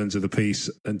the villains of the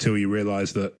piece until you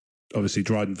realise that obviously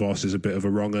Dryden Voss is a bit of a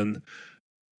wrong-un,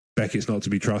 Beckett's not to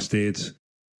be trusted,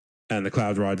 and the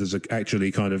Cloud Riders are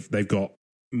actually they've got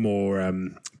more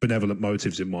benevolent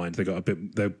motives in mind. They're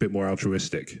a bit more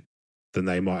altruistic than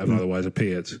they might have otherwise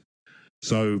appeared.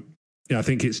 So, I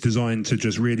think it's designed to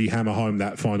just really hammer home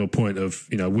that final point of,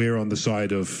 we're on the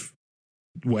side of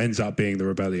what ends up being the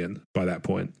rebellion by that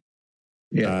point.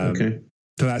 Yeah. Okay.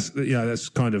 So that's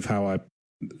kind of how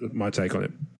my take on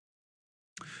it.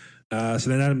 So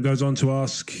then Adam goes on to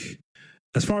ask,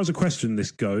 as far as a question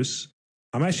list goes,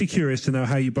 I'm actually curious to know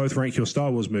how you both rank your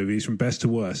Star Wars movies from best to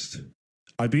worst.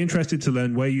 I'd be interested to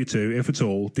learn where you two, if at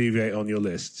all, deviate on your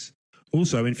lists.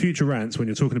 Also, in future rants, when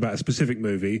you're talking about a specific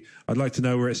movie, I'd like to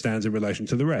know where it stands in relation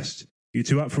to the rest. You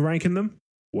two up for ranking them?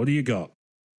 What do you got?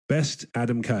 Best,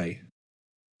 Adam K.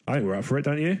 I think we're up for it,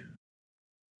 don't you?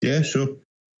 Yeah, sure.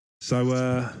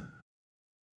 So,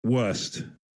 worst.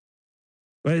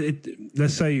 Well,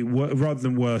 let's say, rather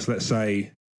than worst, let's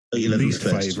say least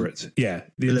favourite. Yeah,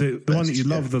 the one that you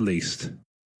love the least.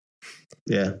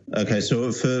 Yeah. Okay.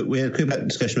 So we had a quick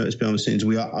discussion about this behind the scenes.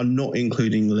 We are not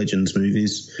including the Legends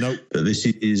movies. Nope. But this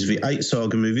is the 8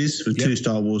 Saga movies, the 2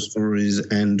 Star Wars stories,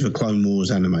 and the Clone Wars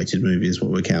animated movie is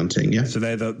what we're counting. Yeah. So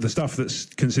they're the stuff that's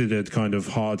considered kind of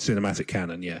hard cinematic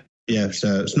canon. Yeah. Yeah.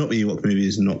 So it's not the Ewok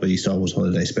movies, not the Star Wars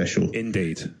Holiday Special.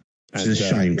 Indeed. Which is a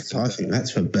shame because I think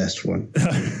that's the best one.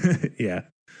 Yeah.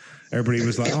 Everybody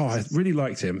was like, "Oh, I really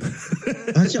liked him."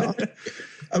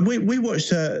 We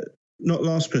watched. Not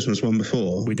last Christmas, one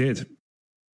before. We did.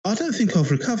 I don't think I've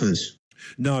recovered.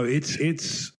 No, it's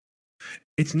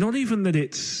not even that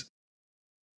it's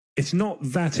not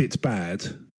that it's bad.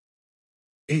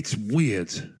 It's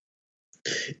weird.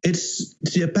 Bad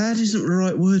isn't the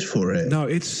right word for it. No,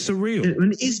 it's surreal.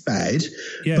 It is bad,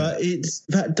 but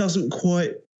that doesn't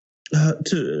quite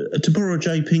to borrow a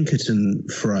Jay Pinkerton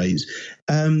phrase.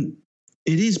 It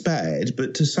is bad,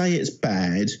 but to say it's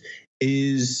bad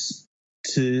is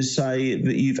to say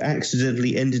that you've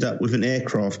accidentally ended up with an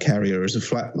aircraft carrier as a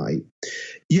flatmate.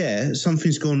 Yeah,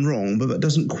 something's gone wrong, but that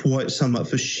doesn't quite sum up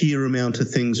the sheer amount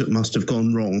of things that must have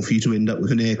gone wrong for you to end up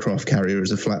with an aircraft carrier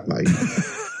as a flatmate.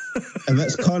 And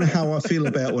that's kind of how I feel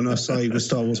about when I say the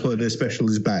Star Wars Holiday Special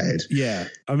is bad. Yeah.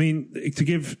 I mean, to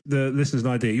give the listeners an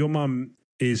idea, your mum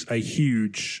is a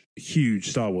huge,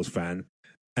 huge Star Wars fan.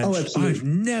 And absolutely. I've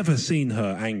never seen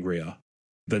her angrier.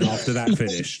 than after that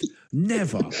finished.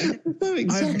 Never. No,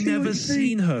 exactly I've never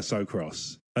seen her so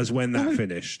cross as when that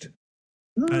finished.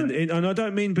 No. And I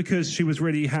don't mean because she was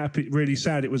really happy, really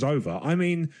sad it was over. I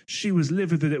mean, she was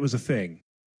livid that it was a thing.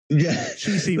 Yeah.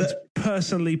 She seemed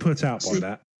personally put out by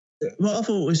that. What I've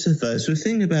always said, though, so the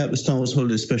thing about the Star Wars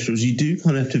Holiday Specials, you do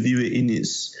kind of have to view it in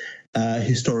its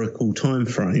historical time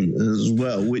frame as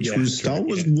well, which was Star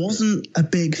Wars wasn't a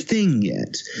big thing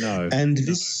yet. No. And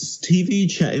this TV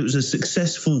chat, it was a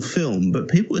successful film, but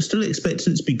people were still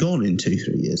expecting it to be gone in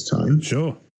 2-3 years' time.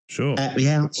 Sure. At the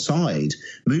outside.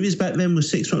 Movies back then were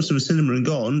 6 months to the cinema and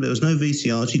gone. There was no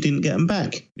VCRs. You didn't get them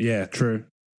back. Yeah, true.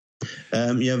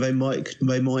 They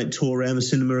might tour around the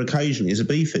cinema occasionally as a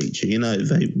B feature.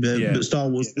 But Star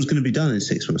Wars was going to be done in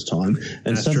 6 months' time,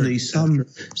 and That's suddenly true.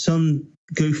 some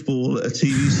goofball at a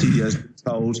TV studio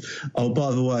told, "Oh,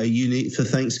 by the way, for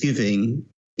Thanksgiving,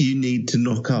 you need to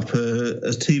knock up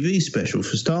a TV special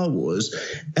for Star Wars."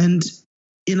 And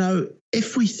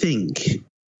if we think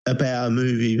about a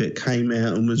movie that came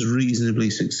out and was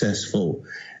reasonably successful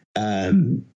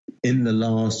in the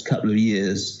last couple of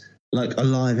years, like a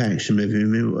live action movie. I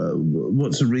mean,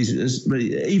 what's the reason?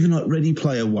 Even like Ready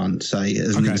Player One, say,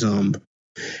 as an example.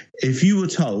 If you were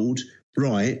told,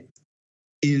 right,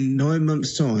 in 9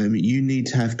 months' time, you need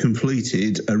to have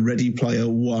completed a Ready Player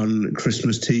One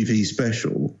Christmas TV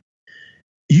special,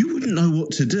 you wouldn't know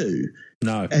what to do.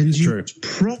 No, and you'd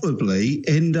probably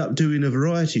end up doing a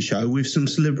variety show with some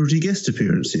celebrity guest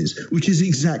appearances, which is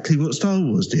exactly what Star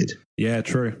Wars did. Yeah,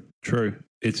 true.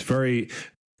 It's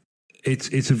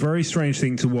a very strange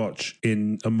thing to watch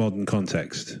in a modern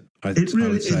context. I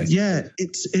would say.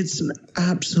 It's an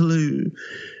absolute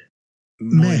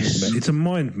mess. It's a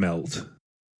mind melt.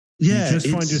 Yeah, you just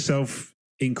find yourself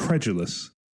incredulous.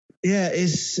 Yeah,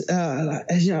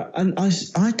 and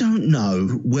I don't know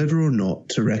whether or not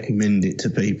to recommend it to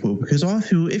people, because I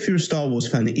feel if you're a Star Wars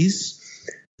fan, it is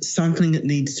something that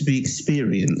needs to be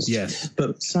experienced. Yes. But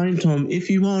at the same time, if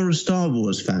you are a Star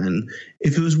Wars fan,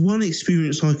 if there was one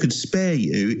experience I could spare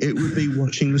you, it would be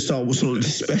watching the Star Wars Holiday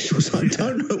Specials. I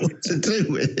don't know what to do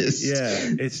with this.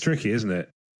 Yeah, it's tricky, isn't it?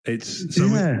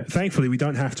 Thankfully, we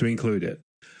don't have to include it.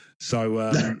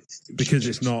 So, because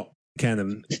it's not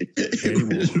canon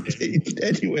anymore.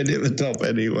 Anywhere near the top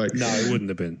anyway. No, it wouldn't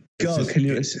have been. God,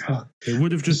 it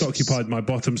would have just occupied my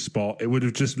bottom spot. It would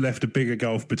have just left a bigger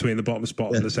gulf between the bottom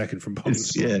spot and the second from bottom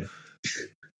spot. Yeah.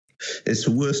 It's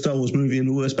the worst Star Wars movie and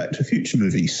the worst Back to the Future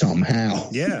movie somehow.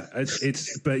 Yeah, it's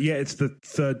the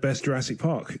third best Jurassic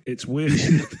Park. It's weird.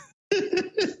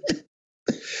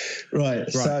 Right.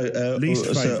 So least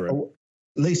favourite.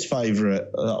 Least favourite.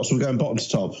 So we're going bottom to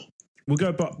top. We'll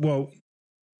go,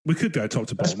 we could go top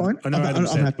to bottom. That's fine. I know Adam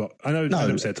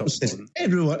said top to bottom.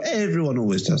 Everyone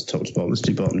always does top to bottom. Let's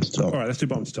do bottom to top. All right, let's do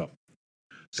bottom to top.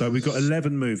 So we've got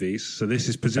 11 movies. So this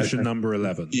is position number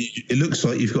 11. It looks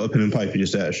like you've got a pen and paper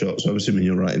just out of shot. So I'm assuming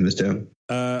you're writing this down.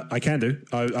 I can do.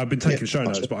 I've been taking show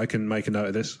notes, but I can make a note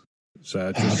of this.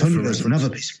 So I've only got another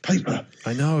piece of paper.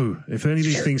 I know. If only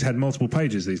these things had multiple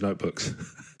pages, these notebooks.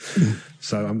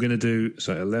 So I'm going to do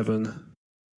 11,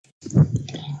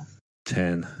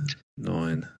 10,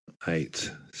 9,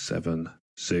 8, 7,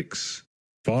 6,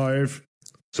 5.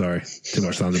 Sorry, too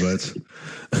much Thunderbirds.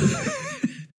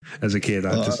 As a kid,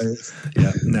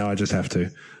 now I just have to.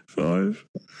 5.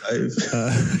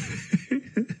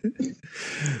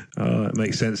 It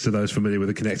makes sense to those familiar with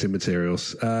the connected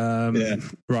materials.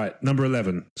 Right, number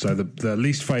 11. So the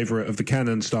least favourite of the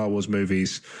canon Star Wars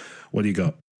movies. What do you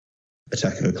got?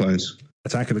 Attack of the Clones.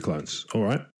 Attack of the Clones. All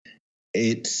right.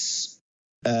 It's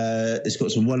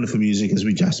got some wonderful music, as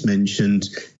we just mentioned.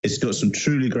 It's got some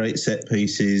truly great set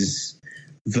pieces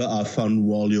that are fun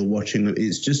while you're watching it.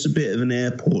 It's just a bit of an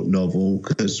airport novel,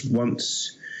 because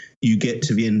once you get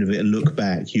to the end of it and look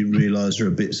back, you realise there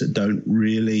are bits that don't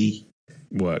really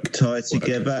tie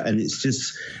together, and it's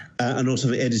just and also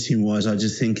the editing wise, I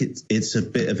just think it's a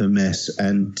bit of a mess,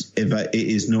 and it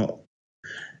is not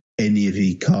any of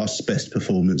the cast's best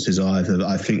performances either.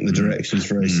 I think the direction's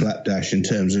very slapdash in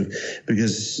terms of,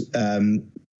 because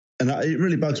and it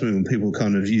really bugs me when people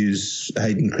kind of use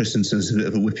Hayden Christensen as a bit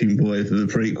of a whipping boy for the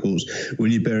prequels,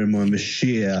 when you bear in mind the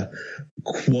sheer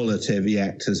quality of the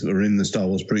actors that are in the Star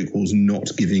Wars prequels not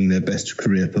giving their best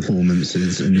career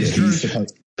performances, and yet he's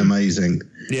supposed to be amazing.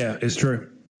 Yeah, it's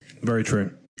true. Very true.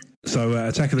 So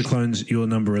Attack of the Clones, you're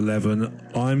number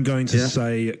 11. I'm going to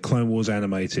say Clone Wars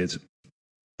Animated.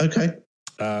 Okay.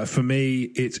 For me,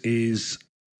 it is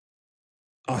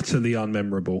utterly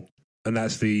unmemorable, and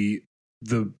that's the.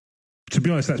 To be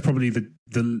honest, that's probably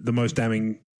the most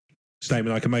damning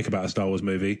statement I can make about a Star Wars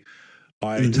movie.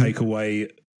 I take away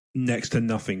next to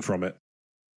nothing from it.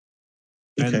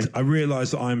 And I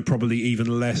realise that I'm probably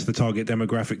even less the target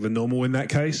demographic than normal in that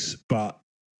case. But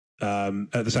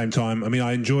at the same time, I mean,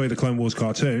 I enjoy the Clone Wars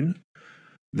cartoon,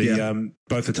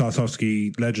 both the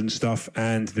Tartakovsky Legend stuff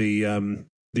and the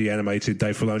animated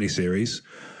Dave Filoni series.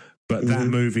 But that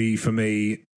movie, for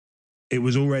me, it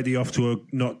was already off to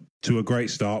not to a great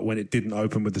start when it didn't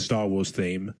open with the Star Wars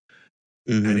theme,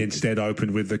 and instead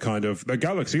opened with the kind of the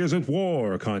galaxy is at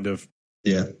war kind of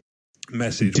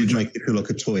message. It did make it feel like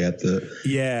a toy advert.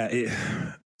 Yeah.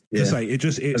 To say,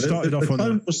 it started off on the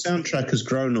Clone Wars soundtrack has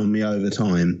grown on me over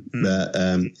time.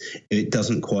 That it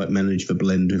doesn't quite manage the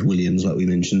blend with Williams, like we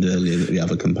mentioned earlier, that the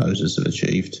other composers have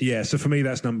achieved. Yeah, so for me,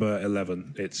 that's number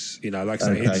 11. It's like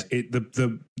I say,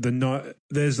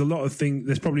 there's a lot of things.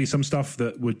 There's probably some stuff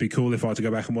that would be cool if I had to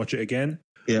go back and watch it again.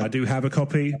 Yeah, I do have a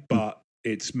copy, but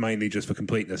it's mainly just for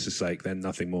completeness' sake. Then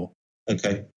nothing more.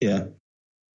 Okay. Yeah.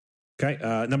 Okay.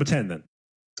 Number 10 then.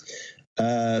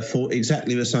 For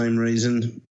exactly the same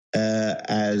reason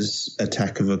as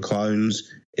Attack of the Clones.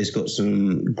 It's got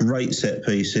some great set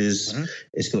pieces.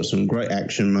 It's got some great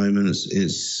action moments.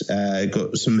 It's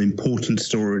got some important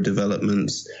story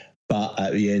developments. But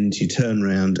at the end, you turn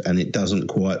around and it doesn't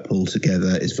quite pull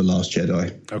together. It's The Last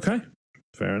Jedi. Okay,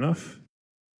 fair enough.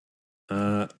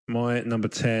 My number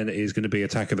 10 is going to be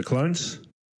Attack of the Clones.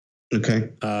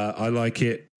 Okay. I like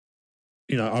it.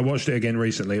 I watched it again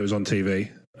recently. It was on TV.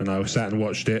 And I sat and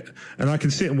watched it. And I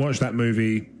can sit and watch that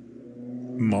movie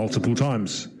multiple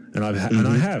times. And I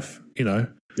have.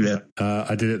 Yeah.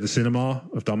 I did it at the cinema.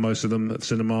 I've done most of them at the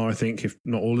cinema, I think, if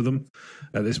not all of them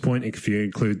at this point, if you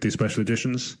include the special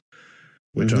editions,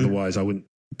 which otherwise I wouldn't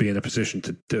be in a position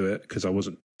to do it because I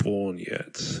wasn't born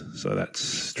yet. So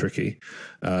that's tricky.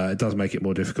 It does make it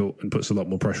more difficult and puts a lot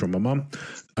more pressure on my mum,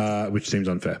 which seems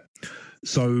unfair.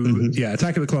 So,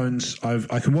 Attack of the Clones,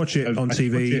 I can watch it on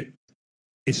TV.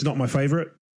 It's not my favourite,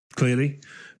 clearly,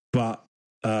 but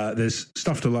there's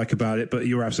stuff to like about it. But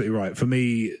you're absolutely right. For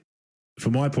me,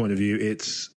 from my point of view,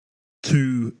 it's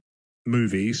two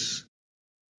movies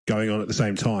going on at the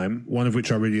same time, one of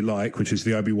which I really like, which is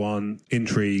the Obi-Wan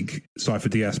intrigue Cypher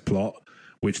Diaz plot,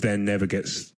 which then never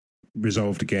gets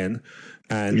resolved again.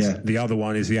 And the other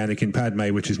one is the Anakin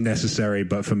Padme, which is necessary,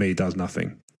 but for me does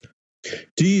nothing.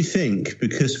 Do you think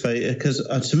because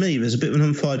to me there's a bit of an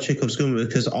unfired Chekhov's gun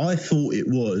because I thought it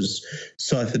was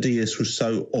Cypher Diaz was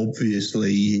so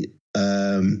obviously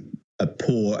a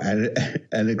poor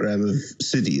anagram of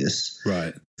Sidious,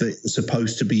 right? That it was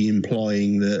supposed to be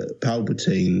implying that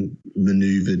Palpatine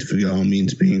manoeuvred for the army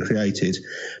into being created,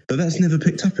 but that's never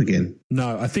picked up again.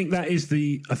 No, I think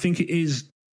it is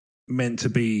meant to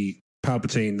be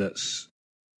Palpatine that's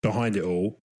behind it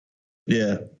all.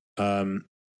 Yeah.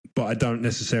 But I don't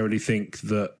necessarily think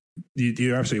that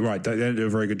you're absolutely right. They don't do a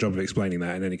very good job of explaining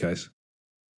that in any case.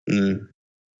 But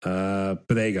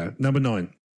there you go. Number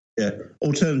 9. Yeah.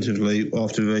 Alternatively,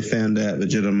 after they found out that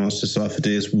Jedi Master Cypher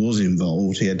Diaz was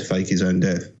involved, he had to fake his own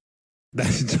death.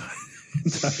 That's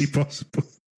entirely possible.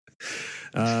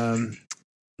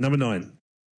 Number 9.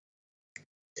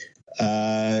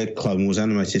 Clone Wars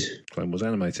Animated. Clone Wars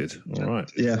Animated. All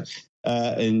right. Yeah.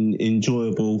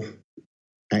 Enjoyable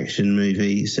action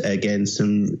movies. Again,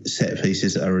 some set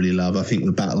pieces that I really love. I think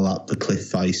the battle up the cliff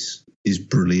face is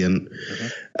brilliant.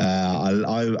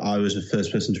 I was the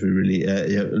first person to be really.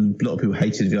 A lot of people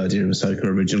hated the idea of Ahsoka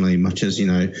originally, much as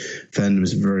fandom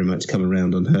has very much come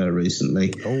around on her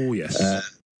recently. Oh yes.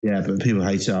 But people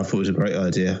hated it. I thought it was a great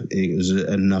idea. It was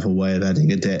another way of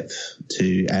adding a depth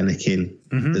to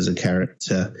Anakin as a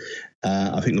character.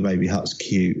 I think the Baby Hutt's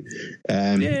cute.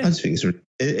 I just think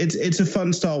it's a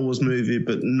fun Star Wars movie,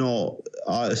 but not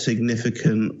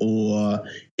significant or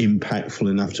impactful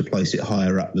enough to place it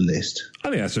higher up the list. I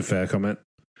think that's a fair comment.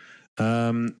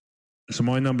 So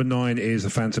my number 9 is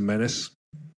The Phantom Menace.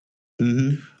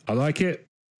 I like it.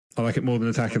 I like it more than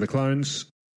Attack of the Clones.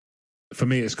 For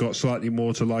me, it's got slightly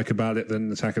more to like about it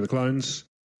than Attack of the Clones.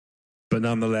 But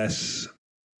nonetheless,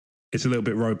 it's a little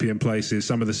bit ropey in places.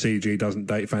 Some of the CG doesn't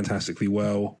date fantastically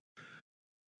well.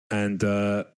 And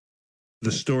the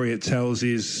story it tells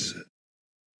is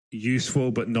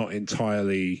useful, but not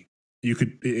entirely.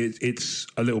 It's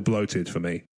a little bloated for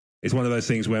me. It's one of those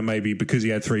things where maybe because he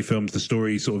had 3 films, the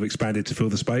story sort of expanded to fill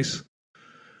the space.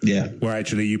 Yeah. Where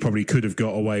actually you probably could have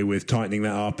got away with tightening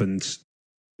that up and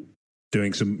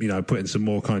doing some, putting some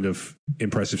more kind of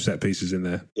impressive set pieces in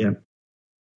there. Yeah.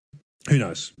 Who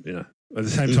knows? At the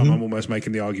same time, I'm almost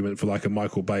making the argument for like a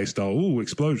Michael Bay style,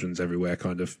 explosions everywhere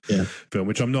kind of film,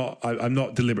 which I'm not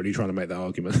deliberately trying to make that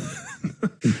argument.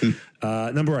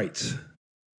 Number 8.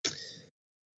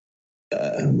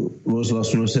 What was the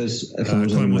last one I said?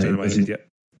 Clone Wars Animated, yeah.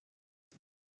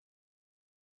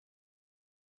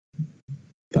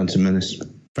 Phantom Menace.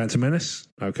 Phantom Menace?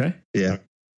 Okay. Yeah.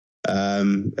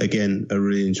 Again, a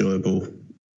really enjoyable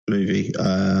movie.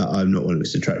 I'm not one of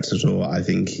its detractors at all. I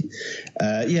think,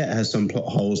 it has some plot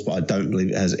holes, but I don't believe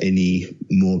it has any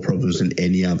more problems than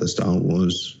any other Star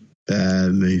Wars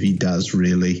movie does,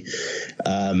 really.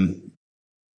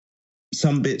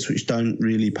 Some bits which don't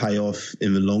really pay off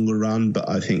in the longer run, but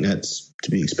I think that's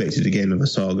to be expected again of a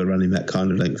saga running that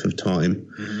kind of length of time.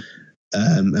 Mm-hmm.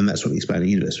 And that's what the expanding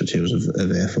universe materials are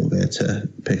there for, there to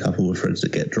pick up all the threads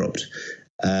that get dropped.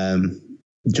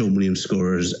 John Williams'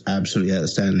 score is absolutely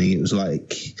outstanding. It was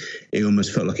like, it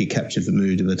almost felt like he captured the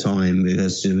mood of the time,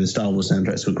 because the Star Wars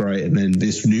soundtracks were great, and then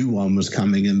this new one was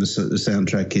coming, and the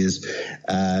soundtrack is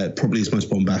probably his most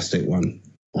bombastic one,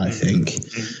 I think.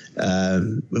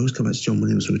 We always come back to John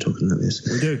Williams when we're talking about this.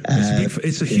 We do.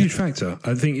 It's a huge factor.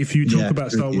 I think if you talk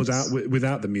about Star Wars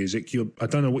without the music, I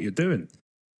don't know what you're doing.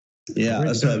 Yeah,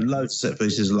 really so loads of set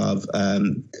pieces love.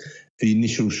 The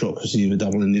initial shot because of the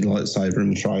double-ended lightsaber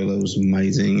in the trailer was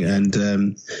amazing, and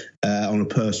on a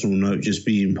personal note, just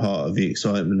being part of the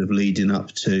excitement of leading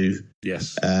up to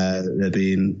there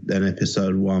being an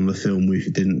episode 1 of the film we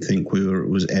didn't think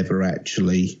was ever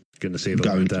actually going to see the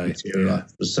light day.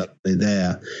 Was suddenly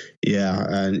there,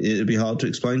 and it'd be hard to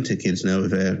explain to kids now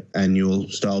with their annual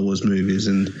Star Wars movies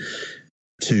and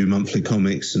 2 monthly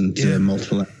comics and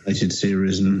multiple animated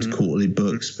series and quarterly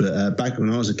books. But back when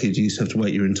I was a kid, you used to have to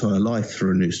wait your entire life for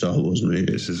a new Star Wars movie.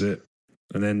 This is it.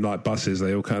 And then, like buses,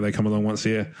 they come along once a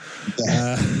year.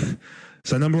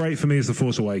 So number 8 for me is The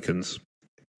Force Awakens.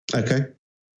 Okay.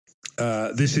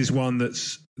 This is one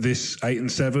this 8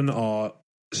 and 7 are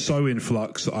so in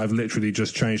flux that I've literally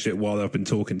just changed it while I've been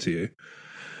talking to you.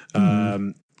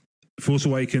 Force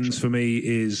Awakens for me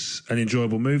is an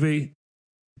enjoyable movie,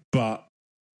 but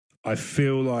I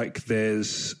feel like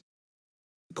there's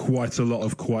quite a lot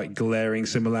of quite glaring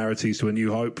similarities to A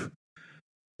New Hope.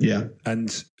 Yeah.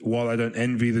 And while I don't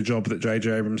envy the job that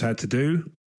J.J. Abrams had to do,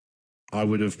 I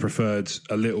would have preferred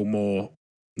a little more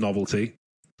novelty.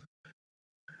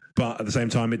 But at the same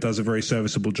time, it does a very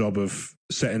serviceable job of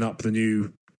setting up the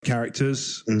new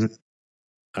characters.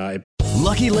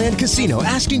 Lucky Land Casino,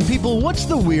 asking people, what's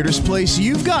the weirdest place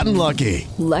you've gotten lucky?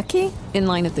 Lucky? In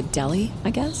line at the deli, I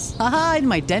guess? Aha, in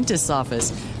my dentist's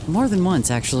office. More than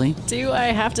once, actually. Do I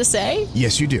have to say?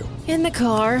 Yes, you do. In the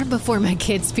car before my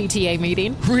kids' PTA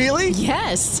meeting. Really?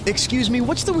 Yes. Excuse me,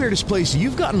 what's the weirdest place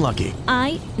you've gotten lucky?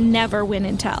 I never win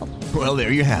and tell. Well,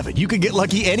 there you have it. You can get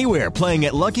lucky anywhere, playing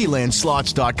at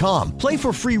LuckyLandSlots.com. Play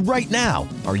for free right now.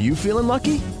 Are you feeling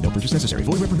lucky? No purchase necessary.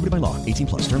 Void where prohibited by law.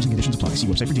 18+. Terms and conditions apply. See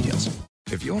website for details.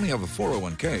 If you only have a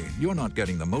 401k, you're not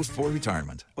getting the most for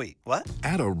retirement. Wait, what?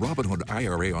 Add a Robinhood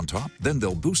IRA on top, then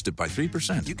they'll boost it by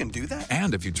 3%. You can do that?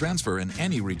 And if you transfer in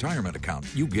any retirement account,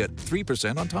 you get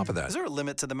 3% on top of that. Is there a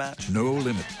limit to the match? No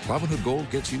limit. Robinhood Gold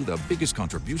gets you the biggest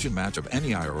contribution match of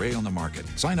any IRA on the market.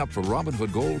 Sign up for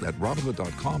Robinhood Gold at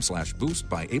Robinhood.com/boost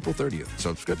by April 30th.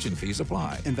 Subscription fees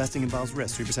apply. Investing involves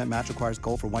risk. 3% match requires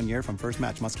gold for 1 year from first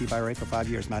match. Must keep IRA for 5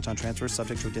 years. Match on transfers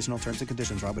subject to additional terms and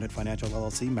conditions. Robinhood Financial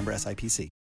LLC, member SIPC.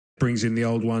 Brings in the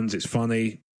old ones. It's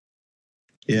funny.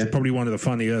 Yeah. It's probably one of the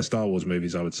funnier Star Wars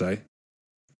movies, I would say.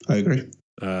 I agree.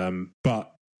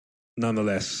 But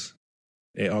nonetheless,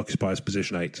 it occupies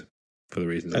position 8 for the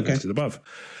reasons I listed above.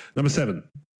 Number 7.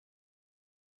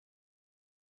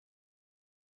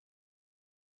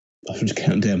 I'm just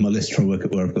counting down my list, trying to work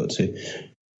at where I've got to.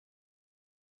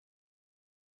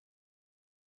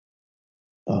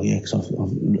 Oh, yeah, because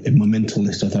in my mental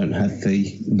list, I don't have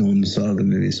the non-saga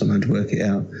movies, so I'm going to work it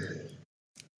out.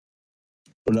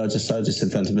 Well, I just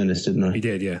said Phantom Menace, didn't I? You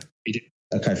did, yeah. You did.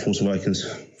 Okay, Force Awakens.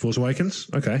 Force Awakens?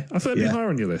 Okay. I thought it'd be higher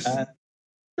on your list.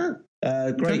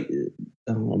 Great.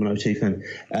 Oh, I'm an OT fan.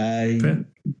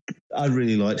 I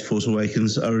really liked Force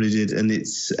Awakens. I really did, and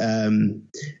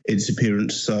its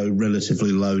appearance so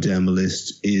relatively low down the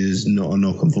list is not a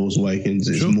knock on Force Awakens.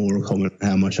 It's more a comment on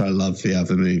how much I love the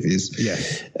other movies.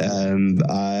 Yes.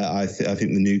 I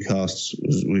think the new cast,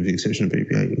 with the exception of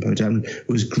BB-8 and Poe Dameron,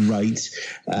 was great.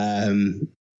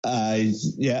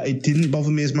 It didn't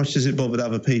bother me as much as it bothered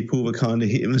other people. We're kind of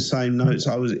hitting the same notes.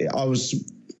 I was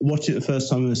watching it the first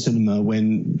time in the cinema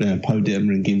when Poe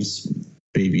Dameron gives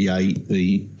BB-8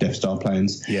 the Death Star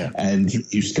plans, and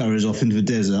he scurries off into the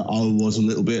desert. I was a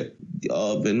little bit,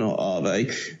 they're not, are they?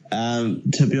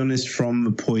 To be honest, from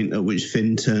the point at which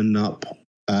Finn turned up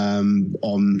on,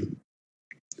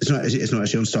 it's not actually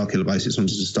on Starkiller Base. It's on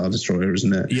just a Star Destroyer,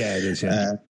 isn't it? Yeah, it is.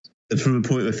 Yeah. from a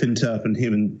point where Finn Turp and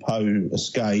him and Poe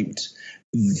escaped,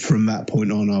 from that point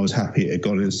on, I was happy it had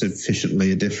gone in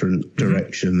sufficiently a different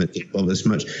direction that didn't bother as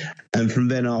much. And from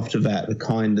then after that,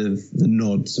 the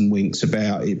nods and winks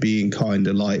about it being kind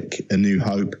of like A New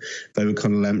Hope, they were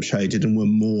kind of lampshaded and were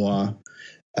more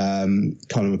kind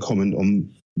of a comment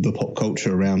on the pop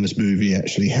culture around this movie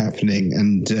actually happening.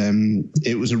 And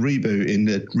it was a reboot in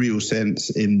the real sense,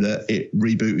 in that it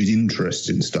rebooted interest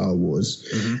in Star Wars.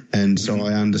 And so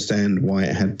I understand why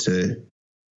it had to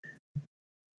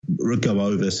go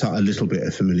over a little bit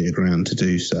of familiar ground to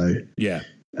do so. Yeah.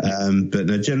 But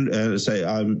no,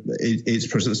 its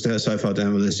presence so far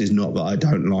down the list is not that I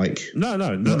don't like. No,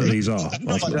 none of these are.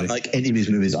 I don't like any of these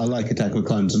movies. I like Attack of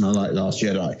Clones and I like Last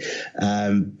Jedi.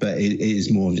 But it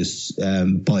is more just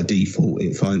by default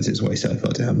it finds its way so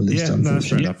far down the list. Yeah, no, that's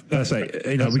fair enough. I say,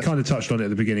 we kind of touched on it at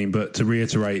the beginning, but to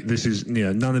reiterate, this is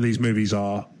none of these movies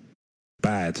are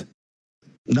bad.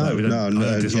 No.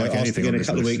 Dislike anything in a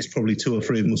couple of weeks, probably 2 or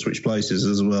 3 of them will switch places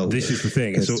as well. This is the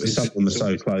thing. Some of them are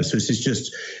so close. So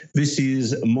this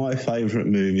is my favourite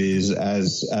movies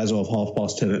as of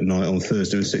 10:30 at night on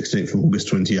Thursday, the 16th of August,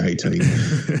 2018.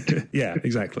 Yeah,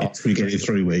 exactly. After we get in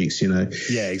 3 weeks,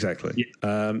 Yeah, exactly.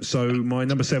 So my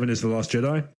number 7 is The Last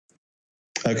Jedi.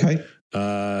 Okay.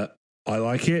 I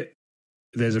like it.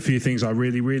 There's a few things I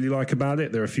really, really like about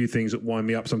it. There are a few things that wind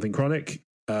me up something chronic.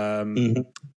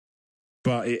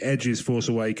 But it edges Force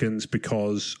Awakens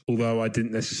because although not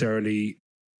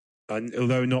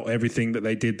everything that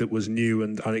they did that was new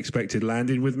and unexpected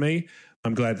landed with me,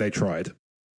 I'm glad they tried.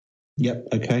 Yep,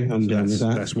 okay, I'm down with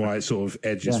that. That's why it sort of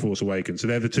edges Force Awakens. So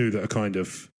they're the two that are kind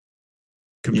of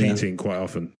competing quite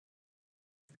often.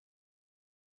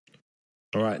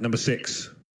 All right, number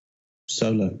 6.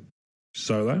 Solo.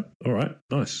 All right,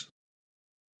 nice.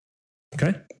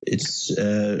 Okay. It's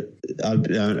I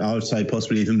would say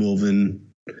possibly even more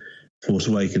than Force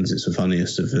Awakens. It's the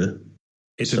funniest of the.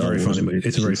 It's a very funny movie.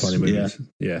 It's a very funny movie.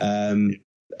 Yeah.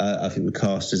 I think the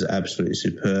cast is absolutely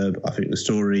superb. I think the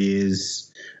story is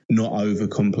not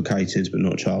overcomplicated, but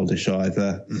not childish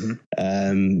either.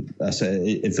 I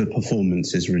say the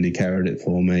performances really carried it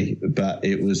for me, but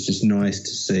it was just nice to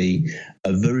see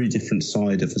a very different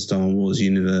side of the Star Wars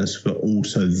universe, but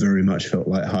also very much felt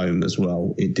like home as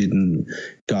well. It didn't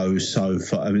go so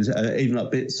far. I mean, even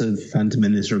like bits of Phantom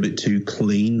Menace are a bit too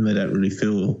clean. They don't really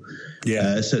feel.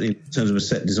 Certainly in terms of a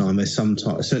set design, they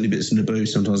sometimes, certainly bits of Naboo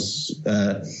sometimes,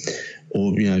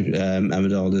 or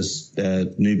Amidala's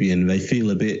Nubian, they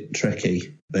feel a bit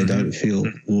Trekky. They don't feel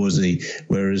warsy,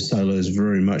 whereas Solo is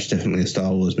very much definitely a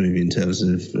Star Wars movie in terms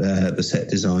of the set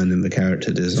design and the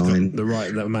character design. The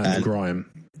right amount of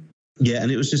grime. Yeah,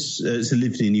 and it was just it's a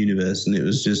lived-in universe, and it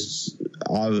was just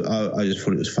I just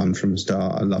thought it was fun from the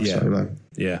start. I love Solo.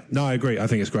 Yeah, no, I agree. I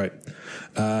think it's great.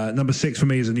 Number 6 for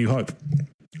me is A New Hope.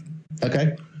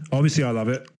 Okay. Obviously, I love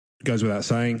it. Goes without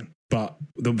saying. But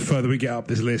the further we get up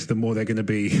this list, the more they're going to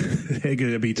be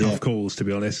tough calls, to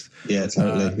be honest. Yeah,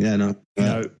 totally.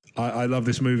 I love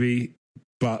this movie,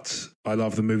 but I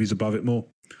love the movies above it more.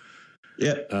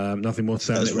 Yeah. Nothing more to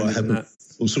say That's about it than that.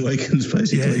 Force Awakens,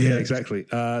 basically. Yeah, exactly.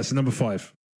 So number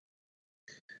 5.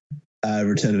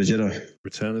 Return of the Jedi.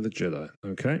 Return of the Jedi.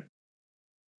 Okay.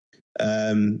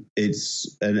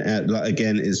 It's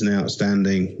it's an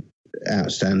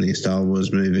outstanding Star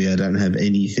Wars movie. I don't have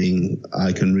anything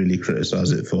I can really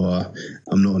criticise it for.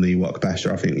 I'm not an Ewok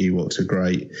basher. I think Ewoks are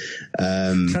great.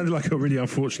 Sounded like a really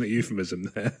unfortunate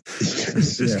euphemism there.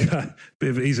 He's a bit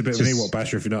of an Ewok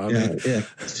basher, if you know what I mean. Yeah,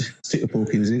 stick the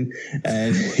Porkins in.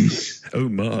 And oh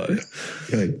my.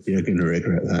 You're going to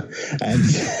regret that. And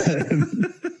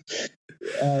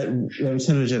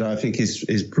Return of the Jedi, I think,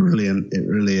 is brilliant. It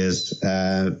really is.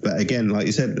 But again, like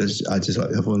you said, I just like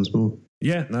the other ones more.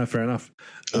 Yeah, no, fair enough.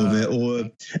 Or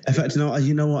in fact,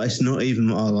 you know what? It's not even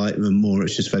what I like them more.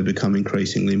 It's just they become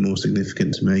increasingly more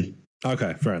significant to me.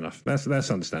 Okay, fair enough.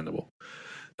 That's understandable.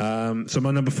 So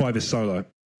my number 5 is Solo.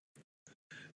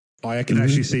 I can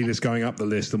actually see this going up the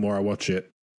list the more I watch it.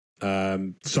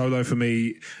 Solo for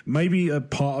me, maybe a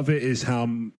part of it is how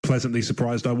pleasantly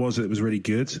surprised I was that it was really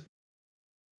good.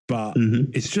 But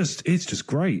it's just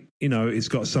great. It's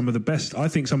got some of the best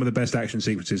action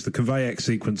sequences. The Convey X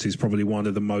sequence is probably one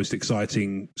of the most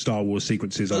exciting Star Wars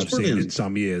sequences I've seen in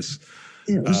some years.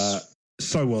 Yeah, it was,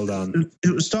 so well done.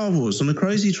 It was Star Wars on a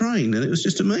crazy train, and it was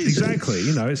just amazing. Exactly.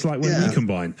 It's like when we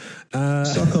combine.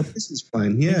 It's like our business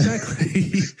plan, yeah.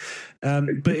 Exactly.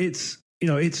 But it's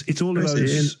all of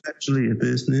those. Actually, a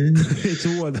business. It's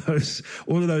all of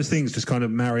those things just kind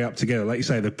of marry up together. Like you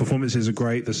say, the performances are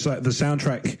great. The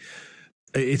soundtrack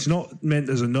it's not meant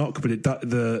as a knock, but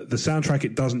the soundtrack,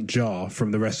 it doesn't jar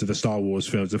from the rest of the Star Wars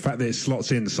films. The fact that it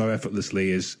slots in so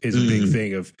effortlessly is a big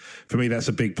thing. For me, that's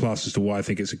a big plus as to why I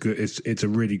think it's a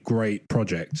really great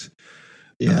project.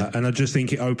 Yeah, and I just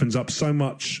think it opens up so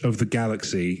much of the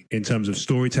galaxy in terms of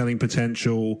storytelling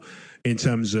potential, in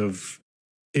terms of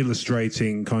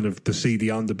illustrating kind of the seedy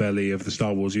underbelly of the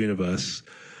Star Wars universe.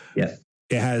 Yeah,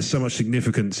 it has so much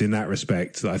significance in that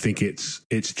respect that I think it's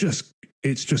just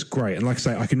great. And like I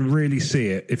say, I can really see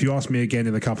it. If you ask me again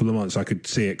in a couple of months, I could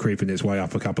see it creeping its way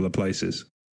up a couple of places.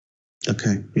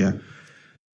 Okay, yeah.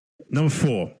 Number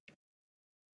 4.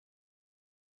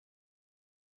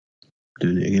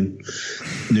 Doing it again.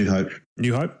 New Hope.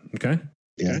 New Hope, okay.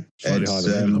 Yeah.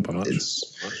 It's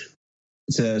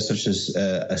such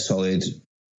a solid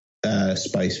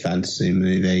space fantasy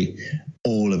movie.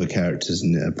 All of the characters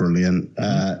in it are brilliant.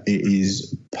 It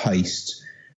is paced.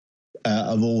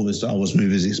 Of all the Star Wars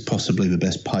movies, it's possibly the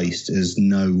best paced. There's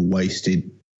no wasted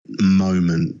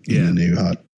moment in A New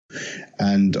Hope.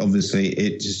 And obviously,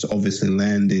 it just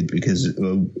landed because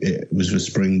it was the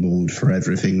springboard for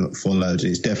everything that followed.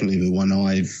 It's definitely the one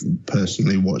I've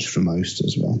personally watched the most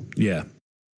as well. Yeah.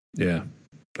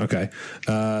 Okay.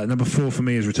 Number 4 for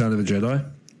me is Return of the Jedi.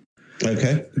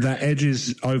 Okay. That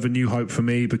edges over New Hope for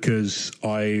me because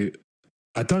I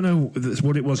don't know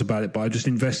what it was about it, but I just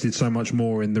invested so much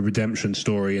more in the redemption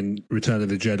story in Return of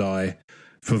the Jedi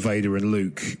for Vader and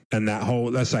Luke, and that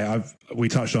whole, let's say, we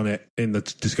touched on it in the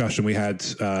discussion we had,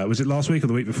 was it last week or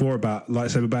the week before, about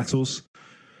lightsaber battles?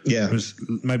 Yeah. It was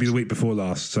maybe the week before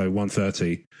last, so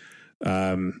 1:30,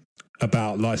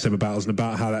 about lightsaber battles and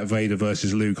about how that Vader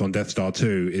versus Luke on Death Star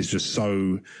 2 is just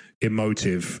so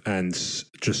emotive and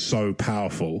just so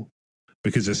powerful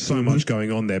because there's so much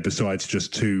going on there besides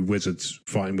just two wizards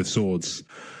fighting with swords.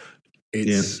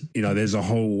 It's, there's a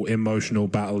whole emotional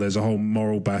battle. There's a whole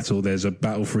moral battle. There's a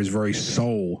battle for his very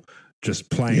soul just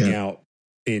playing out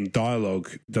in dialogue.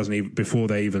 Before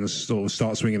they even sort of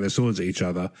start swinging their swords at each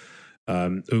other.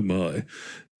 And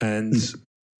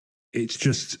it's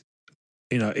just,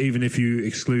 even if you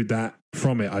exclude that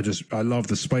from it, I love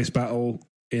the space battle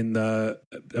in the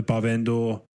above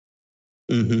Endor.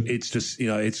 It's just,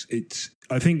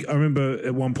 I think I remember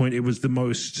at one point it was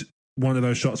one of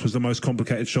those shots was the most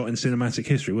complicated shot in cinematic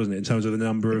history, wasn't it? In terms of the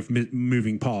number of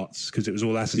moving parts, because it was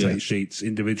all acetate sheets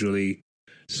individually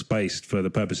spaced for the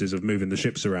purposes of moving the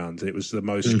ships around. It was the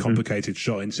most complicated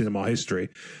shot in cinema history.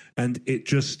 And it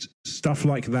just, stuff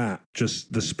like that,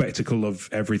 just the spectacle of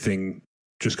everything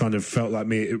just kind of felt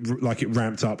like it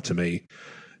ramped up to me.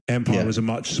 Empire was a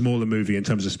much smaller movie in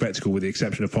terms of spectacle, with the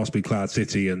exception of possibly Cloud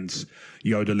City and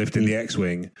Yoda lifting the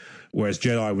X-Wing, whereas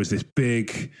Jedi was this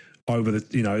big...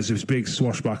 it's this big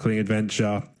swashbuckling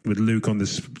adventure with Luke on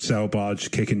this sail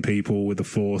barge kicking people with the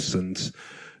Force and,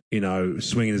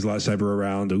 swinging his lightsaber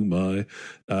around. Oh my.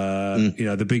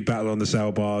 The big battle on the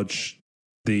sail barge,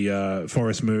 the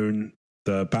Forest Moon,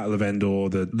 the Battle of Endor,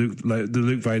 the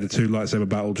Luke Vader 2 lightsaber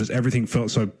battle, just everything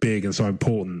felt so big and so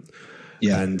important.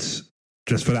 Yeah. And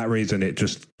just for that reason, it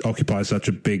just occupies such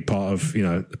a big part of,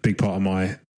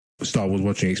 my Star Wars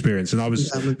watching experience. And I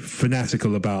was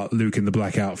fanatical about Luke in the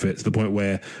black outfit to the point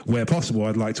where possible,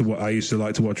 I used to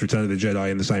like to watch Return of the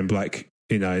Jedi in the same black,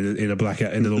 in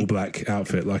an all black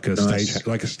outfit, like a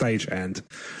stagehand.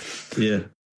 Yeah.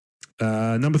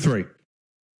 Number 3.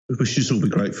 Which just all be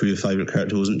great for your favourite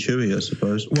character, wasn't Chewie, I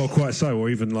suppose. Well, quite so, or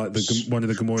even like one of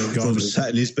the Gamorrean guards. Sat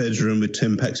in his bedroom with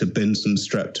 10 packs of Benson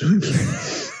strapped to him.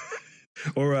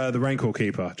 Or the Rancor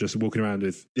Keeper, just walking around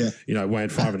with, weighing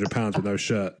 500 pounds with no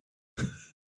shirt.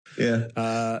 Yeah.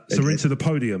 So we're into the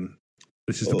podium.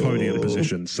 This is the podium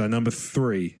position. So number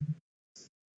 3.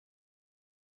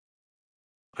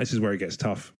 This is where it gets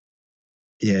tough.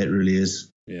 Yeah, it really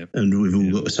is. Yeah. And we've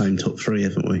all got the same top 3,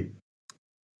 haven't we?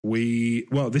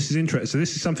 This is interesting. So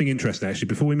this is something interesting, actually.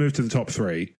 Before we move to the top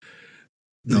 3.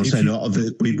 No,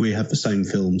 we have the same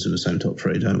films in the same top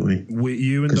 3, don't we?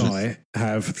 You and I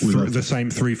have the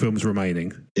same 3 films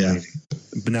remaining. Yeah.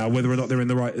 But now, whether or not they're in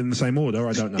the same order,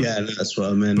 I don't know. Yeah, that's what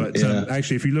I meant. But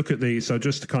actually, if you look at so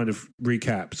just to kind of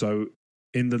recap, so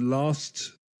in the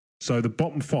the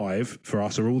bottom 5 for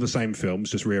us are all the same films,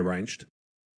 just rearranged.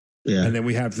 Yeah. And then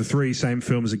we have the 3 same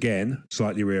films again,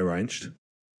 slightly rearranged.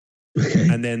 Okay.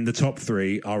 And then the top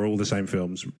 3 are all the same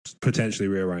films, potentially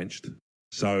rearranged.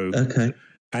 So, okay.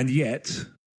 And yet,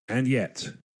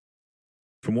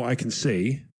 from what I can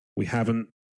see, we haven't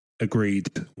agreed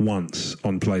once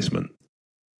on placement,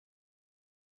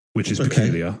 which is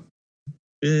peculiar.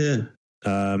 Yeah.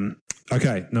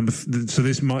 Okay. So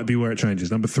this might be where it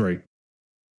changes. Number 3.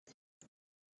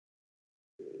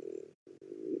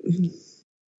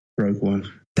 Rogue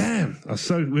One. Damn,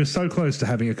 we're so close to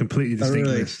having a completely distinct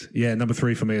list. Yeah, number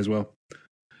 3 for me as well.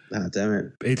 Ah, damn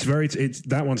it! It's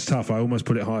that one's tough. I almost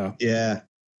put it higher. Yeah,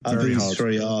 these last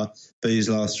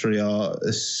 3 are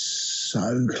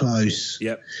so close.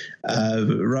 Yep.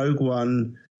 Rogue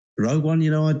One. You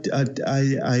know,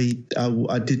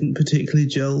 I didn't particularly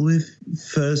gel with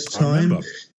first time.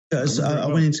 I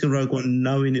went into Rogue One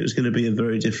knowing it was going to be a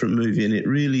very different movie, and it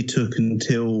really took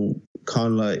until kind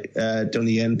of like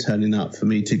Donnie Yen turning up for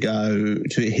me to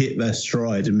hit their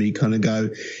stride and me kind of go,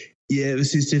 yeah,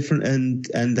 this is different,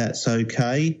 and that's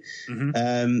okay. Mm-hmm.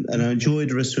 And I enjoyed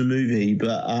the rest of the movie,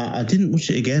 but I didn't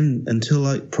watch it again until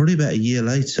like probably about a year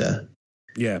later.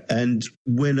 Yeah. And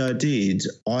when I did,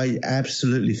 I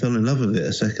absolutely fell in love with it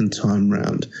a second time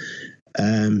round.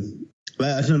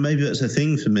 But I don't know, maybe that's a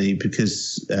thing for me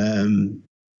because the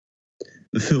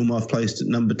film I've placed at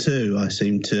number 2, I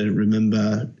seem to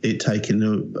remember it taking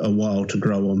a while to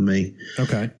grow on me.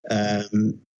 Okay.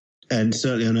 And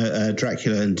certainly on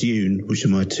Dracula and Dune, which are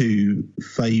my 2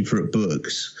 favourite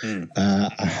books,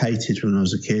 I hated when I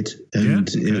was a kid. And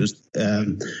it was,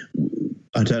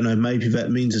 I don't know, maybe that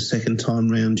means a second time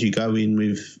round you go in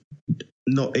with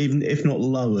not even, if not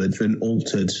lowered, then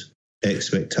altered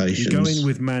expectations. You go in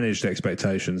with managed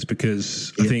expectations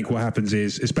because I think what happens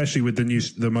is, especially with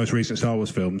the most recent Star Wars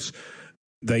films,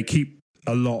 they keep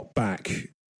a lot back.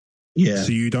 Yeah.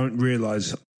 So you don't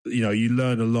realise, you know, you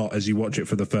learn a lot as you watch it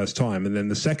for the first time, and then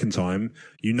the second time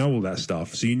you know all that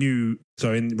stuff. So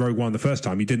so in Rogue One the first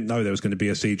time you didn't know there was going to be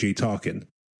a CG Tarkin.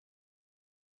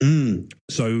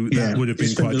 So that would have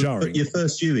been quite jarring. Your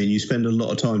first viewing, you spend a lot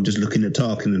of time just looking at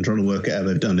Tarkin and trying to work out how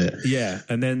they've done it. Yeah,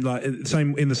 and then like in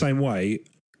the same way,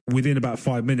 within about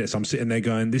 5 minutes, I'm sitting there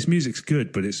going, "This music's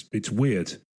good, but it's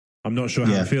weird. I'm not sure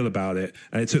how I feel about it."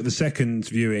 And it took the second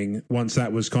viewing, once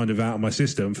that was kind of out of my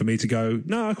system, for me to go,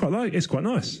 "No, I quite like it. It's quite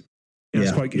nice.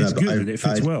 It's good and it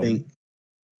fits well."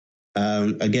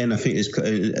 Again, I think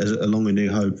along with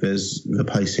New Hope, the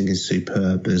pacing is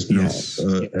superb. There's not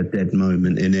a dead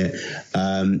moment in it.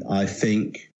 I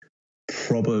think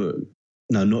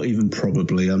not even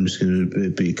probably, I'm just going to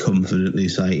be confidently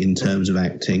say, in terms of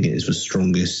acting, it is the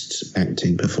strongest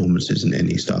acting performances in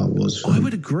any Star Wars film. I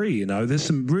would agree. You know, there's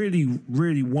some really,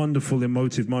 really wonderful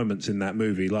emotive moments in that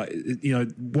movie. Like, you know,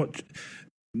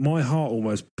 my heart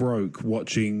almost broke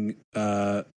watching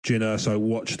Jyn Erso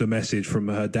watch The Message from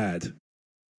her dad.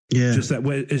 Yeah, just that,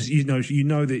 as you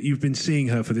know that you've been seeing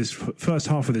her for this first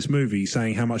half of this movie,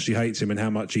 saying how much she hates him and how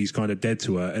much he's kind of dead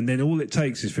to her, and then all it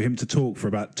takes is for him to talk for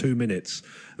about 2 minutes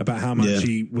about how much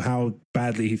how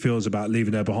badly he feels about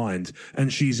leaving her behind,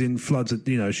 and she's in floods.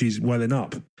 She's welling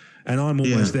up. And I'm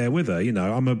almost there with her. You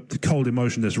know, I'm a cold,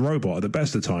 emotionless robot at the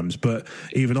best of times, but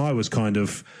even I was kind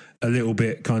of a little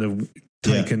bit kind of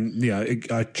taken.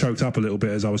 I choked up a little bit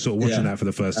as I was sort of watching that for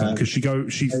the first time, because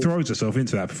she throws herself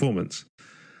into that performance.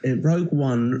 Rogue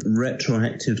One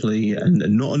retroactively, and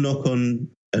not a knock on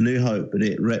A New Hope, but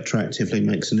it retroactively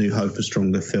makes A New Hope a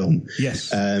stronger film.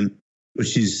 Yes.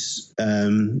 Which is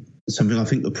something I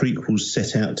think the prequels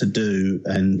set out to do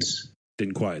and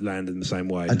didn't quite land in the same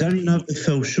way. I don't even know if they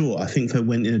fell short. I think they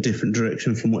went in a different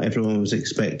direction from what everyone was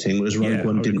expecting, whereas Rogue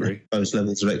One didn't have those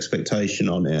levels of expectation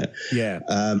on it. Yeah.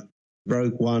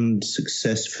 Rogue One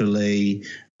successfully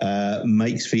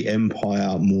makes the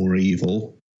Empire more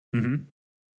evil. Mm-hmm.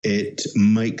 It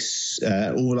makes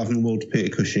All Love in the World to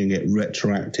Peter Cushing. It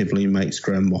retroactively makes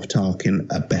Grand Moff Tarkin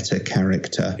a better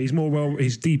character.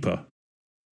 He's deeper.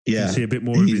 Yeah, you see a bit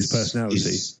more of his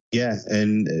personality.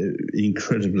 And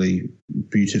incredibly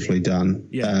beautifully done.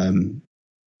 Yeah,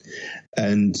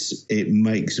 and it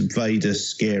makes Vader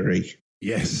scary.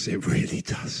 Yes, it really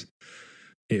does.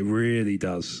 It really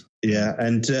does. Yeah,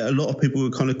 and a lot of people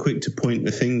were kind of quick to point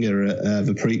the finger at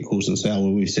the prequels and say, "Oh,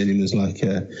 well, we've seen him as like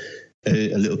a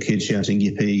little kid shouting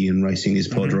yippee and racing his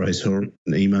pod race, or an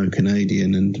emo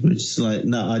Canadian," and we're just like,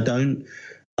 no, I don't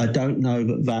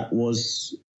know that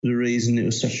was the reason it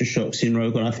was such a shock seeing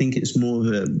Rogue One. I think it's more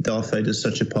that Darth Vader is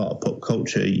such a part of pop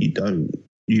culture.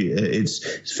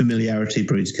 It's familiarity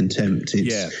breeds contempt.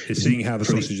 It's seeing how the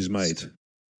sausage is made.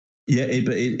 Yeah,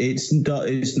 but it's not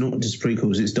just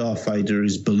prequels. It's Darth Vader,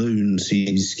 his balloons,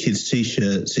 his kids'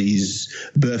 T-shirts, his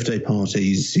birthday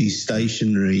parties, he's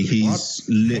stationery, he's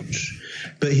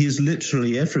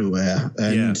literally everywhere.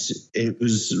 And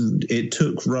it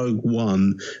took Rogue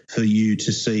One for you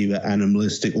to see the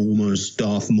animalistic, almost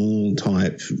Darth Maul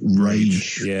type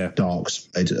rage, dark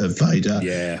side of Vader.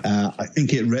 Yeah. I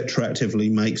think it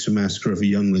retroactively makes the Massacre of the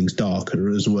Younglings darker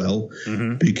as well,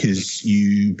 because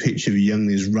you picture the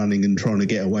younglings running running and trying to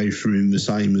get away from him, the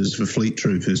same as the Fleet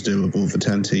Troopers do aboard the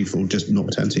Tantive, or just not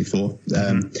Tantive 4.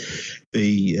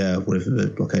 Whatever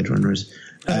the blockade runner is.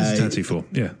 It's Tantive 4,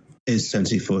 yeah. It's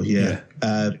Tantive 4, yeah.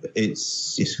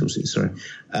 It's yes, of course it's sorry.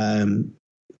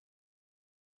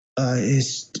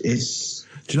 It's.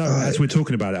 Do you know, as we're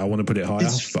talking about it, I want to put it higher,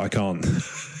 but I can't.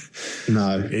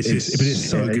 No, but it's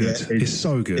so good. It's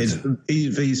so good.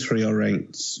 These three are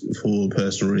ranked for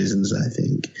personal reasons, I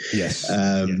think. Yes.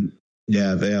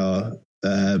 Yeah, they are.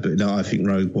 But no, I think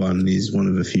Rogue One is one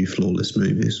of a few flawless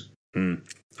movies.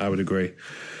 I would agree.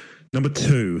 Number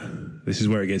 2. This is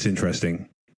where it gets interesting.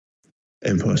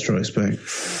 Empire Strikes Back.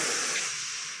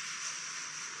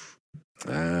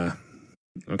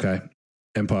 Okay.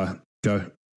 Empire,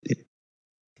 go.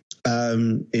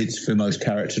 It's the most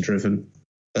character-driven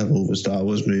of all the Star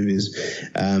Wars movies.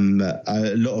 A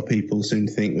lot of people seem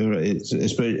to think it's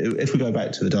if we go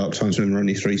back to the dark times when there were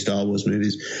only 3 Star Wars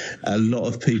movies, a lot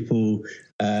of people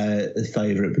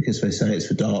favour it because they say it's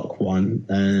the dark one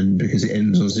and because it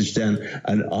ends on such down.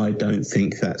 And I don't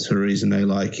think that's the reason they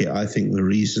like it. I think the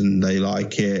reason they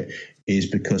like it is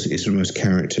because it's the most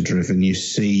character-driven. You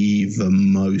see the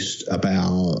most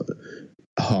about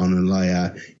Han and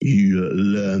Leia. You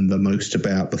learn the most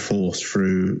about the Force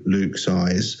through Luke's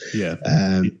eyes. Yeah,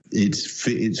 it's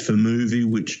the movie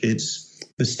which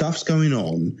the stuff's going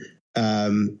on.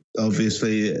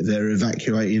 Obviously, they're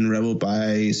evacuating Rebel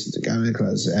base, but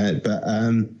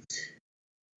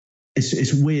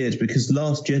it's weird because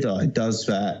Last Jedi does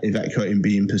that evacuating,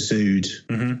 being pursued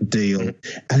deal,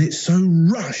 and it's so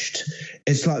rushed.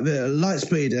 It's like the light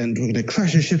speed, and we're going to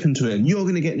crash a ship into it, and you're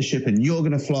going to get in the ship, and you're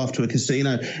going to fly off to a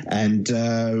casino, and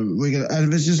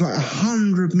and there's just like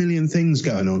 100 million things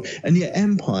going on, and yet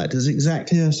Empire does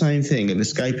exactly the same thing, and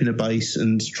escaping a base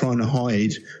and trying to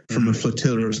hide from a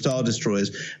flotilla of Star Destroyers,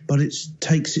 but it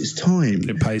takes its time.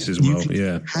 It paces well,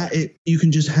 you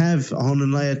can just have Han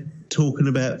and Leia talking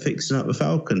about fixing up the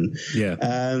Falcon.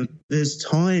 Yeah. There's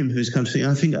time for this kind of thing.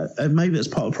 I think maybe that's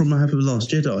part of the problem I have with Last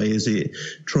Jedi is it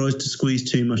tries to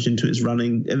squeeze too much into its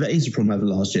running. That is the problem I have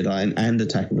with Last Jedi and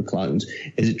Attack of the Clones,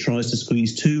 is it tries to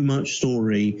squeeze too much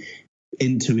story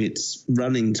into its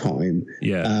running time.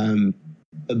 Yeah. And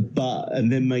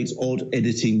then makes odd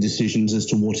editing decisions as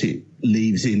to what it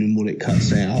leaves in and what it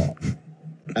cuts out.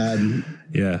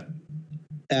 Yeah.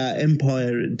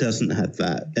 Empire doesn't have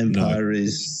that. Empire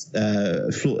is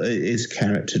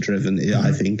character driven.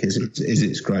 I think is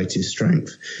its greatest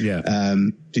strength. Yeah.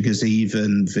 Because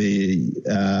even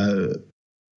the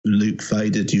Luke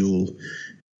Vader duel,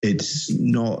 it's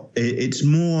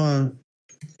more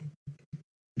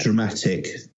dramatic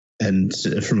and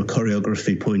from a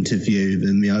choreography point of view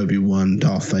than the Obi-Wan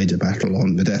Darth Vader battle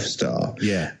on the Death Star.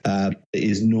 Yeah. It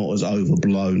is not as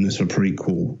overblown as a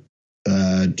prequel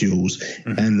duels,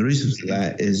 and the reason for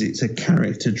that is it's a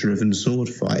character-driven sword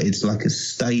fight. It's like a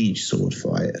stage sword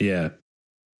fight. Yeah,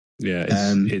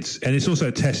 it's also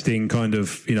testing kind of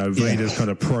Vader's kind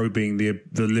of probing the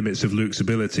limits of Luke's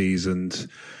abilities, and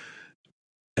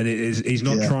he's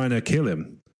not trying to kill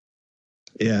him.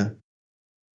 Yeah,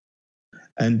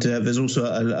 and there's also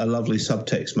a lovely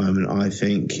subtext moment, I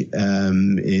think,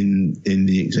 in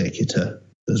the Executor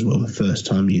as well, the first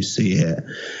time you see it.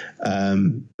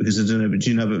 Because I don't know, but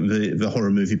do you know that the horror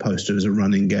movie poster is a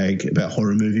running gag about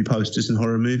horror movie posters and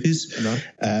horror movies? No.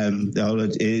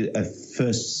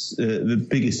 The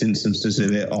biggest instances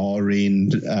of it are in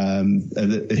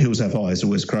The Hills Have Eyes, a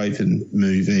Wes Craven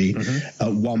movie.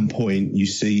 At one point, you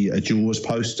see a Jaws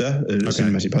poster, a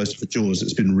cinematic poster for Jaws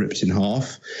that's been ripped in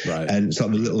half. Right. And it's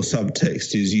like the little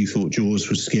subtext is you thought Jaws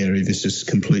was scary, this just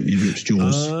completely rips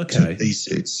Jaws to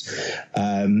pieces.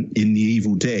 In The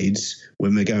Evil Dead,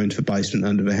 when we're going to the basement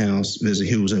under the house, there's a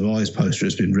Hills Have Eyes poster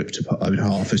that's been ripped in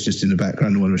half. It's just in the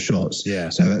background of one of the shots. Yeah.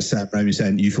 So that's Sam Raimi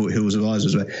saying, you thought Hills Have Eyes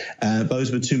was there. Those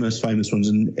are the two most famous ones.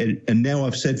 And now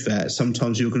I've said that,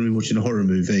 sometimes you're going to be watching a horror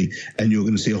movie and you're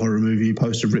going to see a horror movie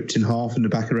poster ripped in half in the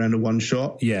background of one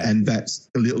shot. Yeah. And that's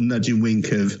a little nudging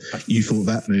wink of, you thought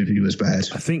that movie was bad.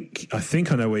 I think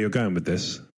I know where you're going with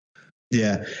this.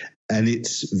 Yeah. And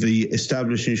it's the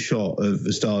establishing shot of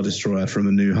the Star Destroyer from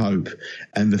A New Hope.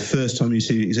 And the first time you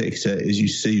see the Executor is you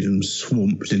see them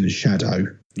swamped in the shadow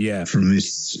from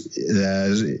this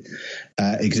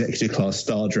Executor class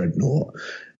Star Dreadnought.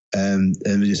 And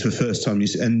it's the first time you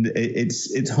see, and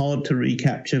it's hard to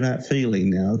recapture that feeling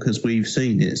now because we've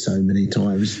seen it so many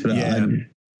times. But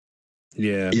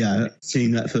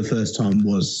seeing that for the first time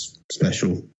was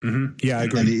special. Yeah, I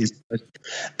agree.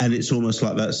 And it's almost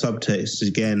like that subtext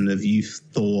again of you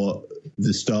thought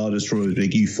the Star Destroyer was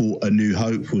big, you thought A New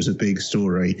Hope was a big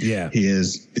story. Yeah,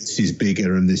 this is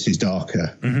bigger and this is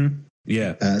darker.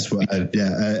 Yeah, that's what.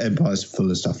 Empire's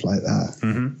full of stuff like that.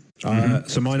 Mm-hmm.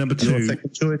 So my number 2, your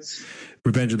second choice,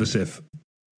 Revenge of the Sith.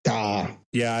 Yeah,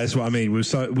 that's what I mean.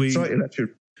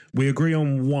 We agree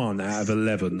on 1 out of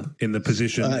 11 in the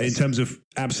position in terms of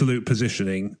absolute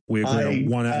positioning. We agree on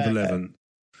 1 out of 11.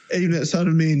 Even outside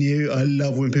of me and you, I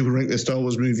love when people rank their Star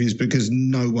Wars movies because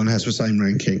no one has the same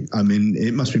ranking. I mean,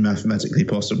 it must be mathematically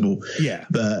possible. Yeah,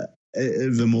 but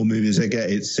the more movies I get,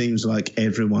 it seems like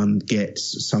everyone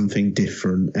gets something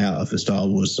different out of the Star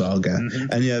Wars saga.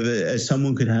 And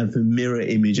someone could have a mirror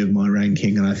image of my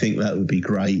ranking, and I think that would be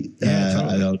great. Yeah,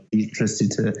 totally. I'll be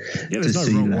interested to there's no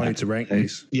see wrong that. way to rank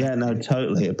these. Yeah, no,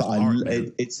 totally. But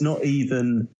it's not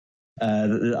even.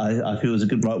 I feel there's a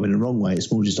good right way and a wrong way.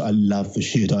 It's more just I love the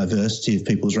sheer diversity of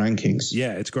people's rankings.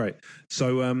 Yeah, it's great.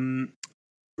 So,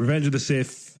 Revenge of the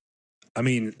Sith. I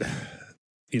mean.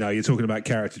 You're talking about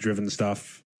character-driven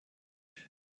stuff.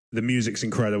 The music's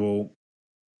incredible.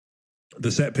 The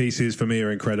set pieces for me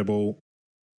are incredible.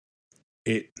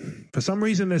 For some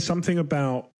reason, there's something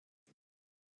about.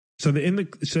 So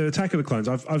Attack of the Clones.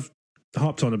 I've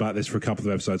harped on about this for a couple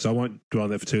of episodes, so I won't dwell on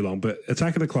there for too long. But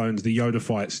Attack of the Clones, the Yoda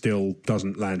fight still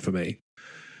doesn't land for me.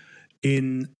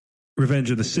 In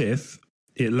Revenge of the Sith,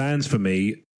 it lands for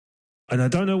me, and I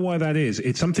don't know why that is.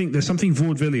 There's something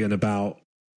vaudevillian about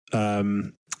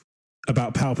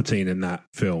Palpatine in that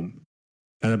film,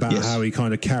 and about how he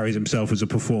kind of carries himself as a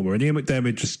performer. And Ian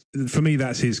McDiarmid, for me,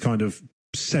 that's his kind of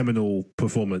seminal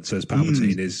performance as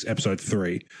Palpatine is Episode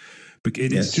 3. But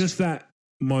it's just that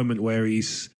moment where he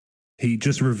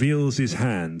just reveals his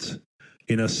hand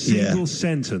in a single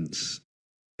sentence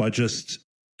by just,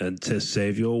 and to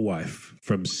save your wife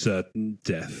from certain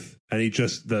death. And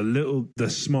the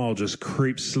smile just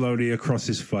creeps slowly across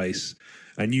his face.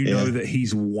 And you know that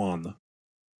he's won.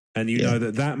 And you know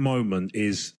that moment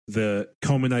is the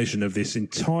culmination of this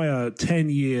entire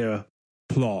 10-year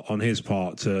plot on his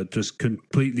part to just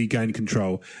completely gain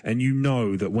control. And you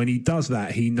know that when he does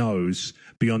that, he knows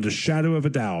beyond a shadow of a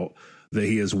doubt that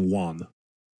he has won.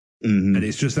 Mm-hmm. And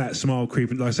it's just that smile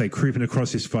creeping, like I say, creeping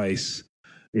across his face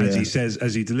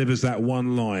as he delivers that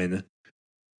one line.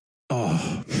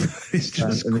 Oh, it's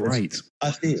just great.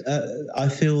 I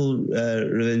feel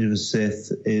Revenge of the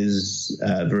Sith is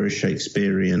very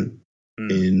Shakespearean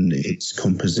in its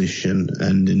composition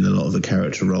and in a lot of the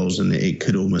character roles, and it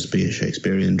could almost be a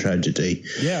Shakespearean tragedy.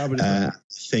 Yeah, I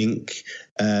think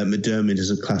McDiarmid,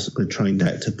 as a classically trained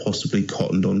actor, possibly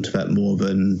cottoned onto that more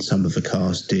than some of the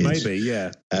cast did. Maybe,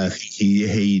 yeah.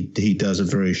 He does a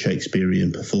very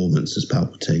Shakespearean performance as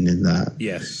Palpatine in that.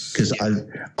 Yes, because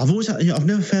I've always had, I've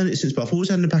never found it since, but I've always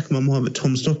had in the back of my mind that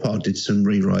Tom Stoppard did some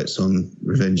rewrites on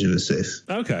Revenge of the Sith.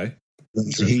 Okay,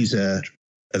 so he's a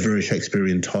very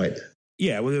Shakespearean type.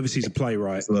 Yeah, well, obviously he's a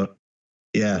playwright. Well,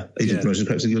 yeah, he did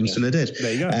Rosencrantz and Guildenstern are Dead.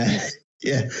 There you go.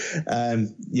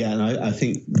 And I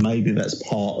think maybe that's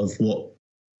part of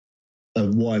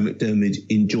why McDiarmid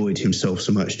enjoyed himself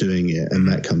so much doing it, and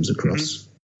that comes across.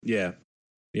 Yeah.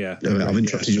 I've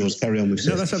interrupted yours. Carry on with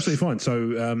Sith. No, that's absolutely fine. So,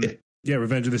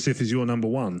 Revenge of the Sith is your number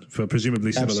 1 for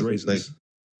presumably similar reasons.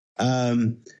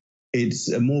 It's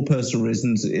more personal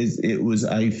reasons. It was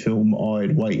a film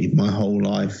I'd waited my whole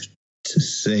life to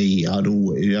see. I'd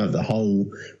always,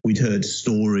 we'd heard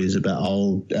stories about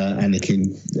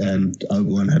Anakin and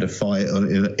Obi-Wan had a fight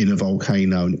in a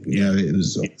volcano. And,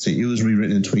 it was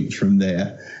rewritten and tweaked from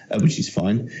there, which is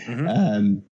fine.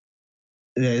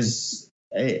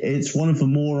 It's one of the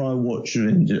more I watch.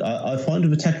 I find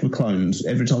with Attack of the Clones,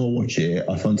 every time I watch it,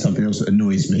 I find something else that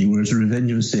annoys me. Whereas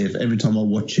Revenge of the Sith, every time I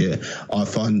watch it, I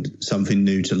find something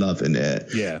new to love in it.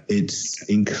 Yeah, it's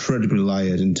incredibly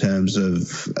layered in terms of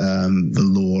the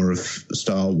lore of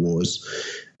Star Wars.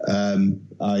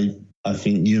 I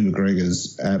think Ewan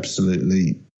McGregor's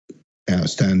absolutely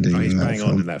outstanding. He's bang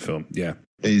on in that film. Yeah,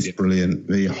 he's brilliant.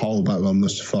 The whole Battle on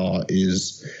Mustafar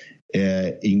is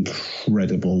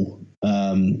incredible.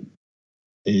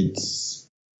 It's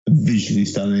visually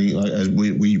stunning. Like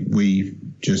we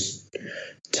just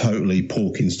totally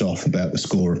porkinsed off about the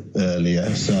score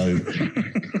earlier, so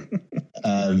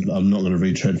I'm not going to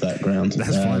retread that ground.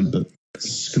 That's fine. But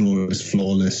score is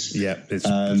flawless. Yeah, it's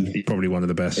probably one of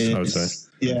the best, I would say.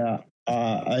 Yeah.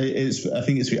 I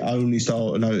think it's the only Star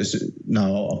Wars.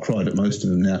 I cried at most of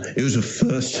them now. It was the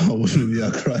first Star Wars movie I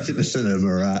cried at the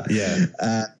cinema at. Yeah.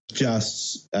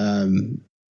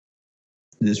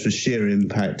 There's the sheer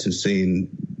impact of seeing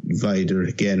Vader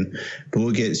again. But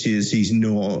what gets you is he's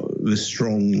not the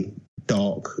strong,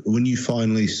 dark. When you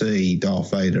finally see Darth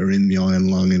Vader in the Iron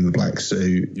Lung in the black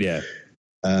suit, yeah,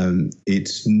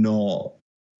 it's not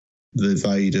the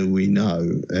Vader we know,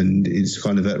 and it's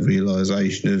kind of that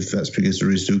realization of that's because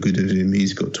there is still good in him.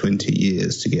 He's got 20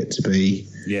 years to get to be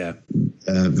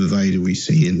the Vader we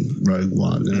see in Rogue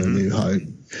One and A New Hope,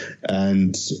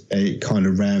 and it kind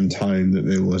of rammed home that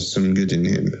there was some good in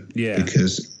him.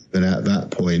 Because then at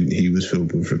that point he was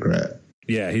filled with regret.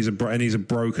 Yeah, he's a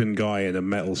broken guy in a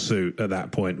metal suit at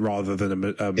that point, rather than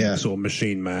a sort of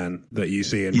machine man that you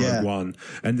see in Rogue One.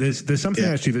 And there's something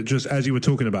actually that just as you were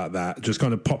talking about that, just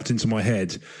kind of popped into my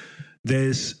head.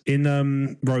 There's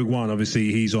in Rogue One,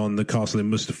 obviously he's on the castle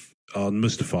in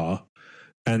Mustafar,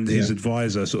 and his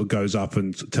advisor sort of goes up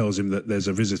and tells him that there's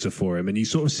a visitor for him, and you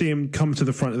sort of see him come to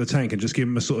the front of the tank and just give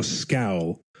him a sort of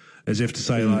scowl, as if to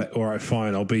say like, "All right,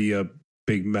 fine, I'll be a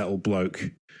big metal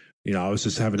bloke." You know, I was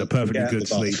just having a perfectly good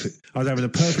sleep. I was having a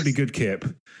perfectly good kip,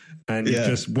 and it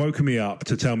just woke me up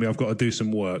to tell me I've got to do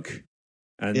some work.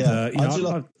 And I do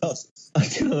like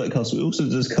that castle. It also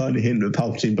does kind of hint that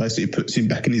Palpatine basically puts him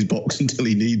back in his box until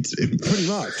he needs him. Pretty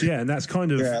much, yeah. And that's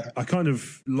kind of I kind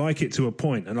of like it to a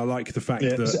point, and I like the fact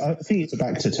that I think it's a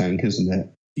Bacta tank, isn't it?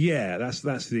 Yeah, that's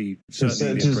the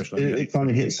certainly the impression. It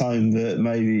kind of hits home that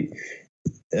maybe.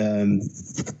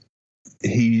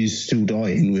 He's still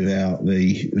dying without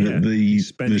the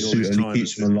suit, and he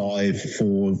keeps him alive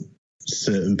for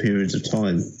certain periods of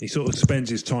time. He sort of spends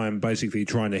his time basically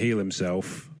trying to heal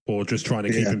himself, or just trying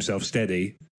to keep himself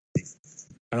steady.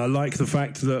 And I like the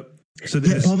fact that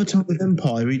by the time with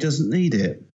Empire, he doesn't need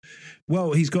it.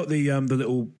 Well, he's got the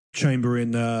little chamber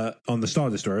in on the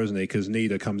Star Destroyer, isn't he? Because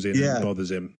Nida comes in and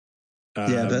bothers him.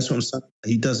 That's what I'm saying.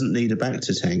 He doesn't need a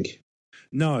Bacta tank.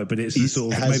 No, but it's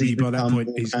sort of maybe by that point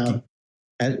he's.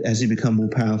 Has he become more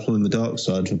powerful in the dark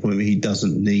side to the point where he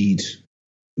doesn't need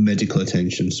medical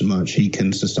attention so much? He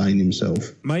can sustain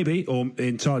himself. Maybe, or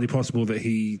entirely possible that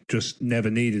he just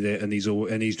never needed it, and he's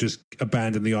just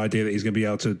abandoned the idea that he's going to be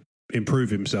able to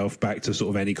improve himself back to sort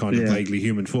of any kind of vaguely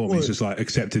human form. He's just like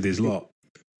accepted his lot.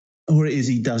 Or it is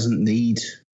he doesn't need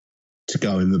to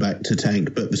go in the Bacta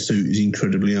tank, but the suit is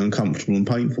incredibly uncomfortable and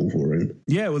painful for him.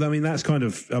 Yeah, well, I mean, that's kind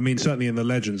of, I mean, certainly in the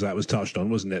Legends that was touched on,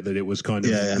 wasn't it? That it was kind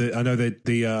of, I know that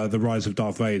the Rise of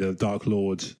Darth Vader, Dark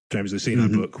Lord, James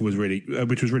Luceno book was really,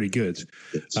 which was really good.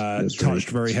 Touched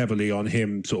very heavily on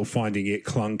him sort of finding it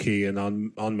clunky and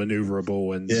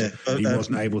unmaneuverable, and he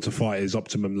wasn't able to fight his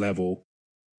optimum level.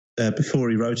 Before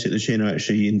he wrote it, Luceno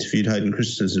actually interviewed Hayden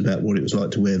Christensen about what it was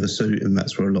like to wear the suit, and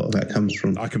that's where a lot of that comes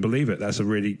from. I can believe it. That's a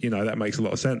really, that makes a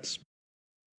lot of sense.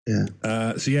 Yeah.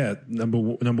 Number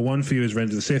one for you is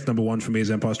Revenge of the Sith. Number one for me is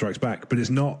Empire Strikes Back. But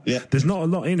it's not. There's not a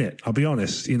lot in it. I'll be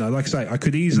honest. Like I say, I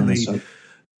could easily.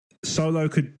 Solo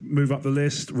could move up the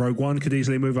list. Rogue One could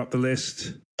easily move up the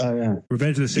list. Oh yeah.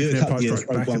 Revenge of the Sith and Empire Strikes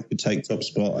Back. Rogue One could take top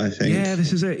spot, I think. Yeah,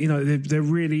 this is it. There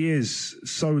really is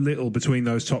so little between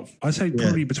those top. I'd say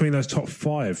probably between those top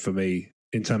five for me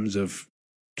in terms of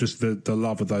just the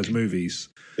love of those movies.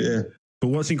 Yeah. But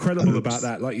what's incredible about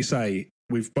that, like you say,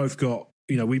 we've both got.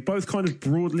 We both kind of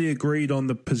broadly agreed on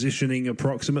the positioning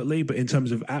approximately, but in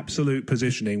terms of absolute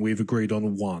positioning, we've agreed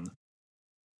on one.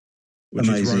 Which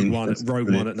Amazing. is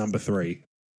Rogue One at number 3.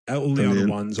 All the other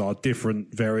ones are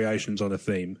different variations on a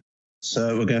theme.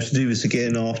 So we're going to have to do this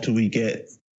again after we get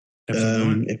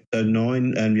episode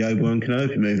 9 and the Obi-Wan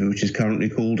Kenobi movie, which is currently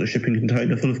called A Shipping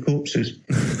Container Full of Corpses.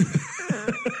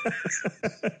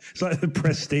 It's like the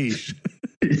Prestige.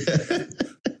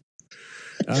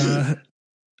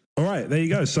 All right, there you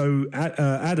go. So,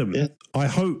 Adam, I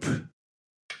hope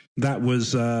that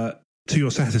was to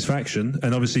your satisfaction,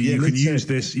 and obviously you can use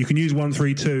this. You can use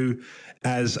 132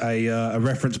 as a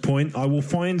reference point. I will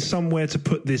find somewhere to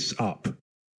put this up.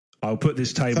 I'll put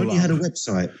this table up. You had a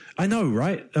website. I know,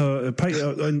 right?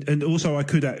 And also, I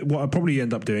could. What I'll probably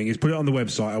end up doing is put it on the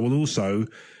website. I will also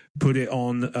put it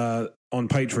on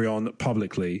Patreon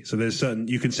publicly. So there's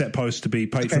you can set posts to be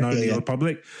patron only or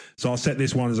public. So I'll set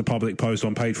this one as a public post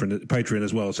on Patreon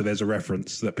as well. So there's a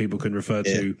reference that people can refer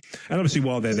to. And obviously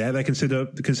while they're there, they consider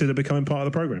becoming part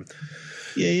of the program.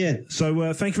 Yeah.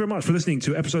 So thank you very much for listening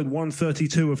to episode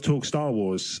 132 of Talk Star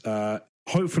Wars.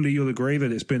 Hopefully you'll agree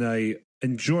that it's been a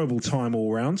enjoyable time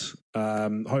all round.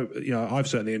 I've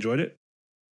certainly enjoyed it.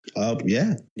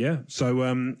 Yeah.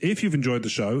 So if you've enjoyed the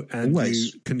show and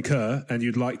you concur and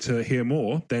you'd like to hear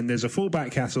more, then there's a full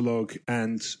back catalogue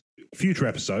and future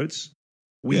episodes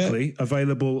weekly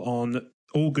available on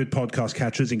all good podcast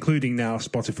catchers, including now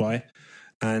Spotify.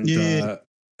 And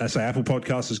I say Apple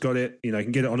Podcasts has got it. You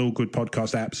can get it on all good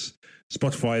podcast apps.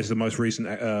 Spotify is the most recent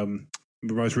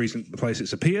place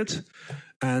it's appeared.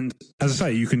 And as I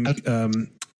say, you can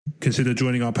consider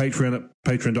joining our Patreon at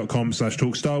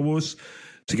patreon.com/talkstarwars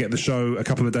to get the show a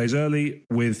couple of days early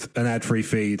with an ad-free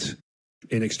feed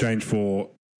in exchange for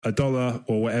 $1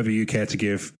 or whatever you care to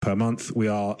give per month. We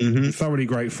are thoroughly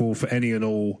grateful for any and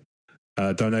all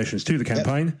donations to the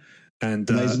campaign. And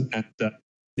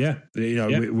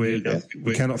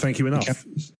we cannot thank you enough.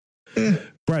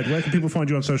 Brad, where can people find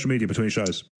you on social media between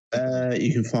shows?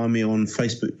 You can find me on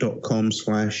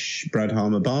Facebook.com/Brad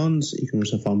Harmer Barnes. You can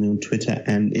also find me on Twitter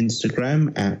and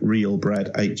Instagram at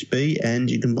RealBradHB, and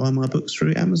you can buy my books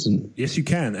through Amazon. Yes, you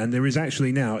can. And there is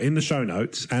actually now in the show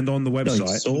notes and on the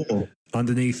website,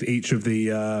 underneath each of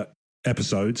the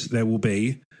episodes, there will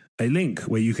be a link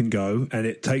where you can go, and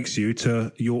it takes you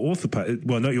to your author page.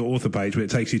 Well, not your author page, but it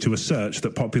takes you to a search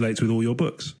that populates with all your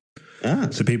books.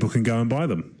 So people can go and buy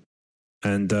them.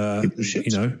 And,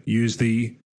 use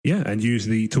the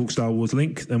Talk Star Wars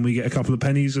link, and we get a couple of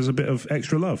pennies as a bit of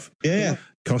extra love. Yeah.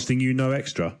 Costing you no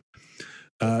extra.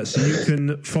 So you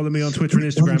can follow me on Twitter and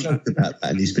Instagram. About that,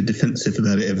 and he's been defensive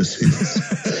about it ever since.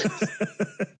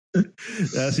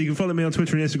 So you can follow me on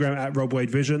Twitter and Instagram at Rob Wade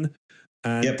Vision.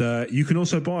 And you can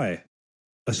also buy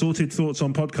Assorted Thoughts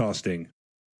on Podcasting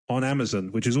on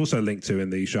Amazon, which is also linked to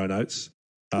in the show notes.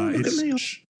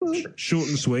 It's short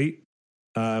and sweet.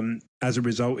 As a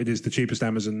result, it is the cheapest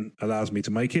Amazon allows me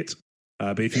to make it.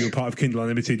 But if you're part of Kindle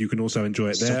Unlimited, you can also enjoy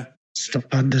it there. Stop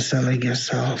underselling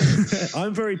yourself.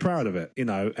 I'm very proud of it, and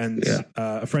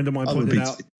a friend of mine pointed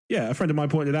out. Yeah, a friend of mine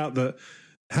pointed out that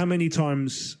how many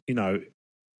times,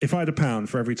 if I had £1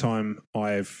 for every time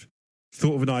I've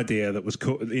thought of an idea that was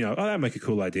cool, I'd make a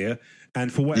cool idea,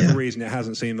 and for whatever reason it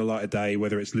hasn't seen the light of day,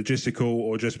 whether it's logistical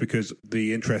or just because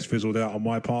the interest fizzled out on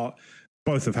my part.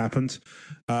 Both have happened.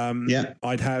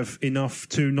 I'd have enough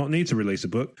to not need to release a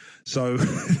book. So,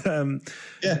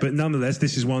 but nonetheless,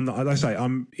 this is one that, like I say,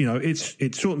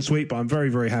 it's short and sweet, but I'm very,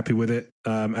 very happy with it.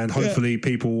 And hopefully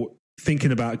people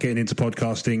thinking about getting into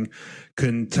podcasting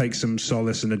can take some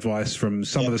solace and advice from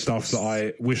some of the stuff that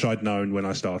I wish I'd known when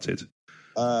I started.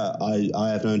 I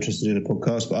have no interest in doing a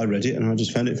podcast, but I read it and I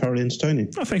just found it thoroughly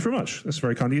entertaining. Oh, thank you very much. That's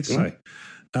very kind of you to say.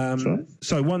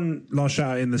 So one last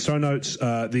shout out in the show notes.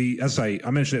 As I say,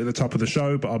 I mentioned it at the top of the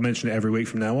show, but I'll mention it every week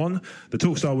from now on. The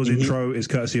Talk Star Wars intro is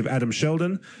courtesy of Adam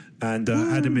Sheldon, and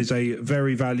Adam is a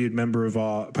very valued member of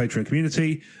our Patreon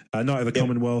community, Knight of the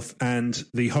Commonwealth, and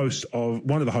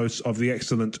one of the hosts of the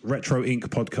excellent Retro Inc.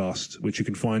 podcast, which you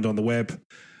can find on the web.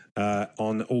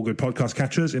 On all good podcast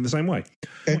catchers in the same way.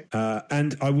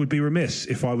 And I would be remiss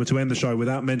if I were to end the show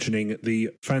without mentioning the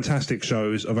fantastic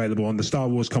shows available on the Star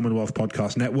Wars Commonwealth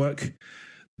Podcast Network,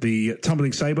 the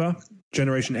Tumbling Saber,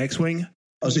 Generation X-Wing.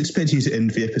 I was expecting you to end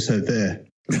the episode there.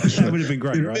 That would have been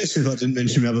great, right? If I didn't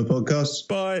mention the other podcasts.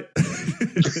 Bye.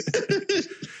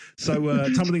 So,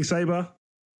 Tumbling Saber,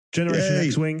 Generation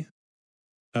X-Wing,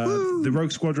 the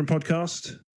Rogue Squadron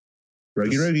Podcast,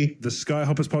 Rogie, the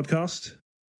Skyhoppers Podcast,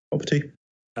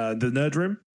 the Nerd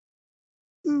Room,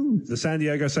 the San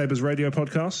Diego Sabres Radio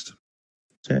Podcast,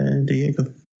 San Diego,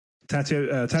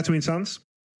 Tatooine Sons,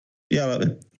 I like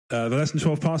them. The Less Than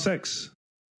 12 Parsecs,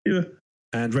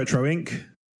 and Retro Inc.,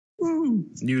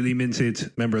 newly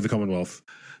minted member of the Commonwealth.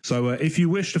 So if you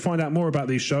wish to find out more about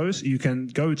these shows, you can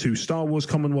go to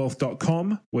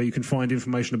StarWarsCommonwealth.com, where you can find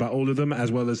information about all of them,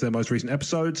 as well as their most recent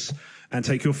episodes, and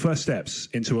take your first steps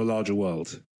into a larger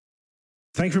world.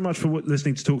 Thank you very much for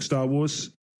listening to Talk Star Wars.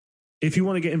 If you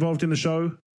want to get involved in the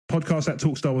show,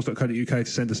 podcast@talkstarwars.co.uk to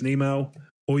send us an email,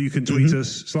 or you can tweet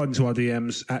us, slide into our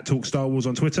DMs at Talk Star Wars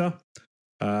on Twitter.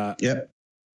 Thank you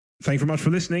very much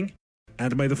for listening,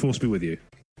 and may the Force be with you.